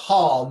the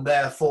harm,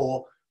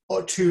 therefore,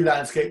 to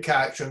landscape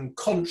character and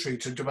contrary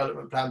to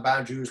development plan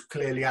boundary was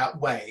clearly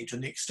outweighed,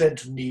 and the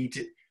extent of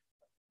need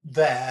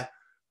there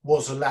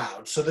was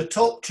allowed. So the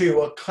top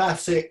 2 are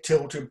classic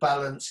tilted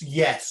balance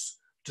yes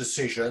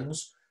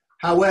decisions.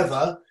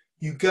 However,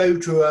 you go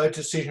to a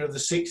decision of the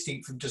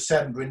 16th of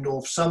December in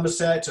North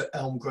Somerset at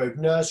Elm Grove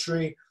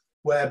Nursery,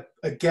 where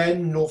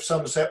again North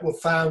Somerset were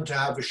found to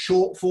have a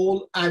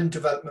shortfall and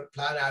development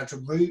plan out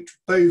of route,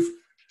 both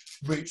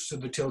routes to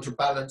the tilted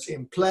balance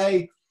in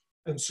play,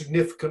 and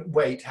significant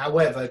weight,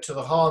 however, to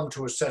the harm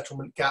to a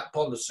settlement gap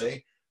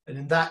policy. And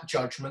in that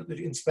judgment,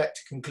 the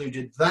inspector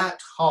concluded that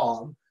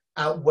harm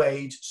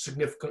outweighed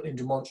significantly and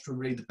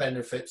demonstrably the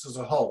benefits as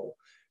a whole.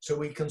 So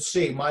we can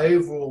see, my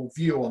overall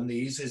view on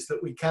these is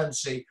that we can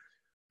see,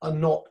 I'm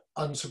not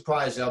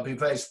unsurprised, I'll be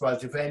very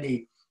surprised if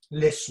any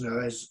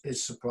listener is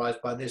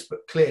surprised by this,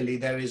 but clearly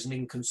there is an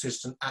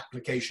inconsistent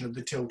application of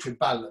the tilted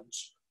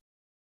balance.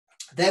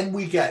 Then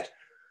we get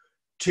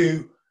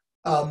to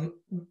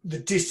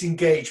the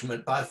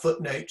disengagement by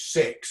footnote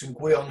 6, and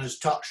Gwion has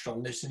touched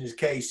on this in his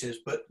cases,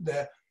 but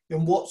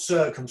in what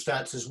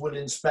circumstances will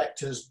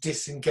inspectors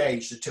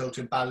disengage the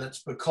tilted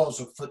balance because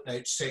of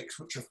footnote 6,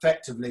 which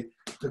effectively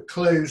the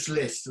closed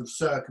list of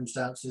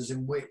circumstances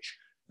in which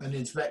an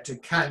inspector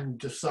can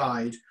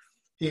decide,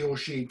 he or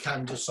she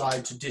can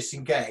decide to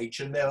disengage.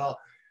 And there are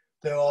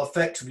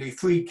effectively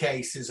 3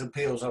 cases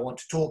appeals I want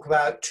to talk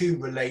about. 2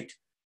 relate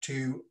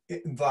to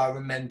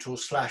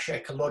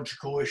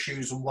environmental/ecological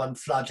issues and 1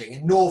 flooding.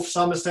 In North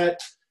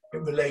Somerset, it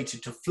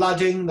related to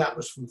flooding. That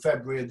was from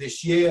February of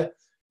this year.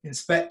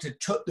 Inspector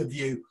took the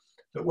view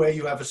that where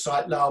you have a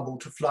site liable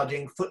to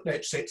flooding,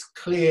 footnote 6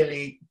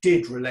 clearly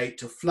did relate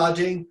to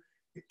flooding.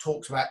 It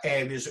talks about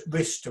areas at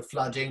risk to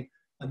flooding,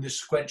 and the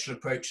sequential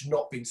approach had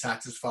not been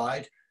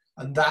satisfied.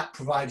 And that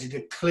provided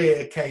a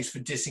clear case for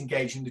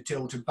disengaging the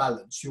tilted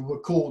balance. You'll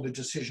recall the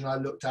decision I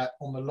looked at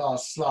on the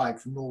last slide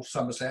from North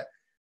Somerset,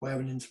 where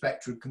an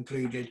inspector had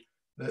concluded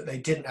that they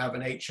didn't have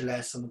an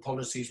HLS and the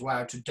policies were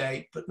out of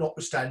date. But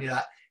notwithstanding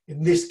that,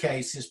 in this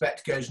case, the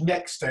inspector goes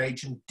next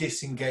stage and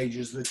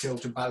disengages the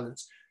tilted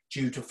balance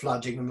due to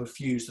flooding and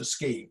refuse the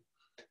scheme.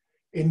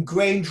 In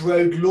Grange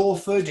Road,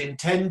 Lawford, in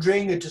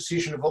Tendring, a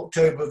decision of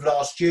October of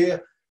last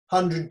year,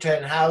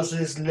 110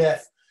 houses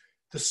left.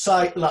 The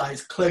site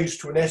lies close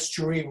to an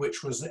estuary,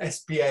 which was an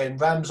SBA and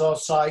Ramsar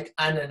site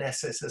and an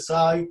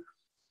SSSI.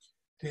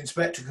 The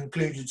inspector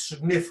concluded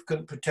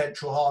significant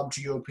potential harm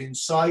to European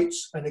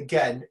sites, and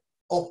again,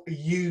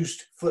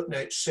 used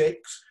footnote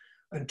 6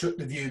 and took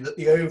the view that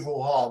the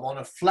overall harm on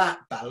a flat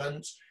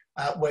balance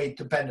outweighed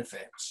the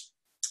benefits.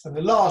 And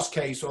the last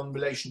case on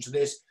relation to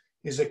this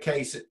is a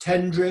case at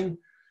Tendring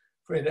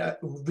for a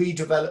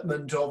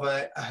redevelopment of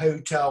a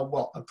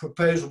hotel, a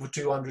proposal for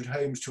 200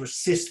 homes to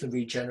assist the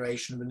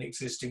regeneration of an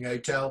existing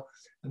hotel.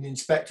 And the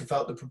inspector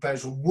felt the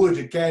proposal would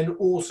again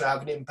also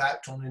have an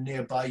impact on a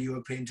nearby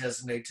European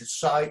designated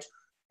site,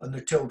 and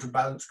the tilted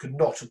balance could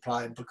not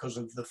apply because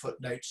of the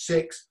footnote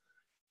 6.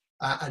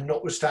 And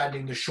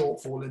notwithstanding the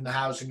shortfall in the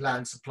housing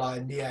land supply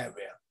in the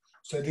area.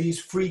 So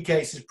these 3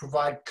 cases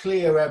provide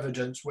clear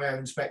evidence where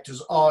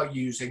inspectors are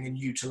using and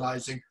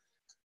utilising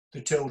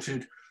the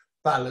tilted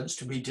balance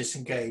to be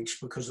disengaged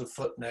because of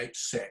footnote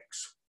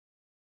 6.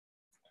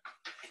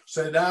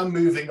 So now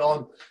moving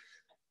on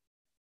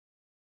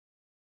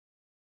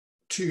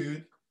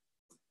to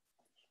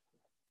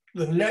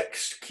the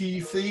next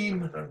key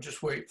theme, I'm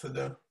just waiting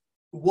for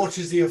what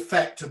is the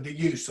effect of the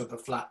use of the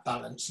flat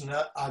balance? And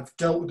I've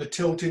dealt with the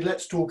tilted,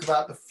 let's talk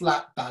about the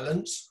flat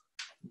balance.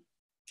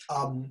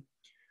 And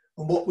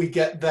what we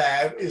get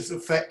there is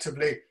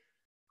effectively,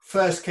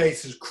 first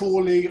case is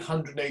Crawley,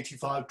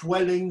 185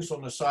 dwellings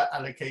on a site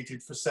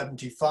allocated for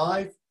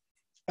 75.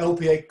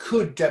 LPA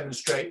could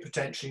demonstrate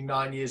potentially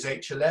 9 years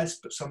HLS,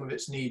 but some of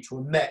its needs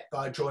were met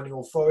by adjoining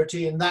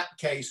authority. In that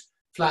case,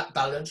 flat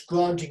balance,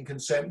 granting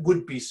consent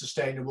would be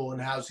sustainable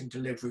and housing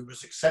delivery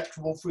was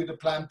acceptable through the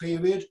plan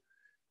period.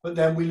 But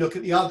then we look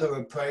at the other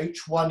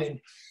approach, one in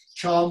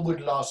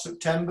Charnwood last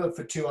September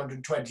for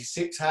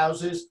 226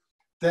 houses.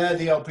 There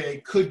the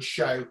LPA could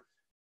show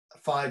a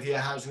 5-year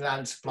housing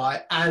land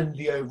supply and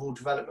the overall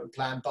development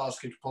plan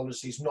basket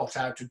policies not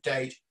out of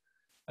date.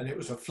 And it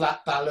was a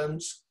flat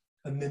balance.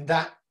 And in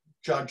that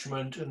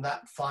judgment and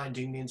that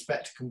finding, the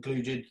inspector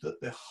concluded that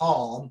the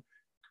harm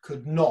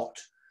could not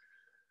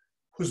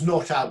was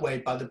not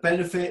outweighed by the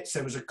benefits.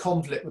 There was a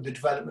conflict with the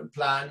development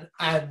plan,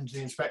 and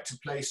the inspector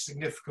placed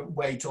significant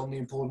weight on the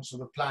importance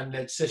of a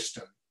plan-led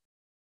system.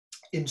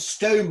 In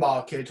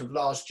Stowmarket of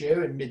last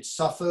year in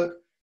mid-Suffolk,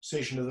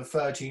 decision of the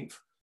 13th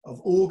of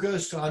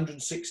August,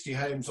 160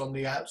 homes on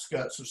the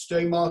outskirts of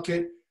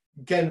Stowmarket,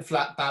 again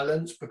flat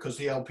balance because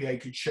the LPA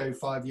could show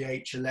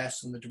 5-year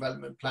HLS and the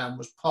development plan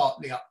was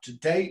partly up to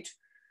date.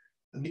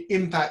 And the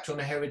impact on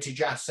a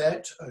heritage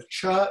asset, a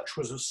church,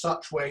 was of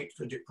such weight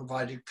that it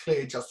provided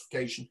clear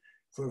justification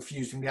for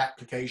refusing the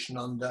application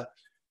under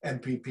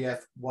MPPF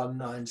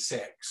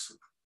 196.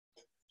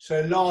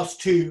 So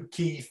last two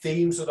key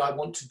themes that I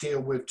want to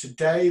deal with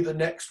today. The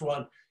next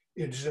one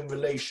is in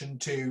relation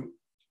to,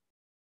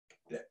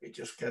 let me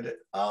just get it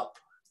up.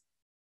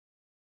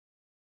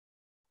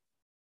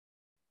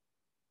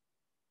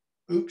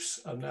 Oops,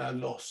 I've now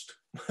lost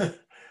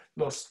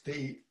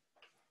the,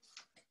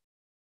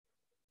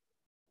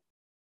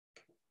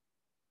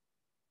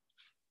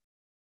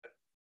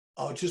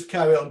 I'll just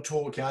carry on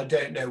talking. I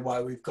don't know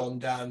why we've gone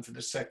down for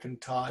the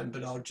second time,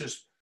 but I'll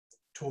just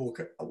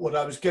talk. What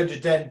I was going to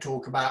then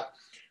talk about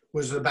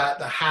was about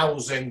the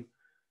housing,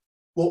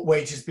 what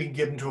weight has been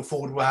given to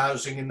affordable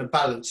housing in the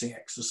balancing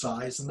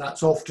exercise, and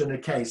that's often a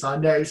case. I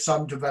know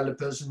some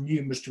developers and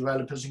numerous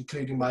developers,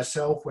 including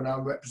myself, when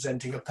I'm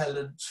representing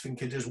appellants,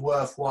 think it is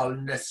worthwhile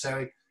and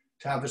necessary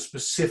to have a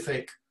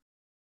specific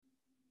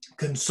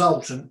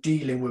consultant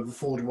dealing with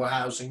affordable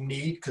housing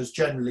need, because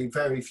generally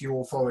very few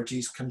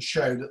authorities can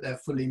show that they're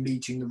fully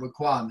meeting the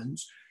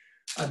requirements.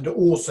 And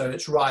also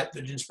it's right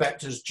that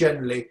inspectors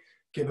generally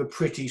give a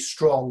pretty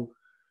strong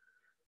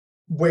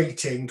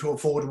weighting to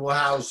affordable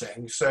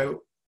housing.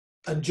 So,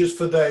 and just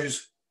for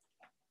those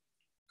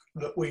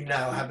that we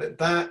now have it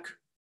back,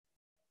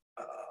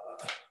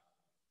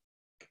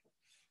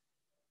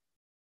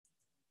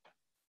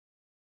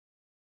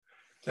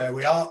 there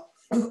we are.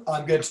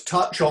 I'm going to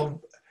touch on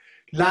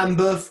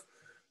Lambeth,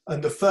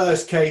 and the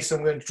first case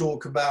I'm going to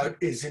talk about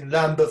is in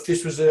Lambeth.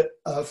 This was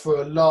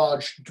for a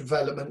large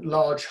development,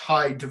 large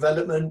high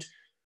development,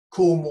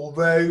 Cornwall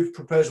Road,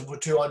 proposal for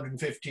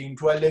 215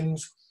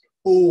 dwellings,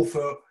 all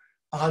for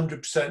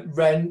 100%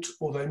 rent,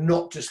 although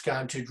not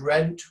discounted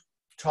rent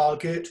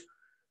target.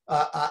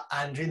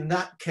 And in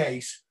that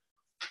case,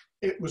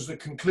 it was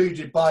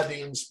concluded by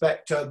the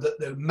inspector that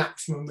the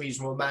maximum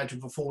reasonable amount of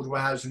affordable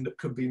housing that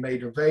could be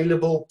made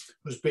available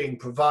was being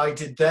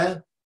provided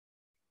there.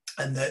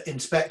 And the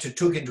inspector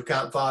took into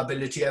account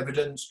viability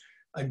evidence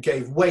and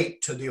gave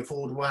weight to the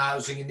affordable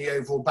housing in the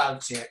overall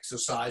balancing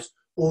exercise,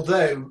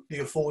 although the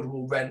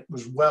affordable rent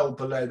was well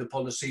below the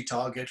policy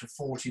target of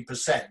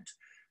 40%.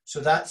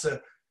 So that's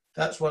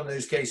one of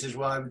those cases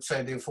where I would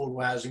say the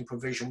affordable housing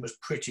provision was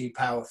pretty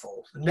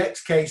powerful. The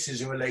next case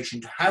is in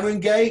relation to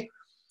Haringey,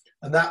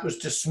 and that was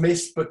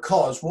dismissed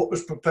because what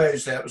was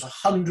proposed there was a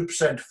 100%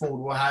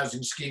 affordable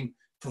housing scheme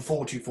for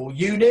 44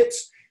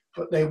 units,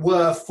 but they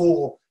were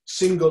for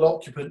single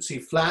occupancy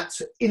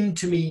flats,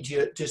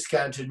 intermediate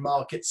discounted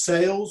market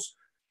sales.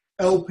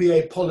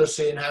 LPA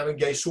policy in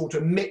Haringey sought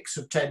a mix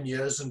of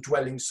tenures and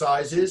dwelling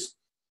sizes,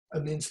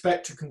 and the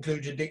inspector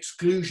concluded the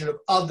exclusion of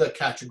other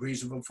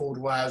categories of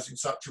affordable housing,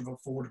 such as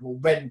affordable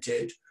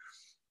rented,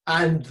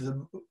 and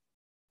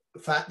the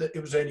fact that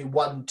it was only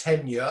one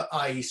tenure,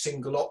 i.e.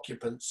 single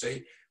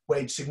occupancy,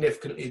 weighed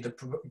significantly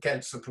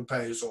against the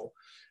proposal.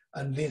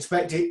 And the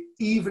inspector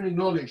even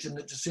acknowledged in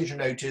the decision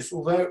notice,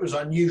 although it was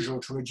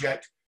unusual to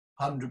reject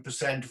 100%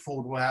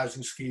 affordable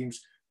housing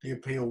schemes, the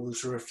appeal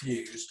was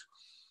refused.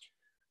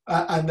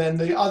 And then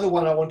the other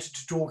one I wanted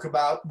to talk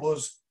about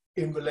was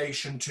in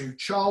relation to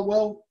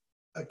Charwell,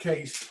 a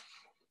case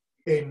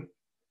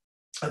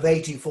of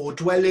 84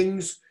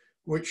 dwellings,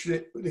 which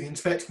the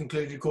inspector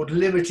concluded called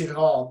limited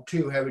harm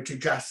to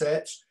heritage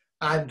assets.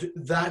 And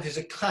that is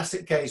a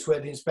classic case where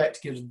the inspector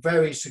gives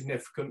very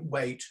significant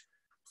weight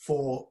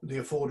for the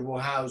affordable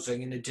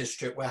housing in a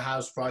district where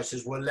house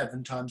prices were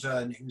 11 times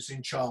earnings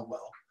in Charwell.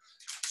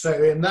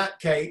 So in that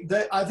case,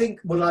 I think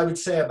what I would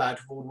say about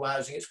affordable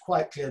housing, it's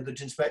quite clear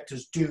that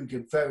inspectors do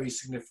give very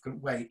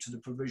significant weight to the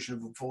provision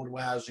of affordable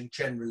housing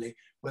generally,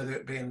 whether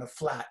it be in the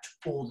flat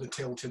or the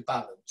tilted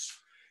balance.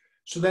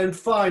 So then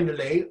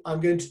finally, I'm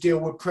going to deal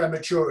with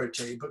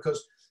prematurity,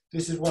 because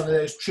this is one of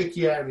those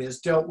tricky areas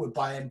dealt with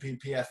by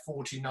MPPF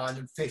 49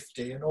 and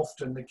 50, and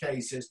often the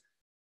case is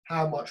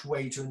how much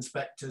weight do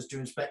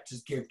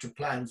inspectors give to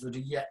plans that are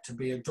yet to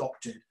be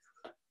adopted.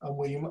 And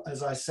we,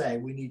 as I say,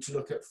 we need to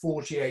look at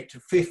 48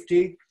 to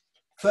 50.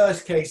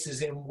 First case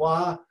is in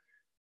Wa,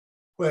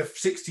 where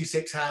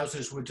 66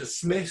 houses were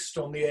dismissed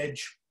on the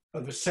edge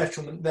of a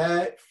settlement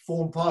there,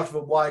 formed part of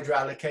a wider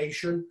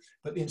allocation,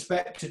 but the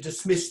inspector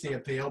dismissed the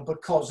appeal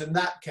because in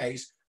that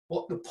case,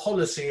 what the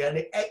policy,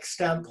 an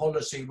extant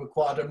policy,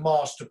 required a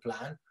master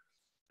plan,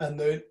 and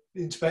the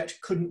inspector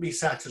couldn't be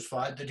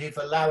satisfied that if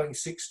allowing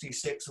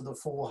 66 of the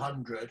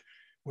 400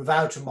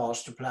 without a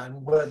master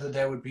plan, whether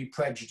there would be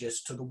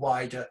prejudice to the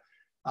wider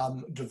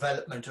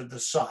development of the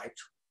site.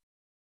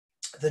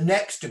 The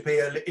next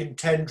appeal in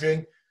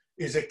tendering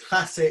is a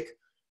classic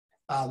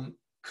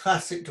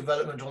classic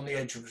development on the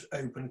edge of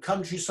open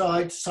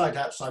countryside, site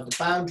outside the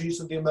boundaries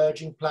of the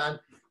emerging plan,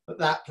 but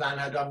that plan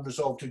had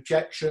unresolved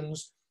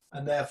objections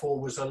and therefore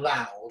was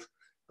allowed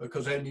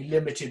because only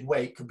limited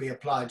weight could be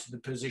applied to the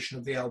position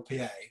of the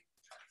LPA.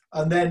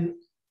 And then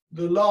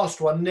the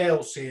last one,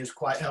 nail C, is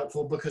quite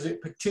helpful because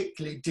it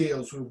particularly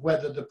deals with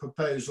whether the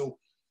proposal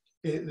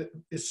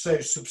is so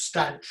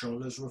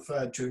substantial as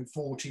referred to in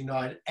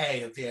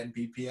 49A of the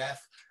NPPF.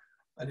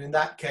 And in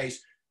that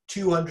case,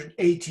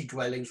 280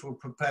 dwellings were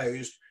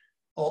proposed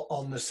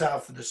on the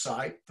south of the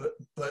site,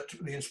 but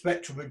the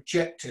inspector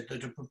rejected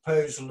that a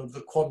proposal of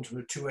the quantum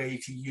of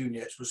 280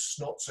 units was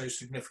not so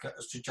significant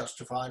as to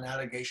justify an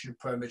allegation of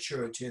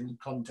prematurity in the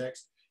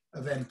context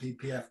of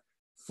NPPF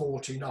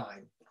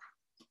 49.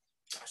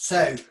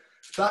 So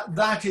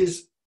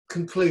that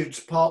concludes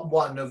part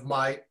one of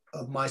my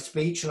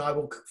speech, and I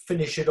will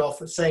finish it off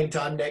at the same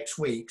time next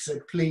week. So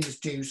please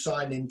do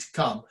sign in to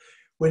come.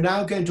 We're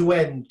now going to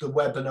end the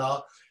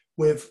webinar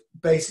with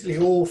basically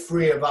all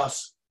three of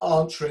us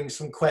answering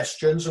some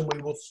questions, and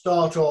we will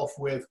start off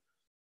with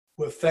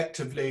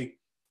effectively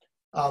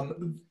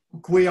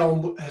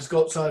Gwion has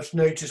got, so I've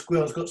noticed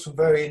Gwion's got some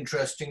very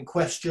interesting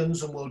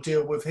questions, and we'll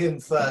deal with him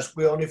first.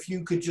 Gwion, if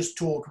you could just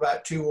talk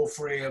about 2 or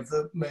 3 of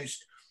the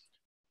most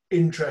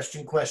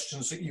interesting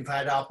questions that you've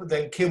had up, and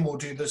then Kim will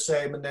do the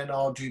same, and then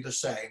I'll do the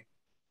same.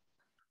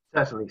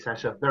 Certainly,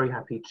 Sasha. Very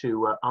happy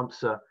to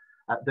answer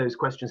those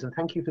questions, and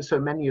thank you for so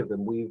many of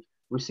them. We've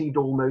received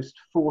almost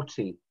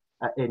 40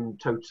 in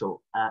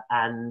total,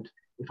 and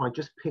if I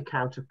just pick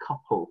out a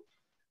couple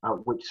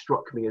which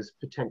struck me as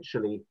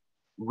potentially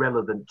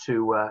relevant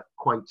to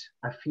quite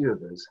a few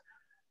of us.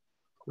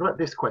 What about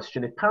this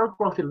question? If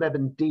paragraph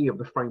 11D of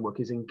the framework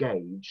is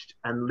engaged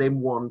and Lim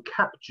 1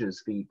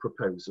 captures the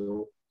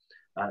proposal,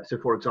 so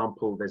for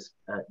example, there's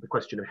the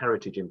question of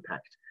heritage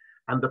impact,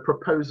 and the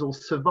proposal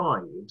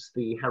survives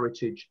the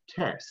heritage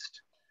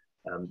test,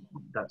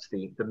 that's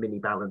the mini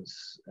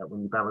balance,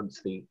 when you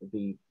balance the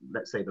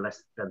let's say the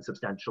less than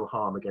substantial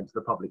harm against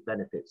the public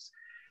benefits.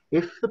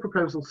 If the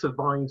proposal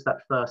survives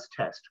that first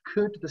test,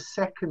 could the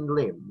second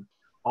limb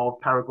of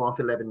paragraph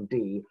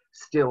 11D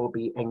still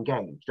be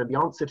engaged? And the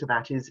answer to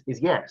that is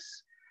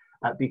yes,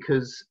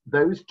 because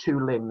those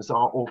 2 limbs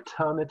are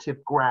alternative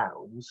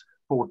grounds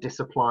for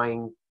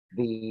disapplying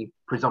the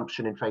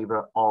presumption in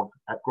favour of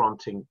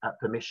granting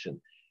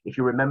permission. If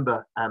you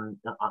remember,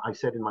 I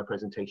said in my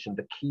presentation,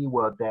 the key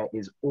word there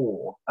is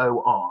or,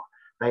 O-R.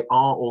 They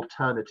are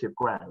alternative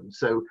grounds.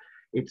 So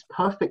it's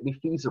perfectly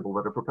feasible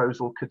that a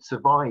proposal could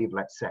survive,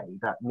 let's say,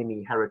 that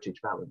mini heritage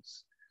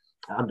balance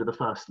under the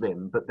first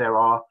limb, but there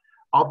are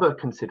other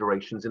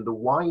considerations in the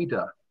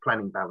wider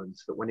planning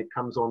balance that when it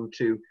comes on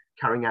to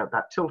carrying out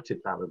that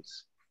tilted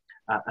balance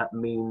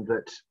mean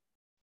that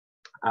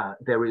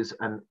there is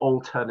an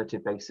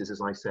alternative basis,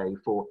 as I say,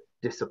 for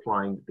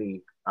disapplying the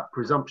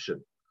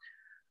presumption.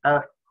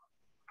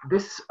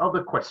 This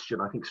other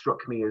question I think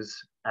struck me as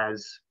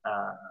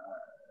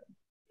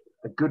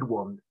a good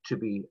one to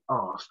be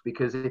asked,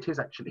 because it is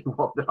actually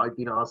one that I've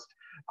been asked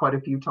quite a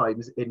few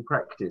times in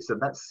practice,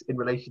 and that's in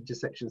relation to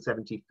section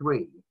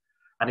 73.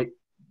 And it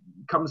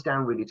comes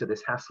down really to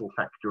this hassle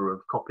factor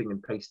of copying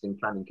and pasting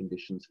planning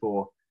conditions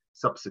for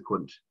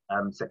subsequent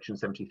section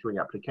 73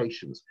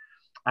 applications.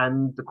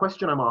 And the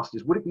question I'm asked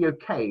is, would it be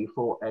okay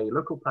for a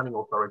local planning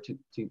authority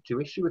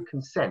to issue a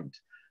consent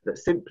that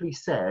simply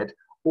said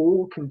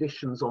all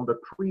conditions on the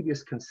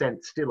previous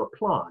consent still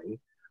apply,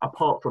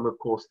 apart from, of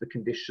course, the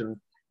condition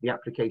the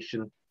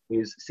application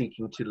is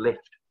seeking to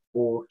lift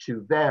or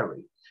to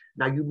vary?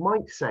 Now, you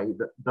might say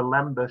that the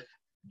Lambeth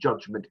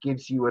judgment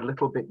gives you a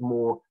little bit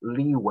more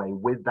leeway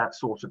with that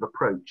sort of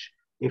approach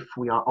if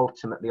we are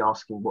ultimately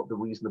asking what the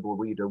reasonable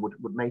reader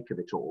would make of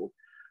it all.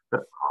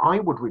 But I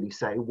would really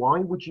say, why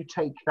would you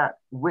take that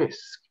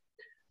risk?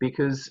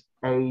 Because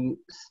a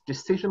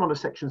decision on a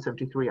Section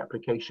 73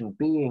 application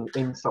being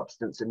in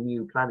substance a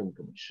new planning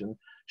permission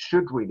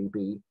should really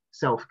be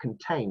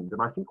self-contained.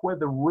 And I think where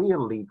the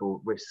real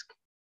legal risk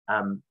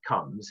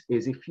comes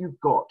is if you've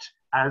got,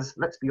 as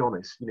let's be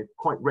honest,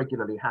 quite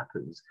regularly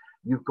happens,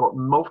 you've got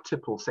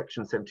multiple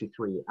Section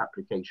 73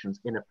 applications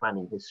in a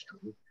planning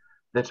history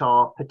that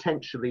are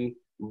potentially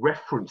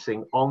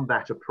referencing on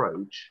that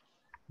approach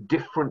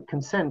different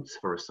consents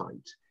for a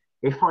site.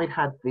 If I'd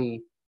had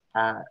the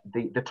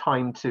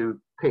time to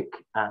pick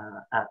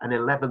an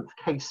 11th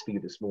case for you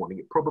this morning,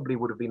 it probably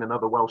would have been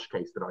another Welsh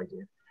case that I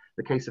did,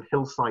 the case of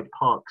Hillside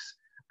Parks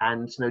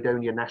and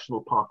Snowdonia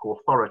National Park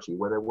Authority,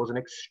 where there was an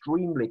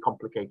extremely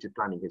complicated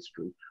planning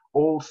history,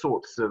 all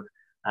sorts of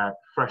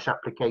fresh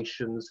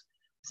applications,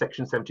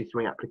 Section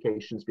 73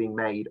 applications being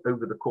made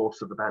over the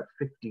course of about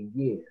 50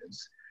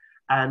 years.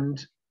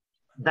 And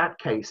that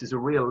case is a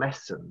real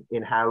lesson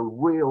in how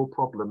real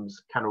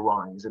problems can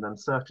arise and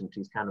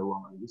uncertainties can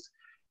arise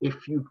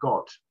if you've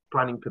got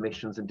planning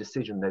permissions and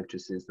decision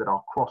notices that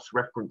are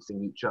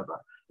cross-referencing each other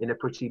in a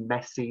pretty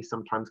messy,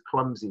 sometimes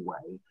clumsy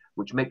way,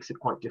 which makes it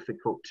quite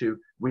difficult to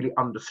really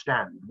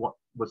understand what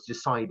was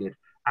decided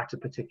at a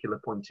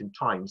particular point in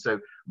time. So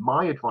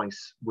my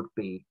advice would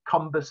be,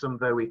 cumbersome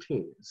though it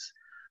is,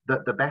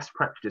 that the best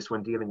practice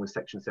when dealing with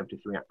Section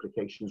 73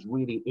 applications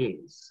really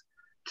is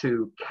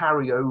to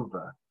carry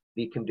over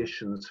the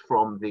conditions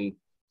from the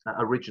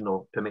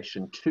original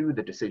permission to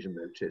the decision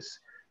notice,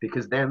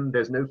 because then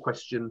there's no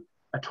question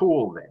at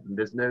all then,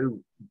 there's no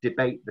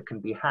debate that can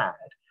be had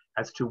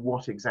as to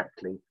what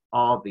exactly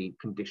are the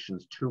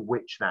conditions to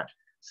which that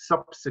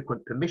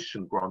subsequent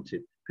permission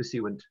granted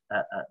pursuant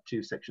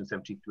to Section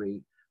 73,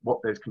 what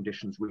those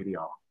conditions really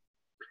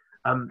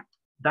are.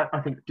 That, I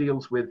think,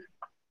 deals with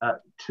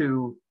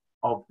two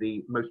of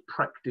the most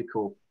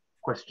practical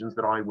questions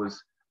that I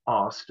was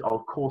asked. I'll,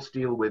 of course,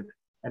 deal with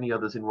any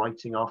others in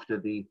writing after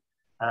the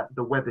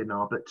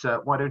webinar,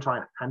 but why don't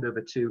I hand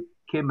over to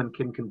Kim, and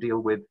Kim can deal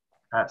with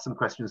some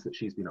questions that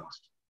she's been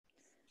asked.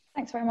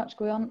 Thanks very much,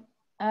 Gwion.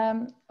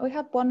 We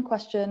had one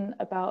question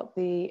about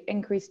the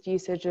increased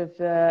usage of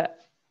the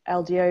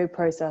LDO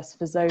process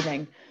for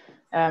zoning,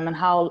 and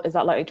how is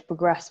that likely to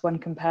progress when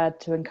compared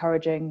to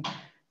encouraging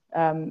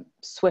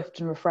swift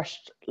and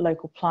refreshed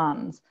local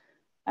plans.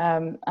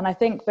 And I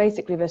think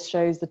basically this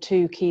shows the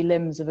two key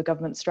limbs of a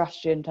government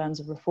strategy in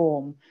terms of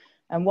reform.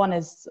 And one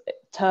is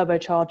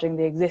turbocharging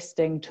the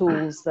existing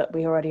tools that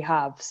we already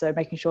have. So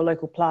making sure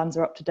local plans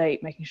are up to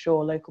date, making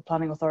sure local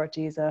planning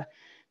authorities are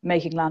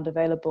making land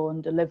available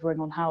and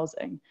delivering on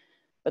housing.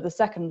 But the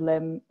second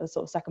limb, the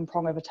sort of second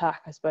prong of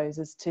attack, I suppose,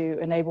 is to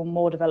enable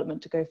more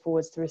development to go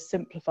forwards through a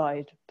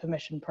simplified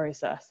permission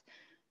process,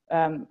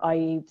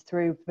 i.e.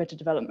 through permitted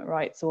development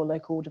rights or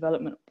local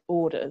development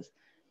orders.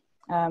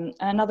 And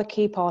another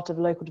key part of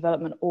local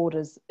development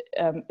orders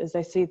is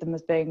they see them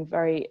as being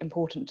very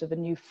important to the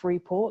new free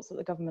ports that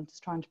the government is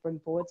trying to bring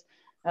forwards.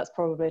 That's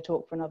probably a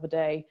talk for another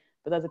day,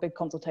 but there's a big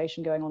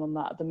consultation going on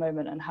that at the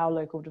moment, and how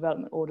local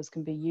development orders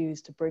can be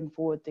used to bring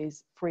forward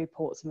these free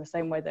ports in the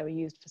same way they were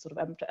used for sort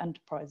of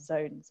enterprise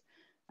zones.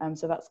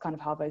 So that's kind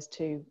of how those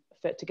two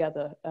fit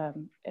together,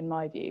 in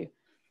my view.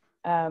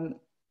 There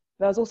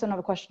was also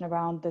another question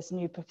around this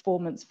new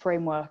performance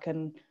framework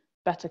and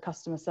better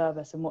customer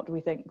service, and what do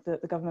we think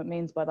that the government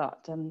means by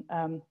that.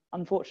 And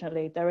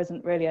unfortunately, there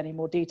isn't really any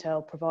more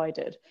detail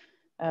provided.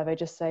 They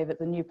just say that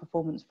the new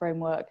performance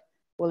framework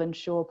will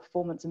ensure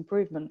performance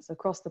improvements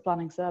across the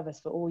planning service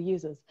for all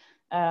users.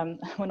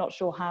 We're not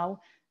sure how,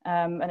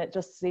 and it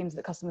just seems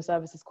that customer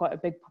service is quite a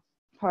big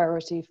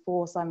priority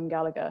for Simon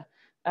Gallagher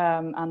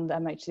and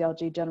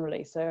MHCLG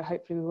generally. So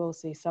hopefully we will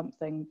see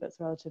something that's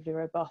relatively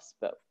robust,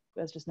 but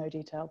there's just no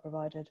detail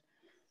provided.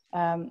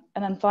 And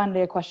then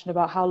finally, a question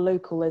about how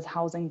local is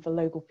housing for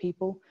local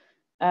people.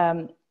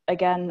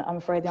 Again, I'm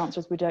afraid the answer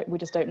is we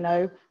just don't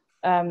know.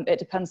 It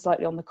depends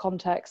slightly on the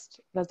context.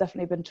 There's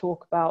definitely been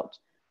talk about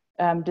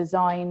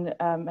design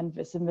and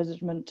this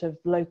envisagement of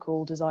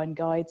local design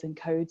guides and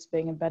codes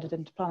being embedded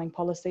into planning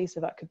policy. So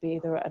that could be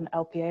either at an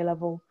LPA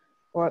level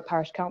or at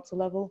parish council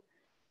level.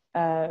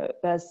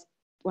 There's,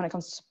 when it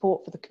comes to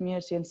support for the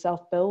community and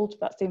self-build,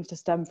 that seems to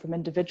stem from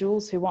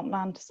individuals who want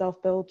land to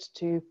self-build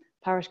to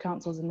parish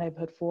councils and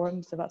neighbourhood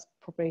forums. So that's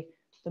probably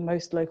the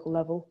most local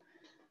level.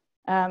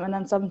 And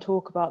then some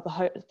talk about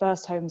the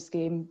first home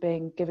scheme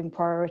giving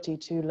priority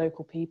to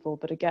local people,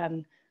 but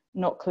again,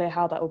 not clear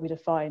how that will be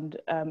defined.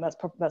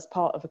 That's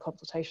part of a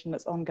consultation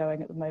that's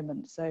ongoing at the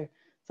moment. So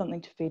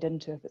something to feed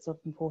into if it's of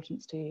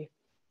importance to you.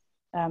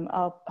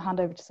 I'll hand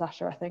over to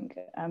Sasha, I think,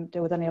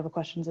 deal with any other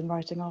questions in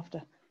writing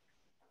after.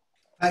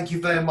 Thank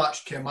you very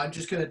much, Kim. I'm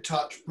just going to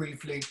touch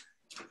briefly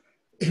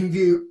in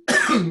view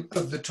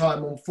of the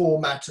time on four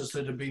matters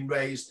that have been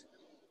raised.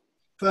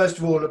 First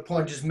of all, a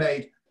point is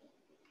made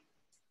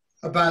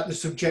about the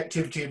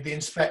subjectivity of the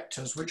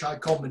inspectors, which I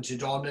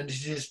commented on, and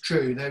it is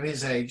true, there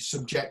is a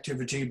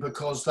subjectivity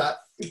because that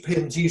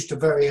PIMS used to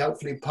very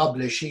helpfully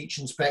publish each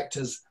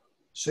inspector's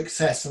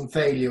success and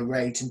failure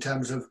rate in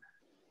terms of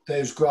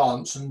those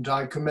grants. And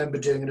I can remember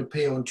doing an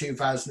appeal in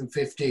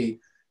 2015.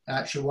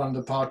 Actually, one of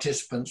the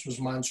participants was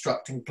my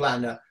instructing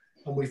planner,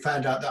 and we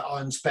found out that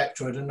our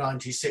inspector had a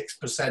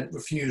 96%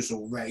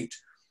 refusal rate.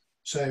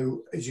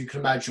 So as you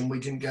can imagine, we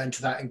didn't go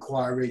into that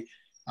inquiry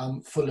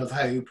full of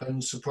hope,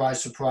 and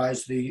surprise,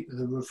 surprise, the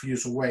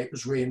refusal rate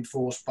was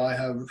reinforced by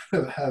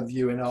her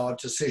view in our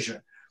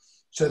decision.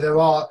 So there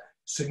are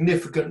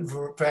significant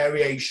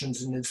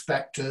variations in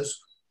inspectors,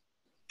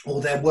 or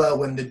there were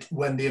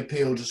when the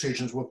appeal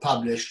decisions were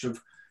published, of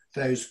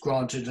those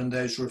granted and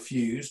those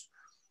refused.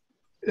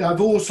 There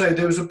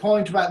was a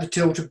point about the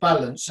tilted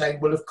balance saying,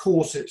 well, of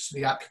course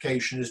the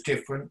application is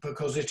different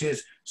because it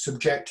is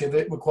subjective,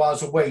 it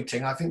requires a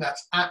weighting. I think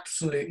that's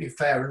absolutely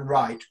fair and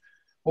right.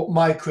 What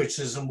my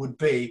criticism would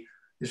be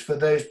is for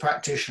those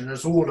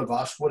practitioners, all of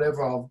us,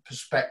 whatever our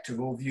perspective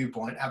or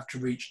viewpoint, have to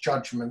reach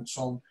judgments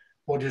on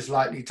what is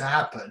likely to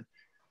happen.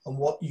 And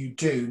what you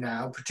do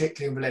now,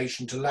 particularly in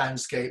relation to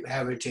landscape,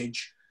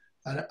 heritage,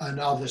 and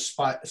other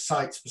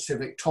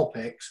site-specific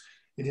topics,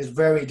 it is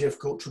very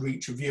difficult to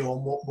reach a view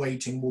on what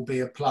weighting will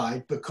be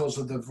applied because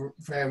of the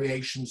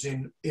variations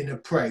in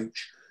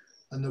approach.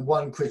 And the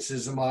one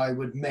criticism I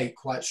would make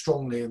quite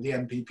strongly of the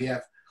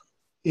MPPF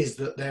is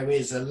that there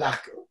is a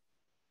lack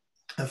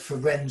of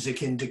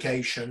forensic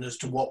indication as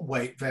to what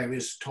weight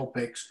various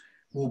topics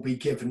will be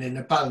given in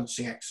a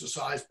balancing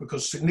exercise,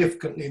 because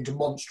significantly and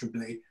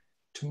demonstrably,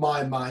 to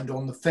my mind,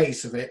 on the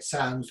face of it,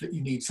 sounds that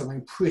you need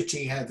something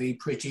pretty heavy,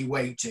 pretty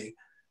weighty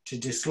to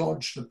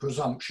dislodge the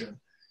presumption.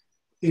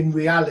 In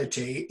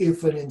reality,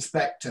 if an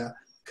inspector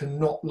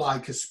cannot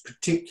like a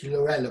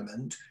particular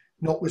element,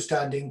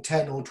 notwithstanding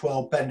 10 or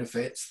 12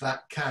 benefits,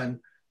 that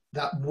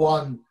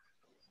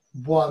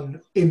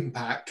one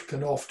impact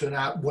can often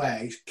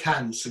outweigh,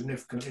 can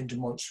significantly and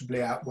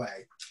demonstrably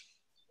outweigh.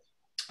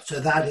 So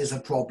that is a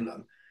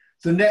problem.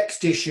 The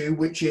next issue,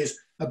 which is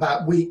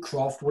about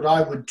Wheatcroft, what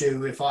I would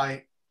do if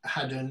I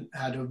had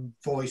a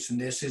voice in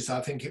this is,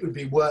 I think it would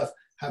be worth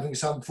having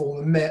some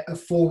form of a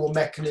formal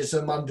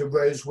mechanism under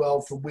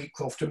Rosewell for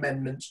Wheatcroft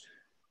amendments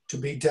to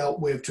be dealt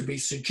with, to be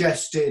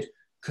suggested,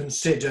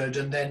 considered,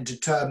 and then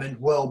determined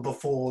well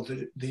before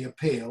the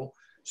appeal,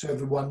 so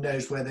everyone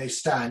knows where they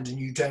stand, and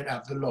you don't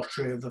have the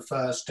lottery of the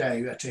first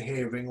day at a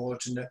hearing or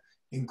at an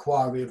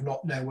inquiry of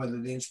not knowing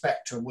whether the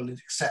inspector will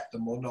accept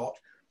them or not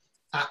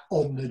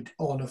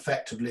on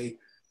effectively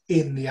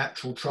in the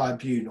actual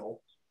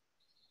tribunal.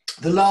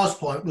 The last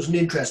point was an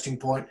interesting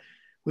point,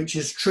 which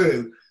is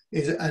true,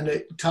 and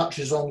it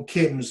touches on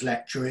Kim's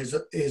lecture,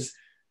 is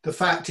the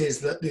fact is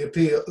that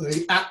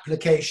the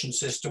application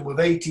system, with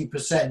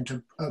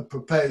 80% of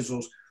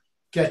proposals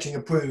getting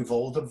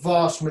approval, the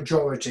vast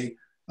majority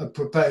of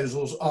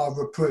proposals are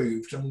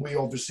approved, and we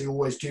obviously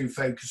always do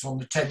focus on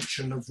the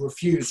tension of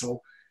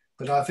refusal,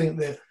 but I think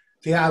the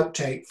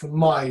outtake from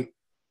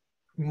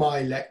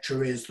my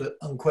lecture is that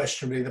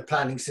unquestionably the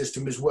planning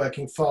system is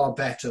working far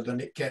better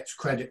than it gets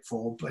credit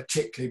for,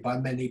 particularly by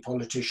many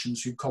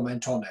politicians who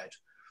comment on it.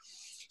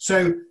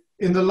 So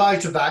in the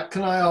light of that,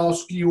 can I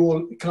ask you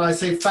all, can I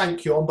say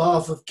thank you on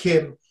behalf of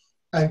Kim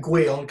and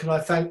Gwion? Can I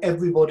thank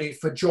everybody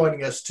for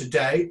joining us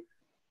today?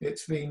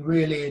 It's been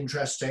really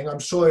interesting.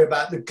 I'm sorry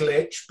about the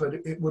glitch, but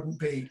it wouldn't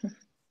be,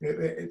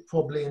 it's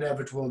probably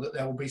inevitable that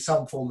there will be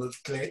some form of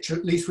glitch.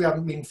 At least we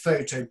haven't been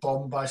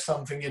photobombed by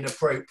something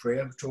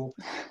inappropriate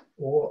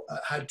or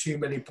had too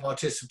many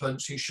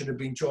participants who should have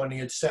been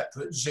joining a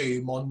separate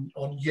Zoom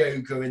on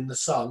yoga in the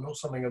sun or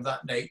something of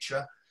that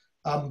nature.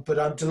 But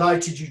I'm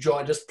delighted you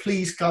joined us.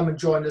 Please come and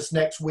join us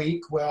next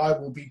week, where I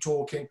will be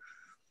talking,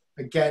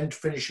 again,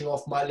 finishing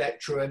off my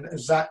lecture, and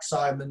Zach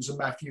Simons and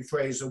Matthew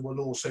Fraser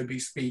will also be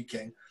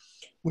speaking.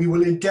 We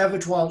will endeavour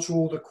to answer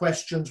all the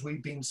questions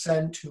we've been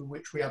sent,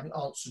 which we haven't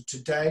answered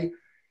today.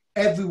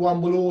 Everyone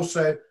will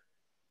also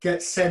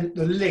get sent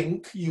the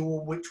link,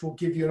 which will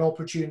give you an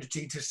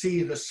opportunity to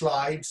see the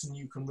slides, and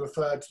you can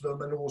refer to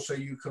them, and also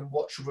you can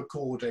watch a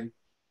recording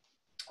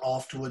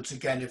afterwards,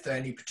 again, if there are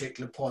any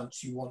particular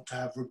points you want to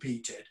have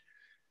repeated.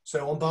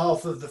 So on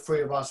behalf of the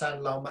three of us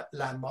and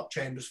Landmark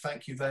Chambers,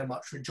 thank you very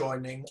much for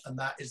joining, and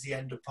that is the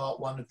end of part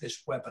 1 of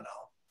this webinar.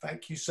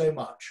 Thank you so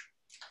much.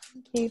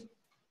 Thank you.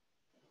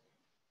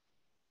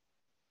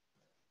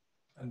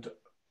 And